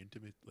share pretty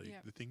intimate.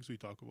 Like the things we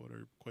talk about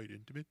are quite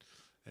intimate,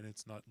 and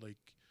it's not like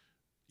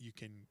you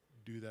can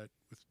do that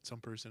with some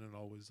person and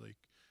always like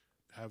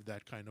have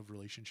that kind of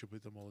relationship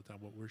with them all the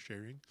time, what we're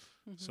sharing.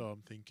 So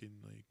I'm thinking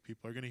like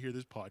people are going to hear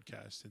this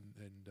podcast and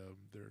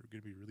they're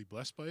going to be really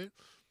blessed by it,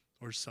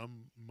 or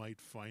some might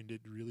find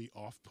it really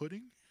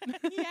off-putting.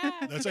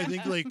 That's I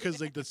think like because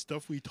like the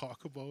stuff we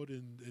talk about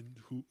and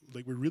who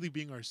like we're really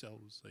being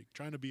ourselves, like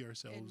trying to be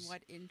ourselves. And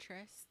what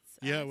interests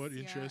us. What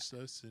interests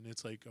us, and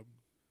it's like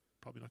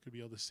probably not going to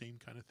be all the same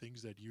kind of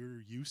things that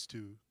you're used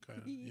to,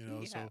 kind of, you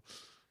know. So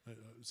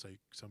it's like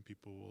some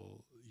people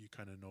will, you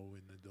kind of know,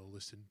 and then they'll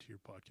listen to your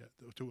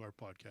podcast, to our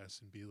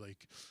podcast, and be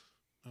like,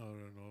 I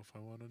don't know if I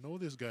want to know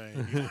this guy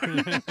anymore. I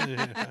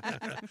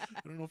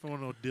don't know if I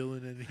want to know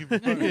Dylan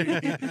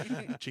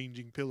anymore.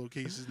 Changing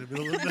pillowcases in the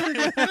middle of the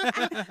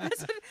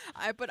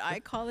night. But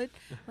I call it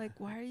like,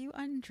 why are you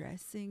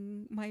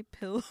undressing my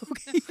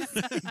pillowcase?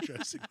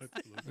 Undressing my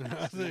pillowcase.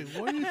 I was like,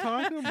 what are you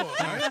talking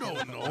about? I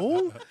don't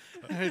know.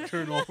 I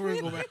turn over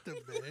and go back to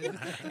bed.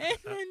 And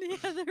then the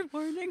other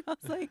morning, I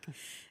was like,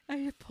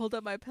 I pulled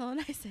up my pillow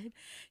and I said,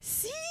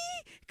 see?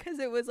 Because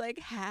it was like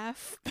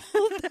half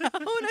pulled down.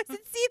 I said,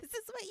 see, this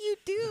is what you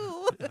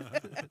do.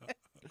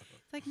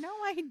 It's like, no,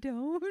 I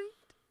don't.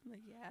 I'm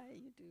like, yeah,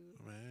 you do.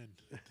 Man,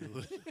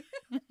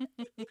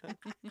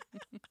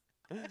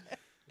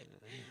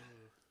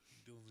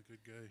 Dylan's a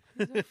good guy.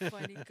 He's a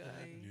funny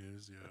guy. He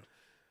is, yeah.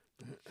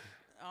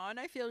 Oh, and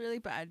I feel really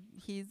bad.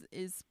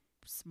 Is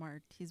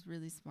smart. He's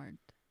really smart.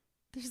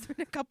 There's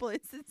been a couple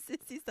instances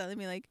he's telling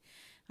me like,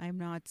 I'm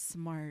not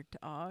smart.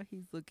 Oh,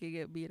 he's looking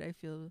at me and I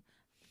feel,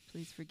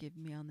 please forgive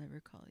me. I'll never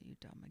call you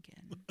dumb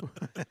again.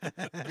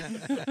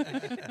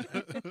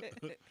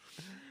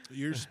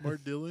 You're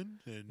smart, Dylan,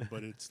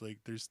 but it's like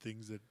there's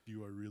things that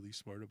you are really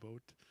smart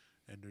about,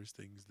 and there's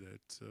things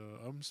that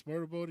I'm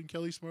smart about and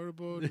Kelly's smart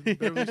about and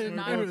Beverly's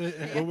smart about,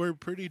 but we're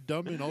pretty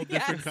dumb in all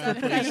different kind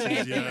of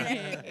places.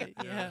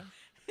 Yeah.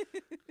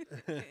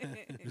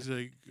 It's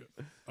like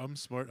I'm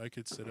smart. I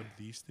could set up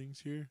these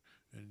things here,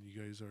 and you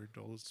guys aren't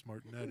all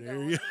smart in that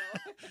area.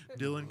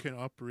 Dylan can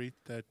operate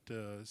that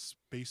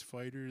space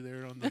fighter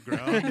there on the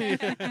ground.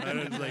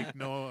 I was like,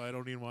 no, I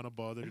don't even want to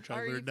bother to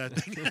try to learn that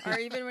thing. Or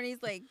even when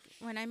he's like,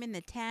 when I'm in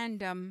the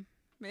tandem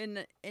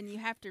and you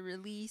have to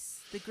release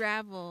the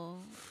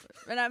gravel,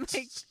 and I'm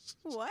like,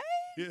 what?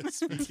 Yeah,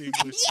 speak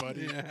English,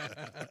 buddy.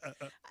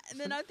 And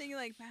then I'm thinking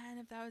like, man,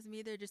 if that was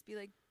me, there'd just be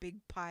like big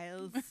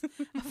piles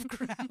of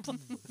gravel.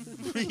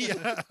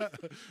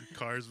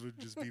 Cars would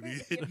just be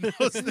hitting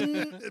us. Like,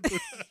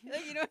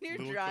 you know, when you're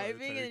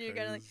driving and you're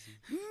kind of like,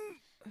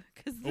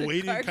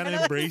 waiting, kind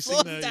of embracing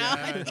that. Down.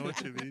 Yeah, I know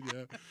what you mean.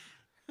 Yeah.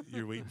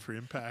 You're waiting for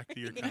impact.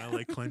 You're kind of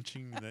like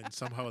clenching, and then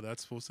somehow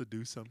that's supposed to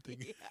do something.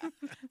 Yeah.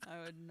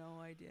 I had no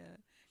idea.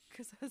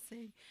 Because I was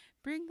saying,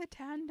 bring the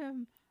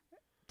tandem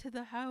to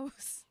the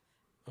house.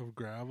 Of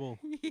gravel.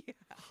 Yeah.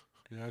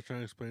 Yeah, I was trying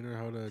to explain to her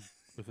how to,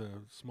 with a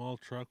small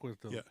truck with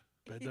the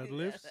bed that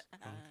lifts.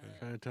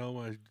 Trying to tell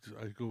them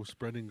I go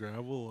spreading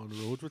gravel on the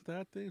roads with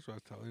that thing. So I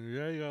was telling her,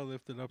 yeah, you got to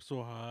lift it up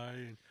so high.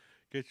 And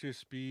get your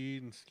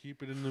speed and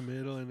keep it in the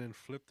middle, and then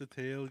flip the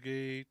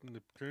tailgate and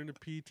turn the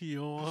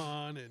PTO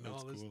on and That's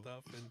all this cool.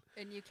 stuff, and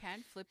And you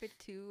can't flip it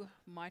too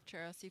much,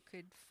 or else you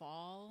could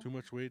fall. too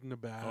much weight in the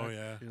back. Oh,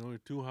 yeah. You know,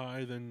 too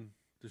high, then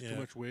there's Yeah. too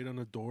much weight on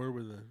the door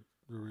where the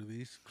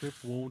release clip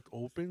won't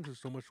open. There's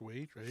so much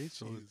weight, right?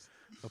 So Jeez.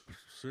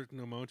 certain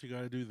amount you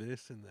got to do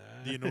this and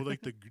that. Do you know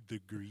like the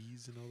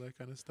degrees and all that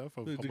kind of stuff?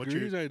 Of the how much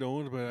degrees? I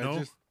don't, but No?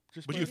 I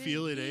just but by- you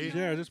feel it, eh?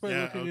 yeah, just by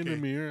Yeah, looking in the okay.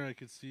 mirror, I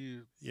could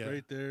see Yeah.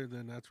 right there.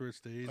 Then that's where it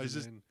stays. I and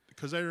just- then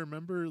Because I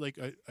remember, like,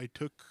 I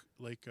took,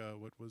 like,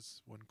 what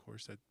was one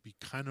course that be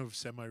kind of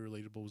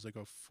semi-relatable, was like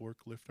a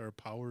forklift or a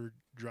power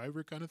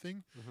driver kind of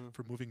thing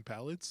for moving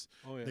pallets.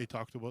 oh yeah, They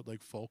talked about,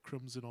 like,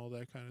 fulcrums and all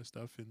that kind of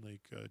stuff and,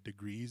 like,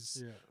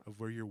 degrees yeah, of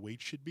where your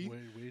weight should be.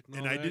 weight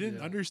And all I that, didn't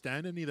yeah.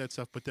 understand any of that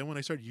stuff. But then when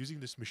I started using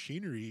this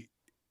machinery,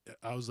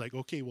 I was like,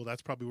 okay, well,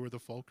 that's probably where the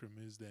fulcrum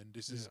is then.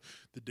 This is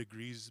the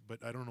degrees,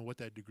 but I don't know what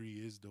that degree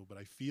is, though. But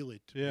I feel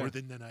it Yeah. more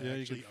than I Yeah,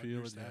 you actually can feel it,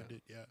 understand yeah.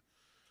 it. Yeah.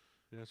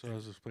 Yeah, so I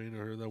was explaining to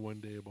her that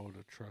one day about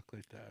a truck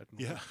like that. And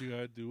Yeah. what you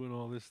gotta do and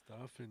all this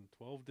stuff, and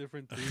 12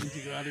 different things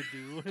you gotta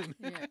do. And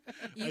Yeah.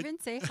 Even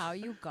say how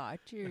you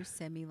got your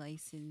semi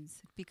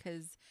license,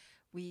 because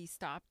we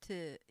stopped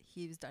to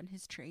he was done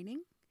his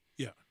training.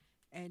 Yeah.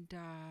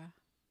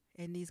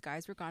 And these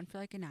guys were gone for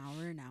like an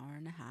hour and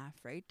a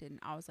half, right? And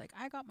I was like,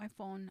 I got my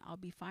phone, I'll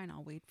be fine,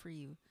 I'll wait for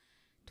you.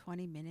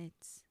 20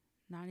 minutes,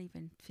 not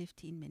even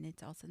 15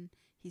 minutes, all of a sudden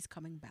he's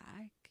coming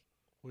back.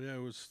 well, yeah, it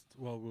was.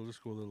 Well, we'll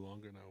just go a little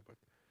longer now, but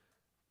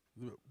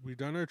we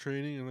done our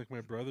training, and like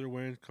my brother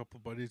went, a couple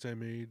buddies I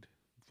made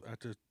at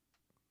the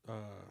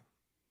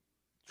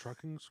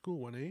trucking school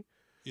 1A.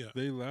 Yeah.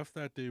 They left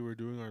that day. We were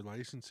doing our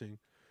licensing,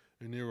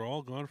 and they were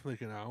all gone for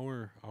like an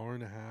hour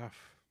and a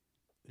half,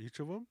 each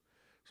of them.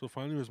 So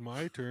finally, it was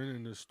my turn,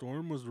 and the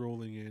storm was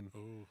rolling in,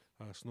 Oh.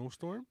 a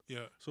snowstorm.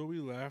 Yeah. So we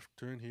left,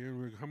 turned here, and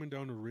we were coming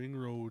down the ring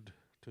road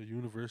to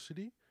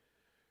University.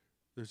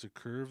 There's a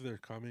curve there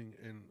coming,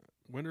 and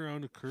went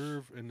around the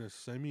curve, and the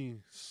semi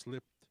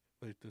slipped,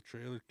 like the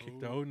trailer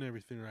kicked Oh. out and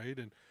everything, right?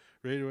 And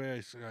right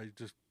away, I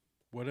just,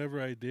 whatever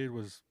I did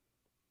was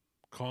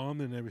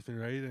calm and everything,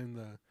 right? And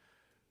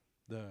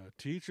the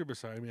teacher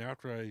beside me,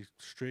 after I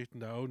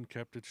straightened out and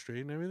kept it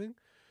straight and everything,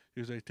 he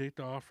was like, take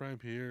the off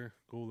ramp here,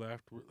 go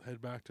left,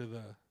 head back to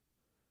the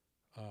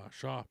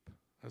shop.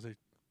 I was like,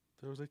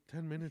 there was like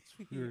 10 minutes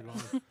we were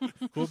gone.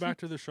 Go back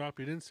to the shop.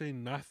 He didn't say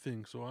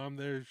nothing. So I'm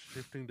there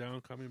shifting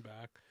down, coming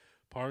back,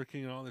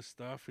 parking, all this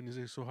stuff. And he's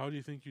like, so how do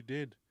you think you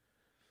did?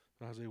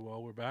 And I was like,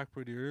 well, we're back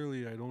pretty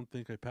early. I don't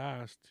think I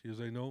passed. He was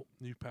like, no,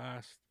 you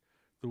passed.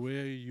 The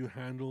way you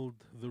handled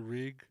the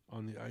rig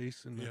on the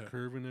ice and the Yeah.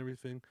 curve and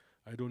everything,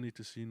 I don't need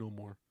to see no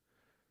more.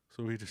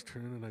 So we just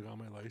turned, and I got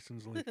my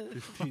license in like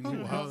 15 Oh,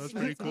 minutes. wow, that's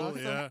pretty That's cool.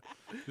 awesome. Yeah.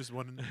 Just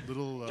one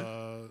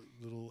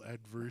little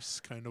adverse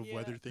kind of Yeah.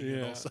 weather thing, and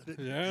all of Yeah, a sudden,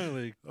 yeah,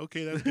 like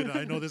okay, that's good.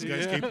 I know this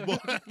guy's Yeah. capable.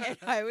 And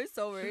I was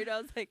so worried. I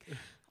was like,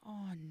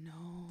 oh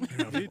no.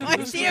 Me I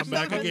too. see I'm if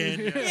back someone-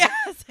 again. Yeah,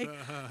 I was like,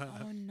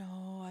 oh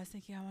no. I was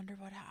thinking, I wonder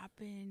what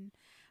happened.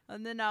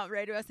 And then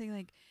right away, I was thinking,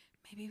 like,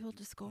 maybe we'll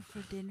just go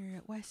for dinner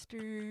at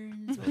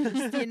Westerns. We'll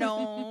just,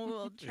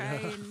 we'll try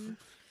Yeah. and,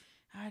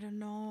 I don't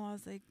know. I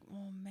was like,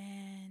 oh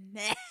man.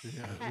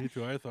 Yeah, me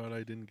too. I thought I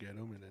didn't get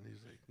him, and then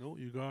he's like, "No,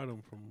 you got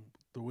him from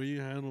the way you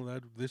handle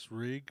this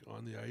rig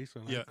on the ice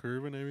on Yeah. that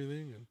curve and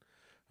everything." And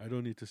I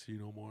don't need to see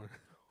no more.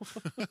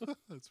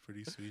 That's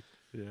pretty sweet.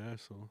 Yeah,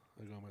 so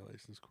I got my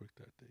license quick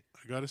that day.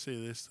 I gotta say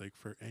this, like,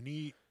 for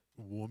any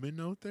woman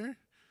out there,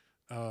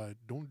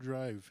 don't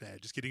drive.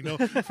 Just kidding. No,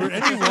 for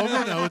any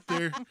woman out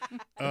there,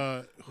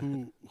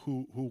 who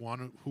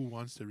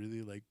wants to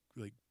really like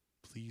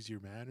please your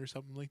man or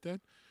something like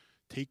that,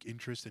 take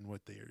interest in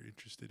what they are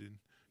interested in.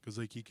 Because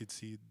like you could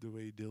see the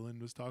way Dylan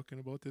was talking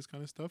about this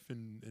kind of stuff,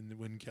 and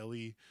when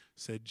Kelly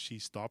said she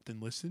stopped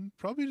and listened,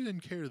 probably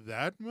didn't care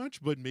that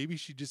much, but maybe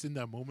she just in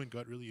that moment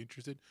got really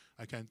interested.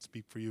 I can't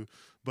speak for you,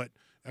 but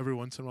every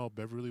once in a while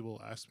Beverly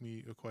will ask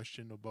me a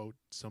question about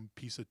some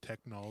piece of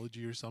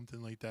technology or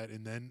something like that,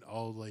 and then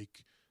I'll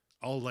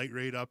light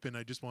right up, and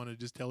I just want to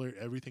just tell her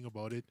everything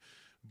about it.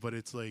 But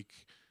it's like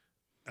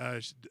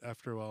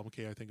after a while,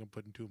 okay, I think I'm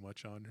putting too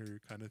much on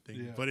her kind of thing.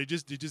 Yeah. But it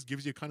just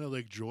gives you kind of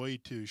like joy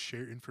to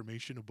share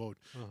information about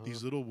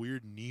these little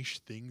weird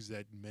niche things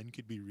that men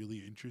could be really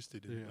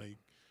interested in. Yeah. Like,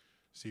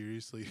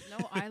 seriously.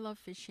 No, I love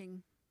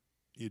fishing.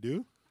 You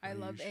do? I Are you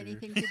love sure?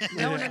 anything to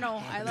no.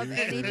 I love Are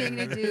you anything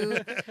sure? to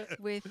do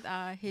with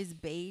his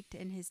bait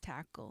and his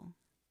tackle.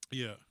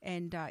 Yeah.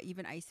 And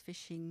even ice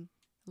fishing.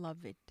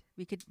 Love it.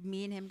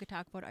 Me and him could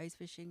talk about ice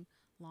fishing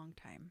long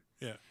time.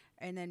 Yeah.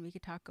 And then we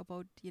could talk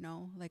about,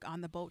 like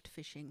on the boat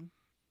fishing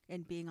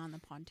and being on the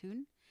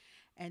pontoon.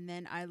 And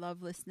then I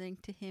love listening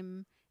to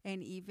him.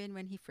 And even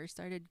when he first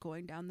started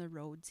going down the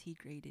roads he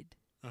graded,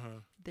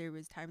 there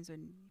was times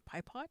when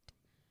Pie Pot,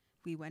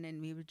 we went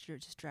and we would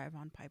just drive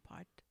on Pie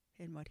Pot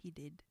and what he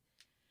did.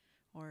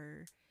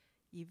 Or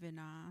even,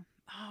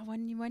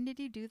 when did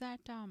you do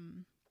that?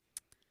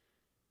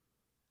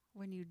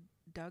 When you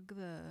dug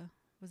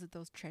was it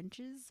those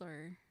trenches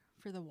or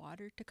for the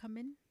water to come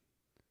in?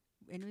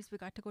 anyways, we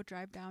got to go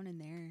drive down in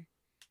there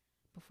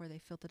before they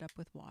filled it up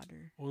with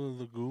water. Oh,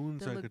 the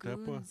lagoons. The Like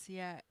lagoons,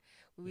 yeah.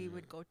 We Yeah.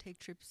 would go take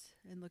trips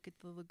and look at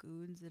the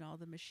lagoons and all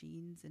the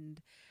machines,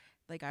 and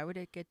like I would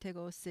get to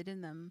go sit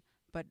in them,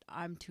 but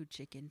I'm too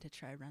chicken to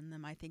try run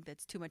them. I think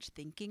that's too much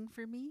thinking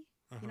for me.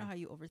 You know how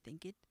you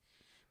overthink it,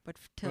 but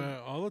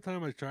all the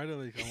time I try to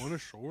like, I want to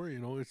shore. You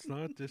know, it's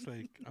not just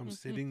like I'm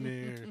sitting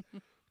there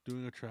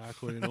doing a track.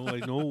 You know,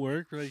 like no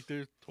work. Like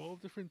there's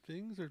 12 different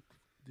things, or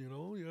you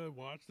know, you gotta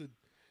watch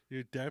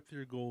your depth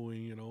you're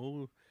going. You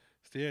know,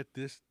 stay at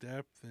this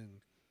depth and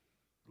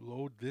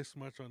load this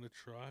much on the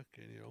truck,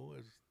 and you know,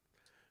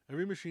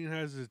 every machine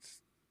has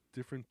its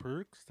different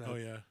perks that Oh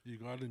yeah, you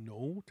gotta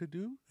know to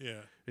do.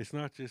 yeah. It's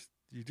not just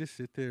you just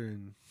sit there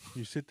and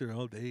you sit there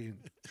all day and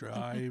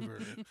drive, or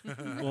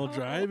while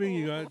driving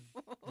you got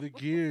the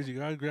gears, you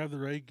gotta grab the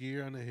right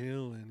gear on the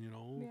hill, and you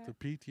know Yeah. the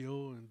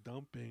PTO and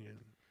dumping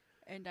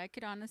and I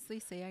could honestly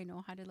say I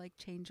know how to like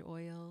change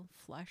oil,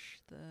 flush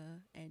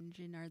the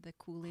engine or the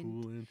coolant.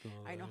 coolant.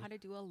 All I know that. how to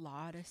do a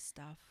lot of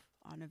stuff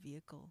on a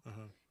vehicle.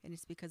 And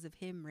it's because of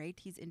him, right?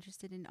 He's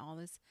interested in all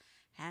this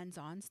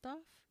hands-on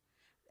stuff.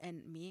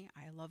 And me,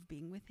 I love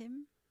being with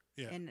him.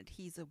 Yeah. And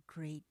he's a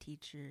great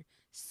teacher,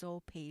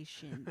 so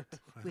patient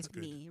with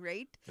good. me,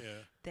 right?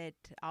 Yeah. That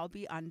I'll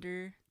be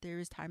under, there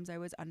was times I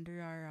was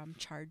under our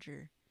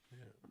charger,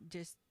 Yeah.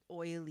 just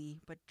oily,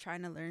 but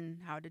trying to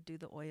learn how to do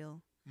the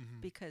oil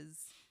Mm-hmm.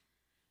 because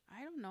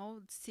I don't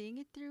know, seeing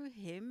it through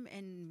him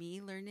and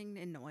me learning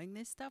and knowing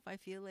this stuff, I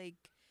feel like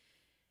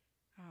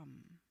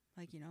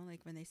you know, like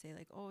when they say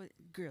like, oh,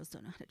 girls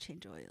don't know how to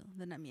change oil,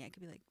 then I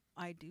could be like,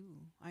 I do,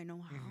 I know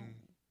how.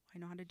 I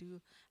know how to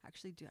do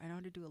I know how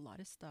to do a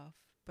lot of stuff,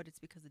 but it's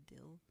because of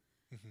Dill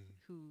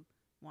who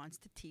wants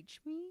to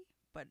teach me,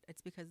 but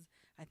it's because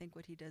I think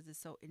what he does is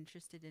so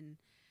interested in.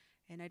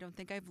 And I don't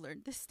think I've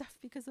learned this stuff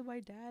because of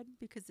my dad.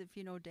 Because if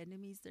you know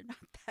Denemies, they're not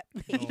that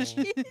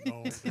patient.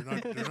 No,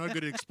 they're not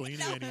good at explaining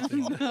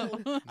anything.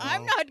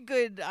 I'm not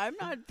good. I'm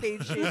not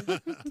patient.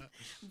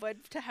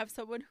 But to have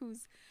someone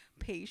who's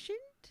patient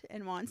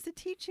and wants to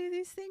teach you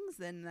these things,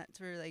 then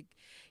that's where, like,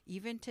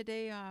 even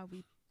today,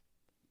 we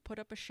put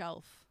up a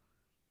shelf.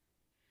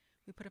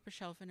 We put up a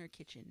shelf in our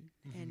kitchen,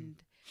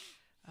 and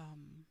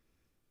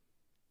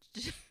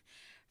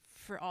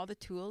for all the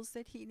tools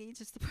that he needs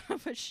just to put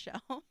up a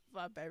shelf.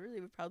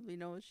 Beverly would probably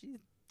know she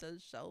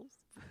does shelves.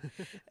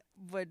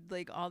 But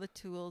like all the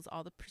tools,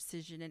 all the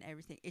precision and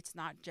everything, it's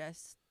not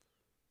just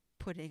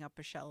putting up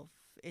a shelf.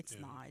 It's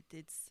not.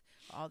 It's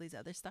all these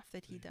other stuff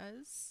that he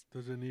does.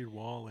 Does it need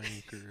wall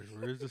anchors?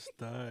 Where's the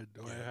stud?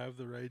 Do I have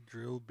the right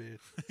drill bit?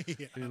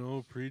 Yeah. You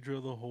know,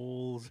 pre-drill the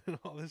holes and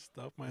all this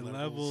stuff. My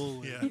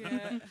Levels. level. Yeah.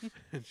 Yeah.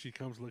 And she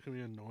comes looking at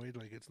me annoyed,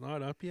 like it's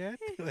not up yet.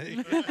 Like,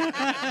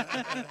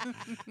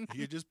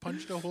 You just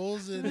punch the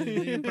holes in and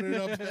then you put it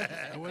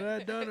up. what I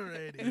done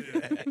already?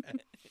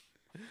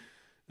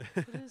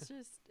 But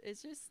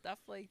it's just stuff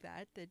like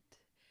that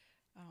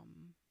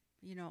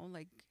you know,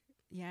 like,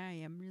 yeah, I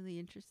am really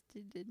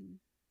interested in,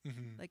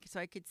 like, so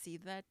I could see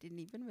that, and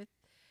even with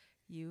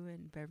you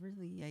and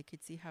Beverly, I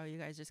could see how you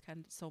guys just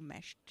kind of so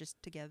meshed just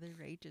together,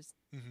 right? Just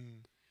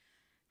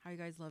how you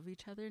guys love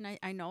each other, and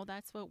I know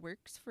that's what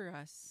works for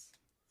us.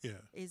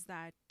 Yeah. Is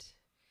that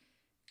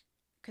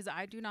because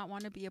I do not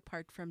want to be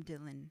apart from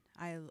Dylan.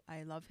 I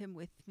love him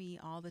with me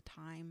all the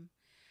time.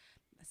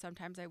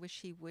 Sometimes I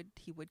wish he would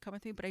come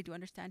with me, but I do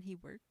understand he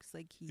works.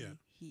 Like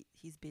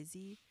he's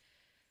busy.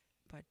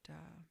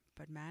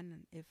 But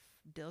man, if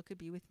Dill could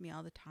be with me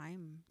all the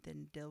time,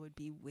 then Dill would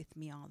be with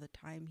me all the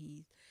time.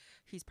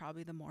 He's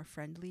probably the more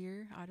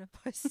friendlier out of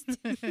us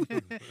two.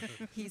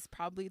 He's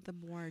probably the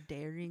more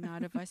daring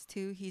out of us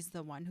two. He's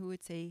the one who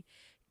would say,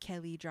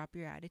 Kelly, drop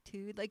your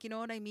attitude. Like, you know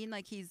what I mean?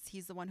 Like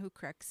he's the one who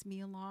corrects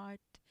me a lot.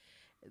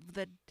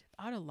 That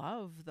out of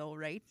love though,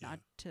 right? Yeah. Not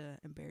to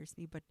embarrass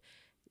me, but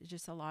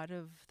just a lot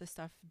of the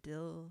stuff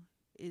Dill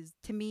is,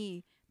 to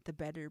me, the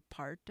better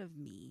part of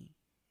me.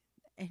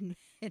 And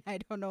I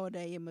don't know what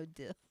I am a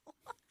Dill.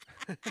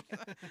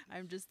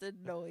 I'm just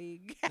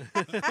annoying.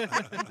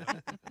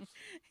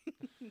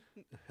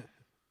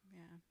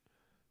 Yeah.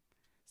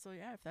 So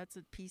yeah, if that's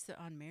a piece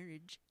on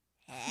marriage,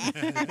 A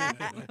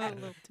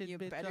little you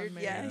tidbit better on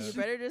yeah, marriage. you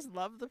better just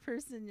love the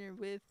person you're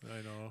with.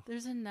 I know.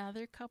 There's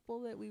another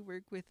couple that we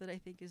work with that I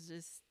think is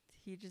just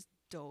he just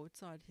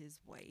dotes on his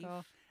wife.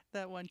 Oh,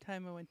 that one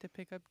time I went to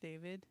pick up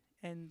David,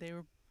 and they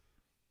were,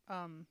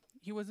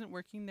 he wasn't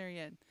working there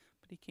yet,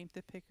 but he came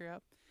to pick her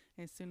up.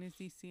 And as soon as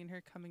he seen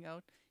her coming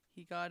out,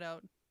 he got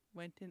out,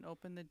 went and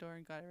opened the door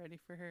and got ready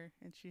for her,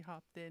 and she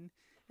hopped in,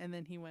 and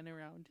then he went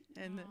around,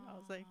 and then I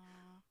was like,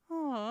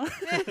 oh,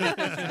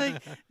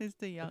 it's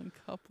the young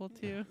couple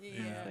too. Yeah.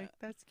 It's like,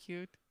 that's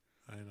cute.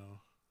 I know.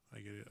 I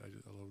get it. I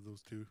love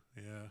those two.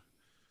 Yeah.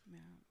 Yeah.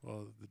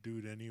 Well, the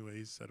dude,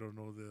 anyways. I don't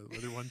know the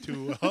other one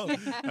too well.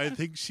 I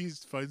think she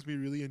finds me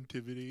really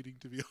intimidating,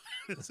 to be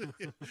honest.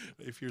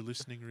 If you're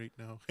listening right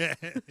now,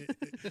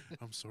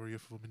 I'm sorry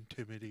if I'm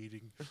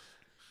intimidating.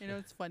 You know,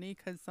 it's funny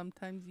because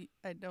sometimes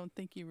I don't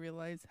think you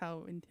realize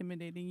how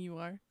intimidating you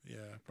are Yeah,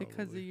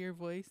 because of probably. your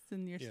voice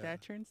and your Yeah.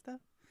 stature and stuff.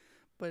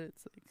 but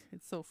it's like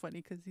it's so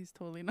funny because he's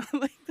totally not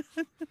like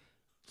that.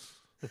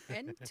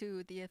 And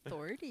to the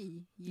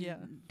authority, you Yeah.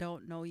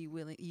 don't know you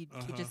willing you to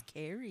Uh-huh. just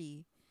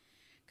carry.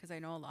 Because I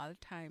know a lot of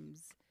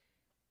times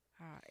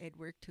at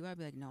work too, I'd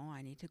be like, no,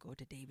 I need to go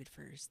to David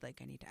first.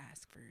 Like I need to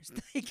ask first.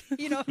 Like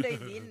you know what I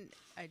mean?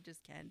 I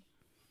just can't.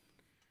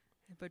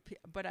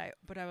 But I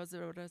was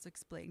what I was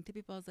explaining to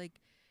people. I was like,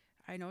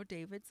 I know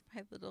David's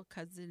my little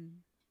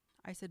cousin.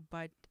 I said,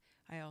 but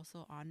I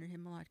also honor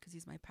him a lot because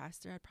he's my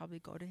pastor. I'd probably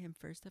go to him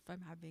first if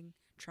I'm having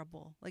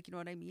trouble. Like, you know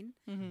what I mean?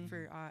 Mm-hmm.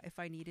 For if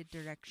I needed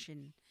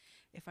direction,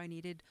 if I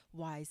needed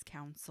wise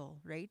counsel,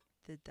 right?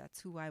 That's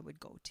who I would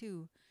go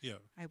to. Yeah.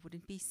 I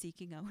wouldn't be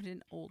seeking out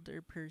an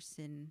older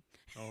person,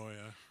 Oh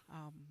yeah.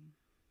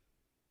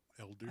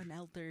 Elder. an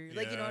elder.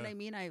 Like, you know what Yeah. I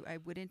mean? I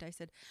wouldn't. I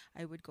said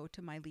I would go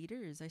to my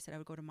leaders. I said I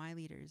would go to my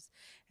leaders.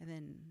 And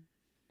then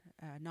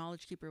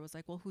Knowledge Keeper was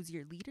like, well, who's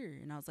your leader?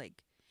 And I was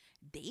like,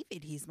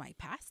 David, he's my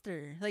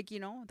pastor. Like, you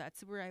know,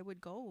 that's where I would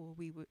go.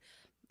 We would,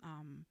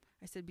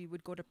 I said we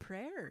would go to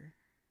prayer.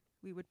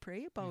 We would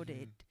pray about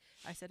Mhm. it.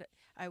 I said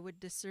I would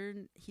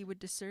discern, he would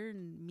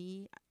discern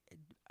me.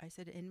 I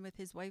said, and with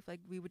his wife,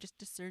 like we would just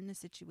discern the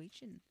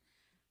situation.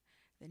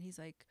 Then he's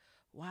like,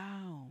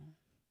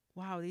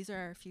 wow, these are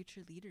our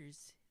future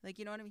leaders. Like,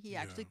 you know what I mean? He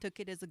actually Yeah. took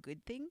it as a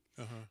good thing.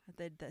 Uh-huh.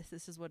 That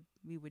this is what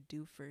we would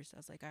do first. I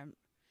was like,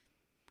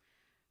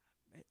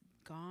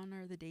 gone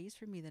are the days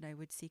for me that I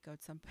would seek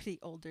out somebody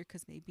older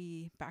because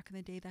maybe back in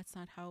the day that's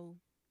not how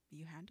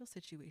you handle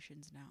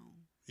situations now.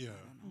 Yeah.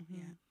 I don't know.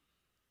 Mhm.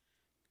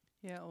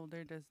 Yeah,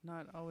 older does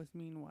not always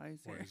mean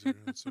wiser. Wiser.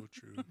 That's so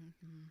true. Yeah.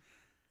 Mm-hmm.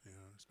 Yeah,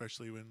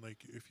 especially when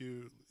like if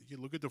you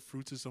look at the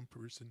fruits of some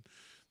person,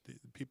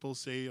 people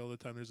say all the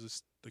time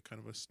there's the kind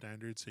of a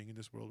standard saying in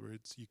this world where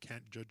it's you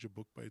can't judge a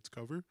book by its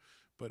cover,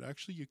 but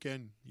actually you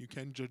can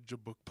judge a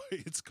book by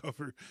its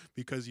cover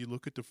because you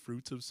look at the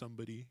fruits of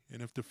somebody,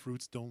 and if the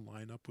fruits don't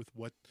line up with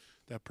what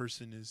that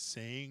person is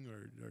saying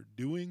or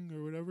doing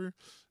or whatever,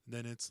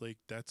 then it's like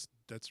that's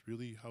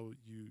really how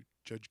you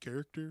judge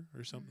character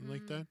or something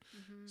like that.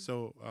 Mm-hmm.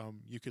 So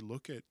you could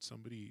look at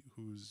somebody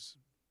who's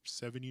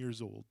 7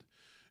 years old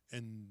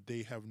and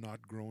they have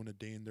not grown a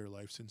day in their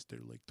life since they're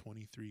like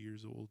 23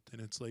 years old. And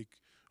it's like,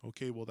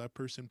 okay, well, that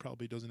person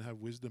probably doesn't have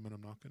wisdom and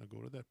I'm not going to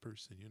go to that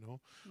person, you know?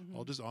 Mhm.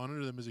 I'll just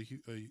honor them as a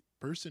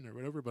person or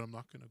whatever, but I'm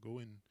not going to go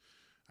and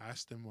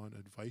ask them on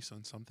advice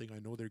on something I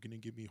know they're going to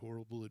give me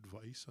horrible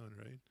advice on,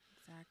 right?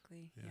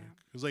 Exactly. Yeah, Yeah.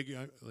 because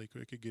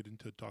I could get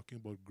into talking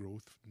about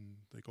growth in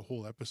like a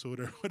whole episode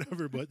or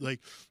whatever, but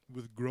like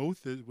with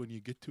growth, when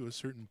you get to a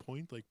certain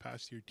point, like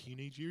past your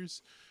teenage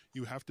years,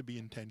 you have to be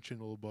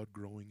intentional about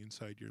growing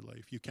inside your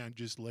life. You can't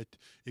just let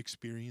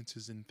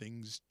experiences and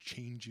things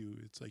change you.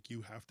 It's like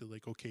you have to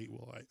like, okay,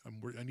 well,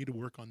 I need to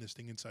work on this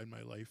thing inside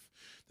my life.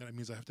 That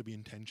means I have to be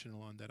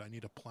intentional on that. I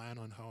need a plan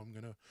on how I'm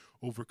gonna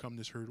overcome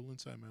this hurdle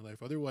inside my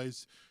life.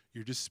 Otherwise,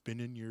 you're just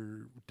spinning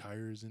your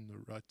tires in the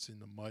ruts in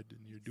the mud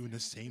and you're doing the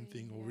same Exactly,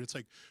 thing over. yeah. It's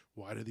like,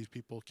 why do these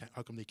people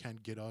how come they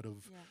can't get out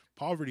of Yeah.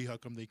 poverty? How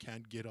come they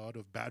can't get out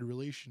of bad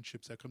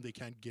relationships? How come they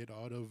can't get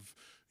out of,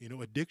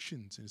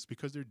 addictions? And it's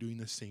because they're doing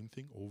the same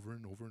thing over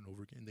and over and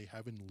over again. They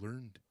haven't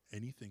learned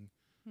anything.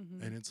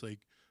 Mhm. And it's like,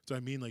 so I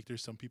mean, like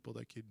there's some people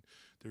that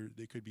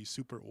they could be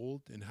super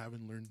old and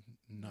haven't learned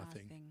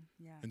nothing.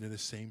 Yeah. And they're the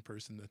same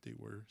person that they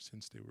were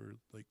since they were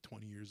like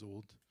 20 years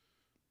old.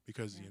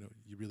 Because, Yeah.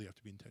 you really have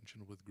to be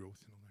intentional with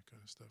growth and all that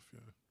kind of stuff. Yeah.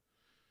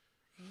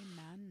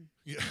 Amen.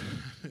 Yeah.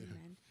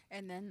 Amen.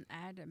 And then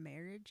add a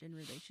marriage and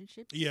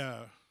relationships.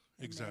 Yeah, and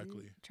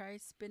exactly. then try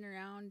spin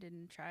around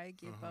and try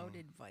give out Uh-huh.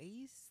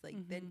 advice.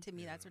 Like then Mhm. to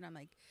me that's Yeah. when I'm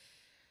like,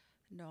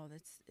 no,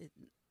 that's it.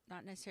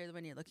 Not necessarily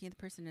when you're looking at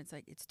the person. It's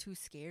like it's too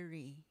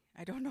scary.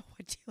 I don't know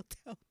what you'll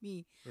tell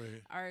me.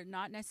 Right. Or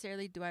not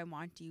necessarily do I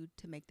want you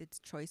to make this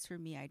choice for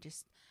me. I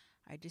just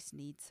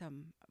need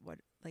some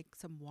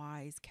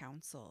wise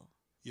counsel.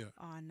 Yeah.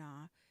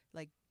 On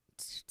like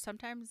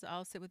sometimes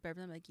I'll sit with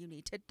Beverly. I'm like, you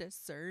need to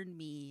discern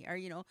me, or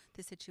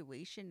the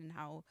situation and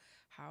how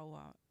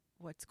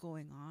what's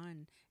going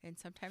on. And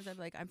sometimes I'm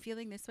like, I'm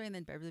feeling this way, and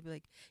then Beverly will be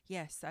like,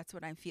 yes, that's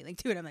what I'm feeling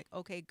too. And I'm like,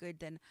 okay, good.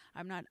 Then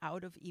I'm not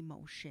out of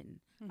emotion.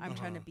 I'm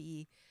trying to Uh-huh.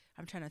 be.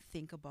 I'm trying to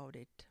think about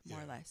it more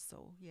or Yeah. less.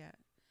 So yeah.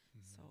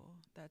 Mhm. So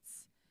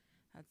that's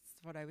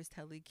what I was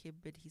telling Kib,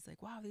 but he's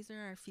like, wow, these are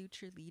our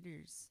future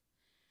leaders.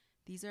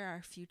 These are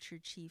our future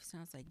chiefs.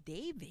 And I was like,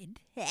 David?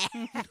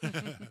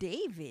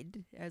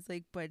 David? I was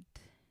like,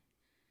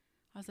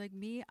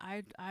 me,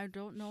 I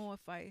don't know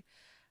if I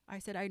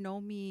said, I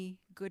know me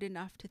good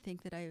enough to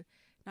think that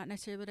not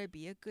necessarily would I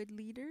be a good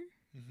leader,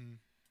 Mm-hmm.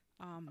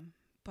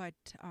 but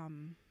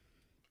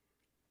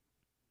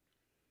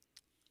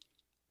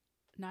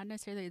not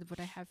necessarily would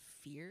I have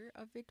fear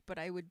of it, but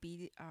I would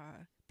be,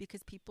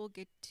 because people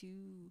get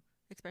to,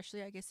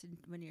 especially I guess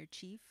when you're a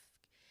chief,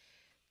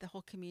 the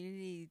whole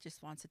community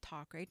just wants to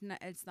talk, right? And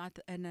it's not,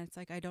 and it's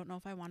like, I don't know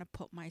if I want to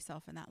put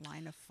myself in that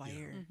line of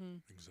fire.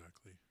 Mhm.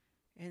 Exactly.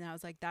 And I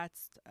was like, I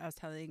was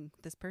telling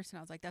this person,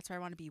 I was like, that's where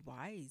I want to be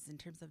wise in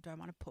terms of, do I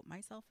want to put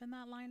myself in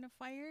that line of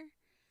fire?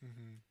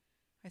 Mm-hmm.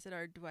 I said,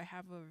 or do I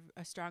have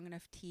a strong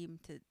enough team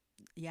to,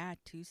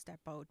 to step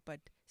out, but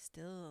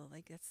still,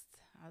 like,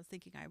 I was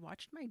thinking, I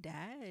watched my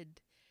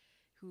dad,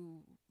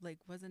 who like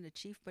wasn't a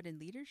chief but in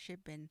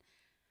leadership, and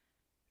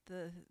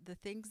the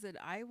things that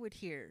I would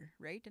hear,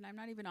 right? And I'm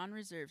not even on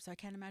reserve, so I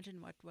can't imagine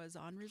what was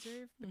on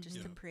reserve, but just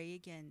to Yeah. pray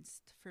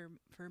against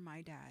for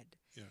my dad.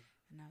 Yeah.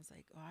 And I was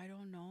like, oh, I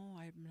don't know,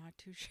 I'm not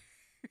too sure.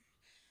 I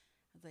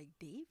was like,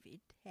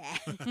 David,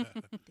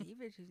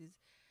 David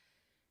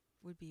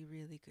would be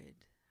really good.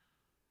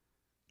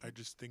 I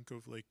just think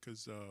of like,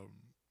 because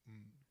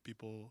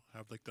people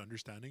have like the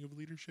understanding of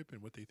leadership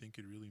and what they think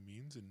it really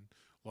means, and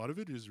a lot of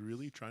it is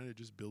really trying to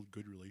just build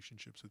good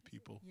relationships with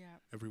people Yeah.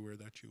 everywhere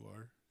that you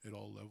are at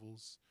all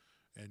levels,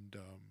 and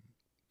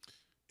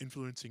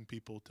influencing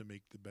people to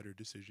make the better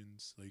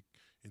decisions like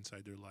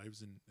inside their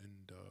lives,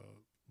 and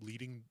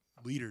leading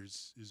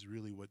leaders is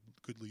really what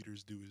good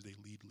leaders do, is they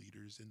lead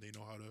leaders and they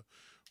know how to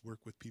work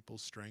with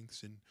people's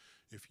strengths. And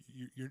if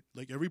you're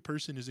like, every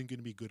person isn't going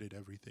to be good at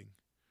everything.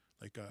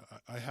 Like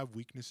I have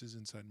weaknesses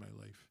inside my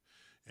life,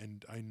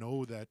 and I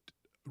know that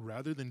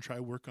rather than try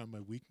work on my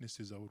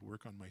weaknesses, I would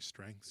work on my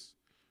strengths.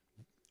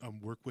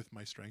 Work with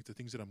my strengths, the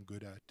things that I'm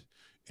good at,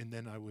 and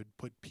then I would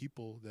put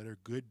people that are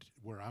good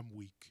where I'm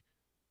weak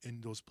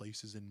in those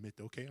places, and admit,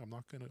 okay, I'm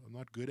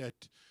not good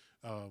at,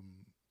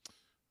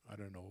 I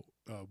don't know,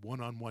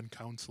 one-on-one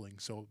counseling.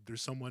 So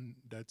there's someone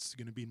that's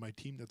going to be in my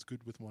team that's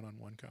good with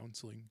one-on-one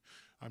counseling.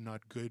 I'm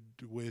not good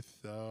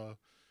with,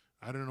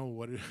 I don't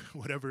know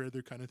whatever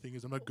other kind of thing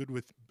is. I'm not good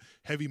with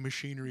heavy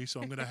machinery,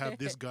 so I'm going to have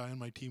this guy on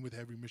my team with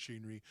heavy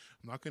machinery.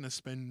 I'm not going to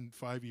spend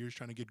 5 years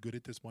trying to get good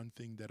at this one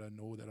thing that I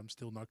know that I'm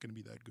still not going to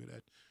be that good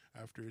at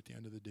after at the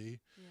end of the day.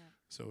 Yeah.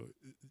 So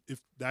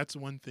if that's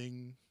one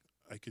thing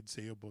I could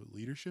say about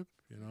leadership,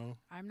 you know.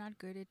 I'm not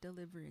good at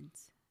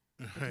deliverance.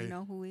 But Right. you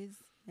know who is?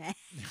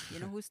 You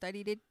know who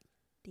studied it?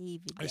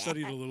 David. I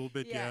studied a little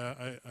bit. Yeah.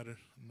 Yeah, I don't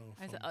know.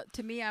 I If said, I'm-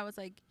 to me, I was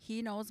like,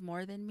 he knows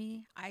more than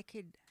me. I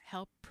could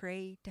help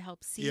pray to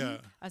help see. Yeah,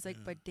 I was like,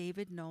 yeah. but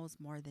David knows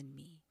more than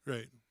me.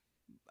 right.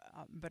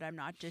 But I'm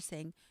not just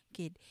saying,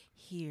 kid,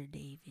 here,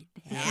 David.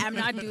 I'm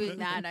not doing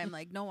that. I'm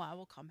like, no, I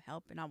will come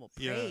help and I will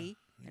Yeah, pray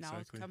and I will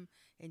exactly. come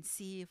and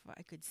see if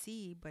I could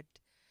see. But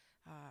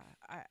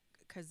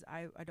because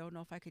I don't know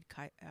if I could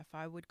if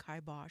I would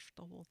kibosh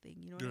the whole thing.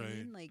 You know what I Right.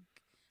 mean? Like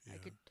Yeah. I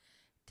could.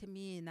 To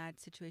me, in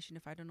that situation,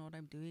 if I don't know what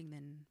I'm doing,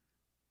 then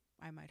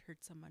I might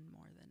hurt someone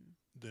more than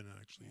Then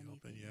actually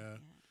helping. anything. Yeah.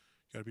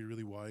 Gotta be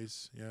really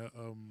wise. Yeah.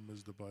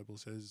 As the Bible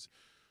says,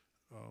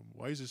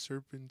 wise as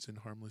serpents and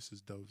harmless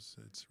as doves.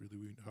 That's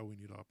really how we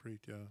need to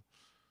operate. Yeah.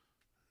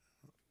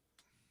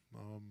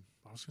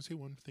 I was gonna say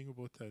one thing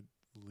about that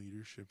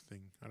leadership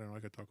thing. I don't know. I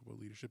could talk about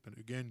leadership, and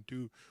again,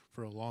 too,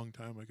 for a long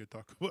time, I could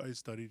talk about. I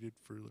studied it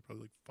for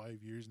probably like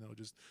 5 years now,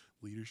 just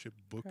leadership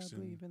books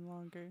Probably and even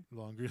longer.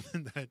 longer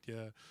than that.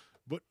 Yeah.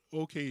 But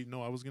okay,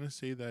 no, I was gonna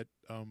say that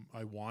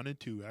I wanted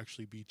to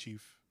actually be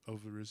chief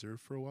of the reserve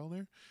for a while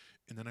there,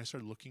 and then I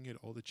started looking at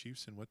all the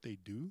chiefs and what they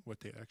do, what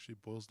they actually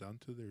boils down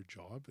to their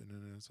job, and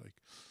then it's like,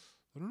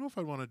 I don't know if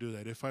I'd want to do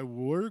that. If I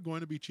were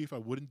going to be chief, I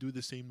wouldn't do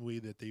the same way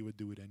that they would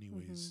do it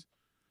anyways.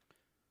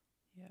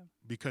 Yeah.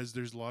 Because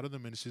there's a lot of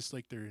them, and it's just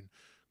like they're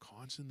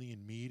constantly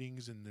in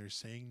meetings and they're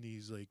saying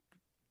these like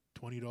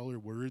 $20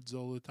 words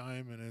all the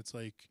time, and it's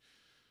like,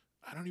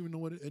 I don't even know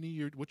what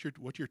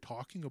what you're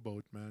talking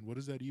about, man. What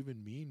does that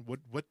even mean?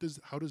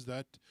 How does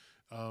that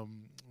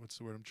what's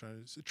the word I'm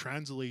trying to say,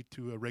 translate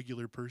to a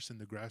regular person,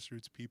 the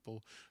grassroots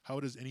people? How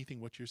does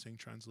anything what you're saying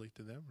translate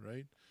to them,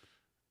 right?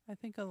 I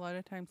think a lot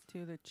of times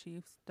too, the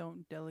chiefs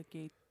don't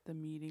delegate the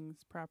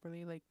meetings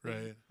properly. Like,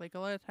 Right. like a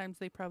lot of times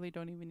they probably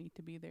don't even need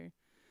to be there.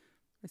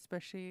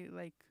 Especially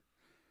like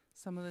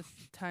some of the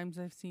times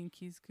I've seen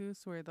Keys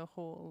where the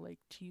whole like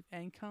chief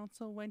and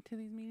council went to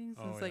these meetings.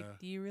 Oh, It's like, yeah.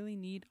 do you really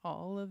need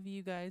all of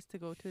you guys to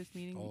go to this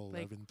meeting? All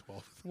Like 11,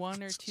 12.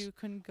 one or two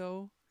couldn't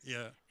go,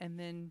 Yeah. and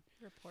then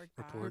report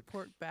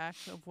report back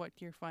of what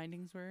your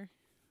findings were,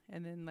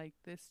 and then like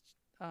this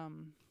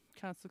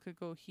council could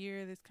go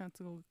here, this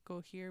council will go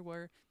here,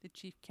 where the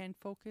chief can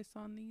focus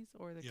on these,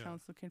 or the Yeah.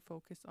 council can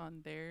focus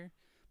on their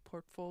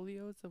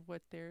portfolios of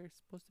what they're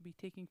supposed to be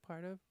taking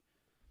part of.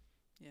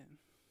 Yeah.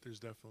 There's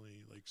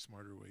definitely like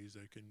smarter ways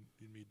that can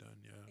be done.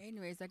 Yeah.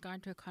 Anyways, I got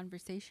into a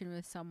conversation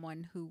with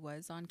someone who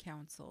was on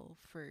council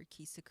for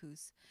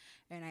Kisakus,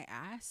 and I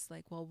asked,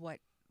 like, well, what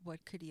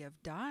could he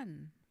have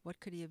done? What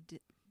could he have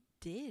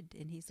did?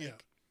 And he's Yeah.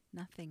 like,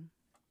 nothing.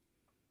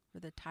 For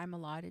the time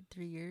allotted,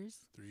 3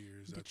 years, 3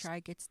 years. to That's try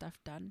get stuff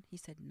done, he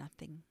said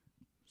nothing.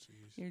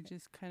 jeez. You're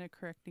just kind of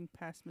correcting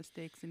past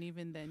mistakes, and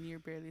even then, you're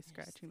barely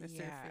scratching the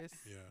Yeah. surface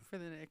Yeah. for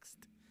the next.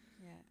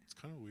 Yeah. It's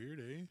kind of weird,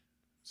 eh?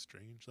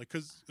 Strange. Like,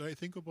 because I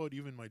think about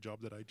even my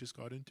job that I just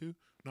got into,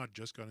 not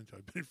just got into,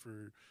 I've been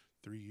for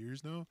 3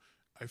 years now.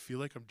 I feel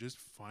like I'm just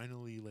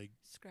finally like,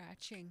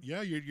 Scratching.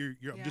 yeah, you're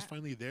I'm just Yeah.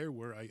 finally there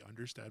where I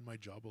understand my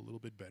job a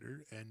little bit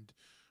better and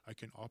I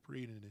can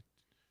operate in it.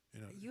 You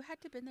know, You had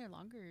to been there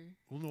longer.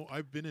 well, no,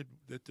 I've been at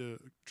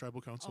the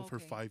tribal council for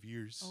Okay. 5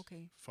 years,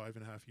 Okay.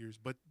 5.5 years,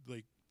 but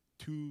like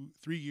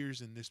 3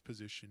 years in this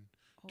position,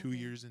 2 Okay.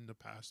 years in the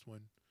past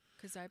one.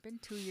 Because I've been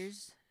 2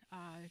 years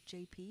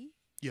JP.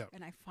 Yeah.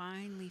 And I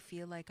finally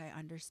feel like I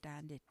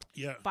understand it.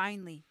 Yeah.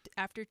 Finally,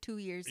 after 2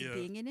 years Yeah. of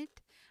being in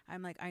it,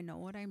 I'm like, I know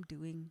what I'm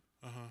doing,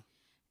 Uh-huh.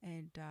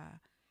 and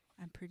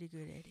I'm pretty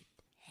good at it.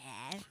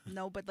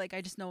 No, but like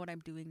I just know what I'm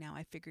doing now.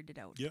 I figured it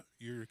out. Yeah,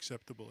 you're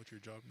acceptable at your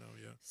job now,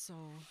 yeah.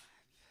 So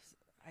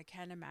I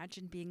can't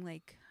imagine being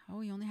like,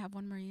 oh, you only have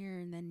 1 more year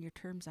and then your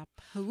term's up.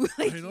 Like,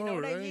 I you know, know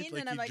what I right? mean?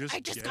 Like, And I'm you like, just I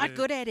just get got it.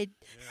 good at it.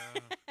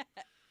 Yeah.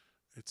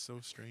 It's so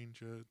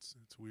strange. It's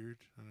weird.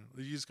 I don't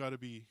know. You just got to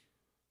be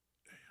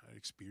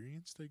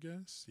experienced, I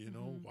guess. You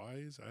know, Mhm.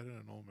 wise. I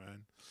don't know,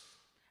 man.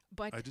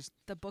 But I just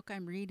the book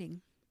I'm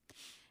reading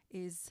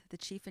is the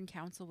chief and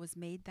council was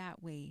made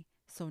that way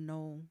so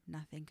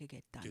nothing could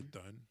get done. get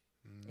done.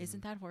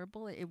 Isn't that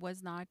horrible? It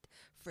was not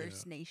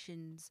First Yeah.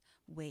 Nations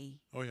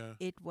way. Oh yeah.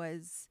 It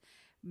was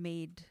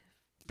made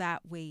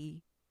that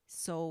way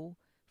so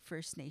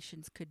First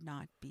Nations could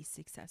not be So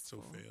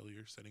successful.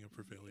 failure, setting up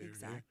for failure.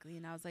 Exactly.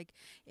 And I was like,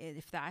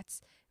 if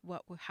that's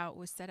how it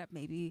was set up,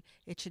 maybe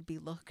it should be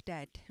looked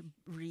at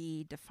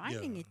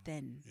redefining Yeah. it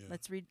then. Yeah.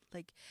 Let's read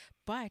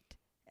but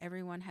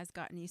everyone has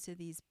gotten used to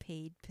these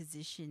paid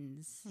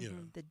positions Yeah.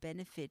 that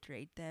benefit,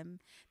 right? Them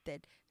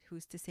that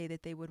who's to say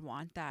that they would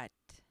want that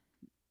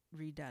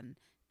redone?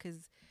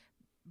 Because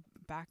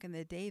back in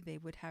the day, they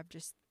would have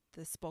just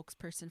the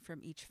spokesperson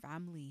from each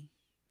family,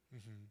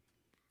 Mm-hmm.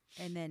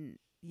 and then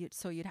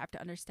you'd have to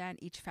understand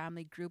each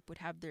family group would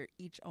have their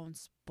each own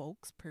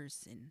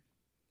spokesperson.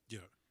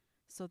 Yeah.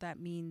 So that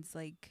means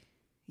like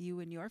you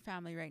and your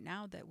family right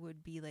now, that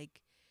would be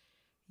like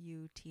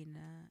you,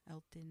 Tina,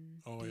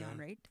 Elton, Oh, Dion,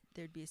 yeah. right?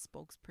 There'd be a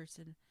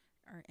spokesperson,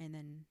 and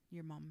then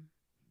your mom,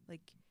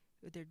 like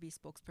there'd be a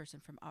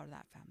spokesperson from out of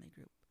that family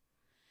group.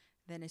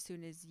 Then as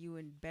soon as you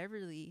and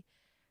Beverly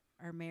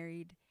are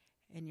married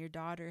and your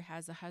daughter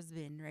has a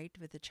husband, right,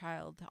 with a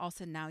child, all of a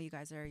sudden now you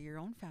guys are your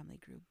own family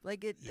group.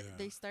 Like Yeah.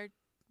 they start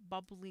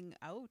bubbling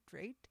out,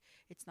 right?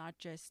 It's not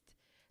just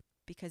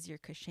because you're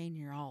Kashane,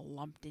 you're all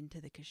lumped into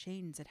the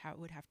Kashanes. It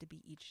would have to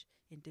be each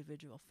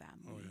individual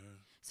family. Oh yeah.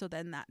 So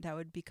then that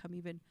would become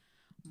even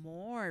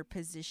more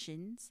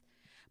positions.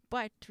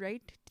 But,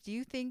 right, do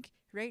you think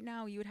right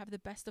now you would have the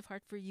best of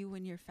heart for you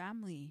and your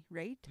family,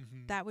 right?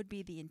 Mm-hmm. That would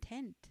be the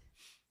intent.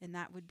 And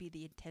that would be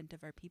the intent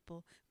of our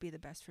people, be the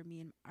best for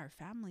me and our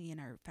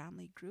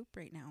family group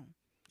right now.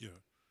 Yeah.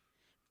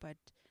 But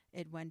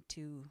it went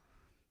to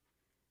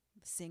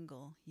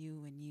single,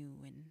 you,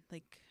 and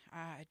like,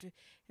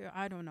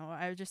 I don't know.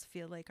 I just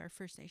feel like our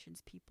First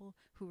Nations people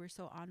who were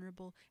so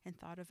honorable and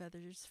thought of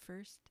others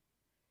first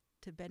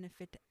to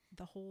benefit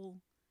the whole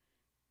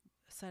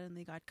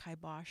suddenly got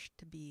kiboshed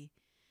to be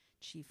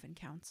chief and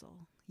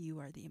council. You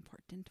are the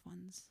important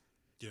ones.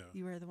 Yeah.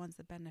 You are the ones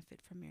that benefit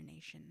from your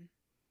nation.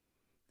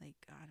 Like,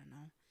 I don't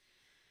know.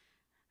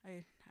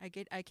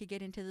 I could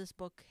get into this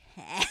book.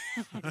 I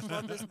just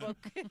love this book.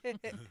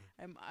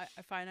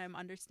 I find I'm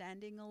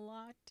understanding a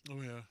lot.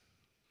 Oh yeah.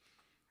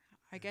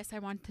 I guess I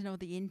want to know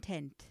the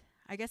intent.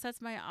 I guess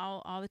that's my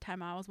all the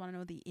time. I always want to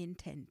know the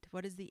intent.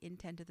 What is the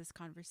intent of this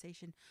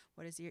conversation?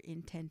 What is your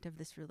intent of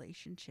this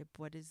relationship?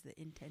 What is the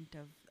intent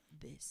of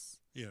this?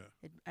 Yeah.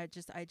 I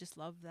just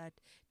love that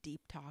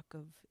deep talk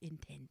of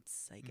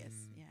intents, I guess.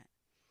 Mhm. Yeah.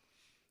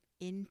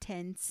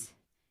 Intense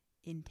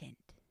intent.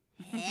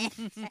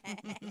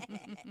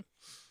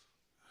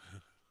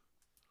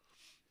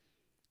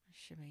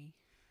 Should we?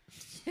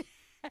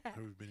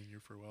 We've been in here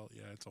for a while.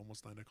 Yeah, it's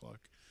almost 9:00.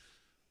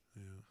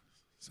 Yeah.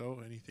 So,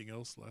 anything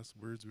else? Last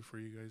words before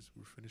you guys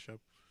finish up?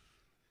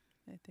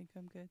 I think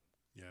I'm good.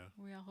 Yeah.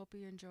 We all hope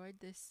you enjoyed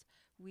this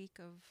week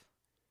of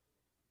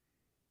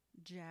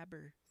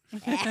jabber.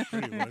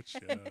 Pretty much.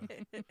 Yeah.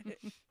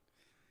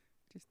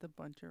 Just a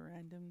bunch of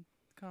random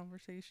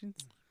conversations.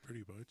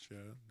 Pretty much.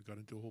 Yeah. We got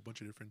into a whole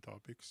bunch of different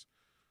topics.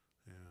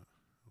 Yeah.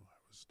 Oh,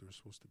 there's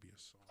supposed to be a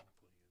song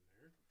playing in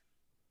there.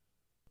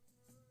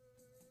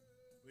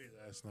 Wait,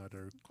 that's not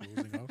our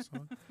closing off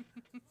song.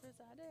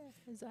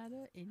 Is that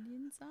a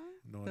Indian song?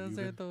 Not Those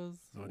even. are those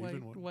not white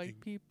even one white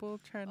thing. people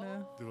trying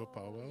to. Do a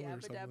powwow or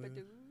yabba something dabba like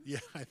that? doo. Yeah,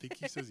 I think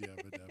he says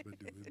yabba dabba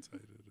do inside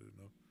it. I don't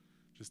know.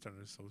 Just trying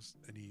to so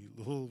any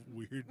little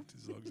weird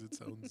as long as it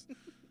sounds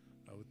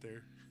out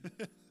there.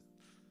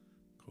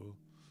 Cool.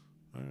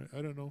 All right.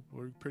 I don't know.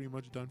 We're pretty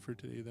much done for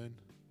today then.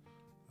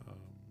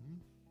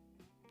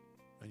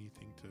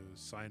 Anything to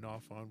sign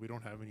off on? We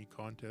don't have any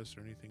contests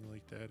or anything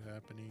like that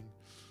happening.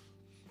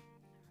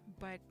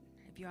 But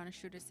if you want to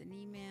shoot us an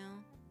email,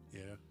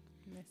 Yeah.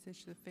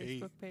 Message the Hey,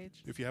 Facebook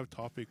page. If you have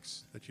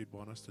topics that you'd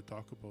want us to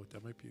talk about,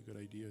 that might be a good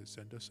idea.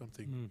 Send us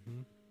something.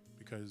 Mm-hmm.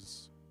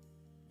 Because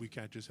we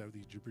can't just have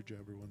these jibber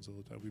jabber ones all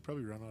the time. We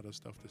probably run out of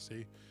stuff to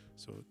say.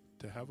 So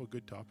to have a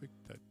good topic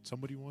that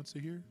somebody wants to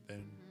hear,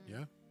 then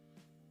yeah,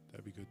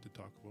 that'd be good to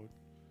talk about.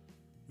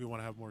 We want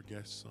to have more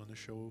guests on the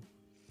show.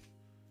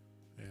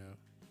 Yeah.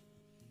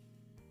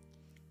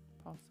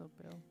 Apostle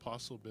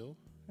Bill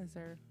Bill. is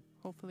our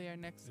hopefully our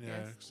next Yeah,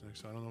 guest.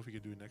 next. I don't know if we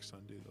could do it next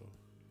Sunday though.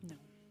 No,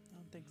 I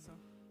don't think so.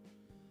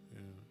 Yeah.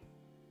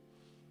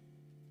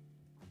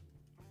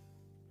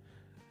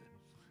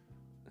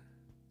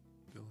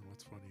 Dylan,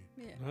 what's funny?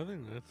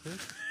 Nothing.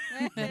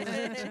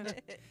 That's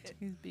it.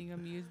 He's being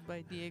amused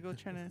by Diego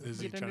trying to Is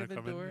he get trying under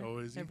to the come in? door. Oh,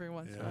 is he? Every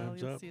once in a Yeah. while,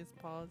 Time's you'll up. see his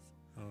paws.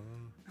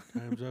 Oh,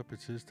 Time's up.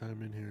 It's his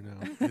time in here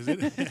now. is it?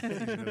 He's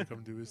gonna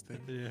come do his thing.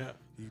 Yeah.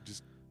 He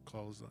just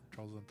crawls on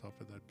top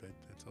of that bed.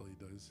 That's all he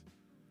does.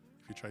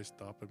 If you try to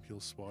stop him, he'll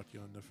swat you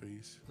on the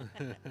face.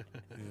 Yeah.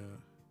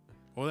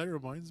 Well, that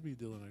reminds me,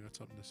 Dylan. I got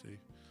something to say.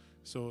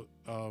 So,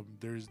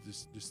 there's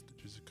just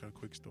a kind of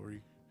quick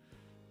story.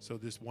 So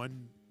this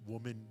one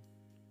woman,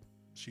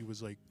 she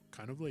was like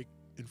kind of like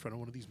in front of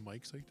one of these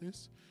mics like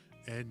this,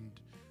 and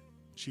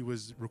she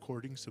was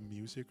recording some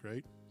music,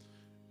 right?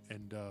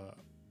 And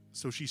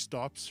so she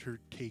stops her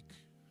take,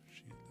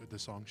 the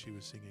song she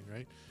was singing,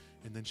 right?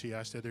 And then she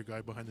asked the other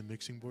guy behind the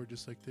mixing board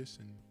just like this,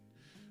 and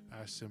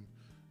asked him,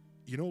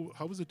 you know,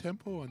 how was the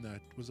tempo on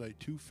that? Was I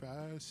too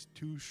fast,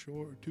 too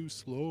short, too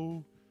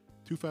slow,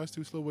 too fast,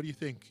 too slow? What do you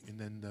think? And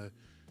then the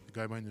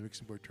guy behind the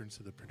mixing board turns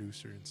to the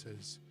producer and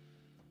says,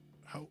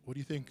 what do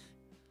you think?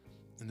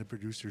 And the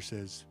producer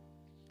says,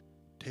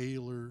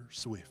 Taylor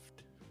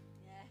Swift.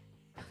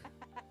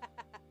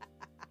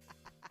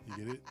 You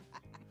get it?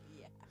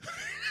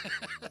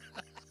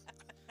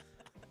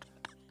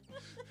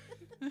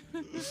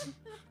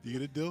 You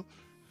get it, Dill?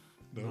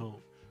 No.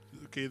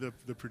 Okay, the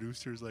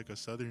producer's like a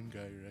southern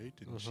guy, right?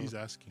 And she's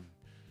asking,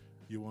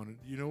 you want it,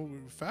 you know,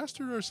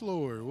 faster or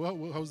slower?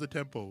 How's the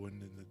tempo?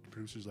 And then the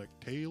producer's like,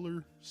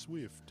 Taylor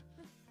Swift.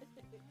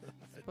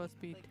 It's supposed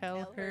to be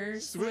tell her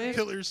Swift. Swift,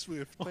 Taylor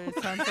Swift. but it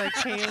sounds like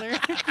Taylor.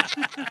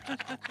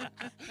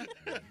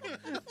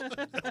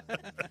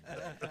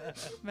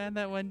 Man,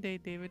 that one day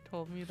David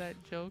told me that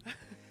joke,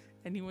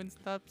 and he wouldn't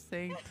stop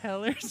saying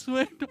Taylor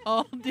Swift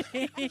all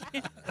day.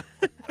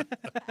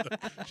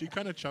 She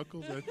kind of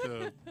chuckled at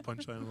the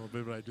punchline a little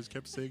bit, but I just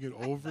kept saying it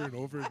over and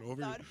over and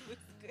over. thought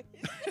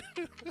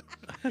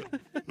it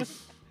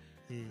was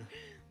good.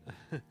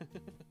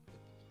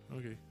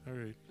 Okay, all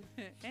right.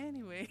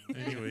 Anyway,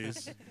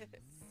 Anyways,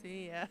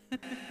 see ya.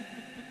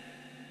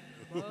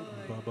 Bye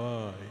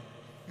bye.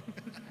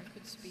 I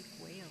could speak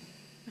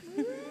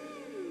whale.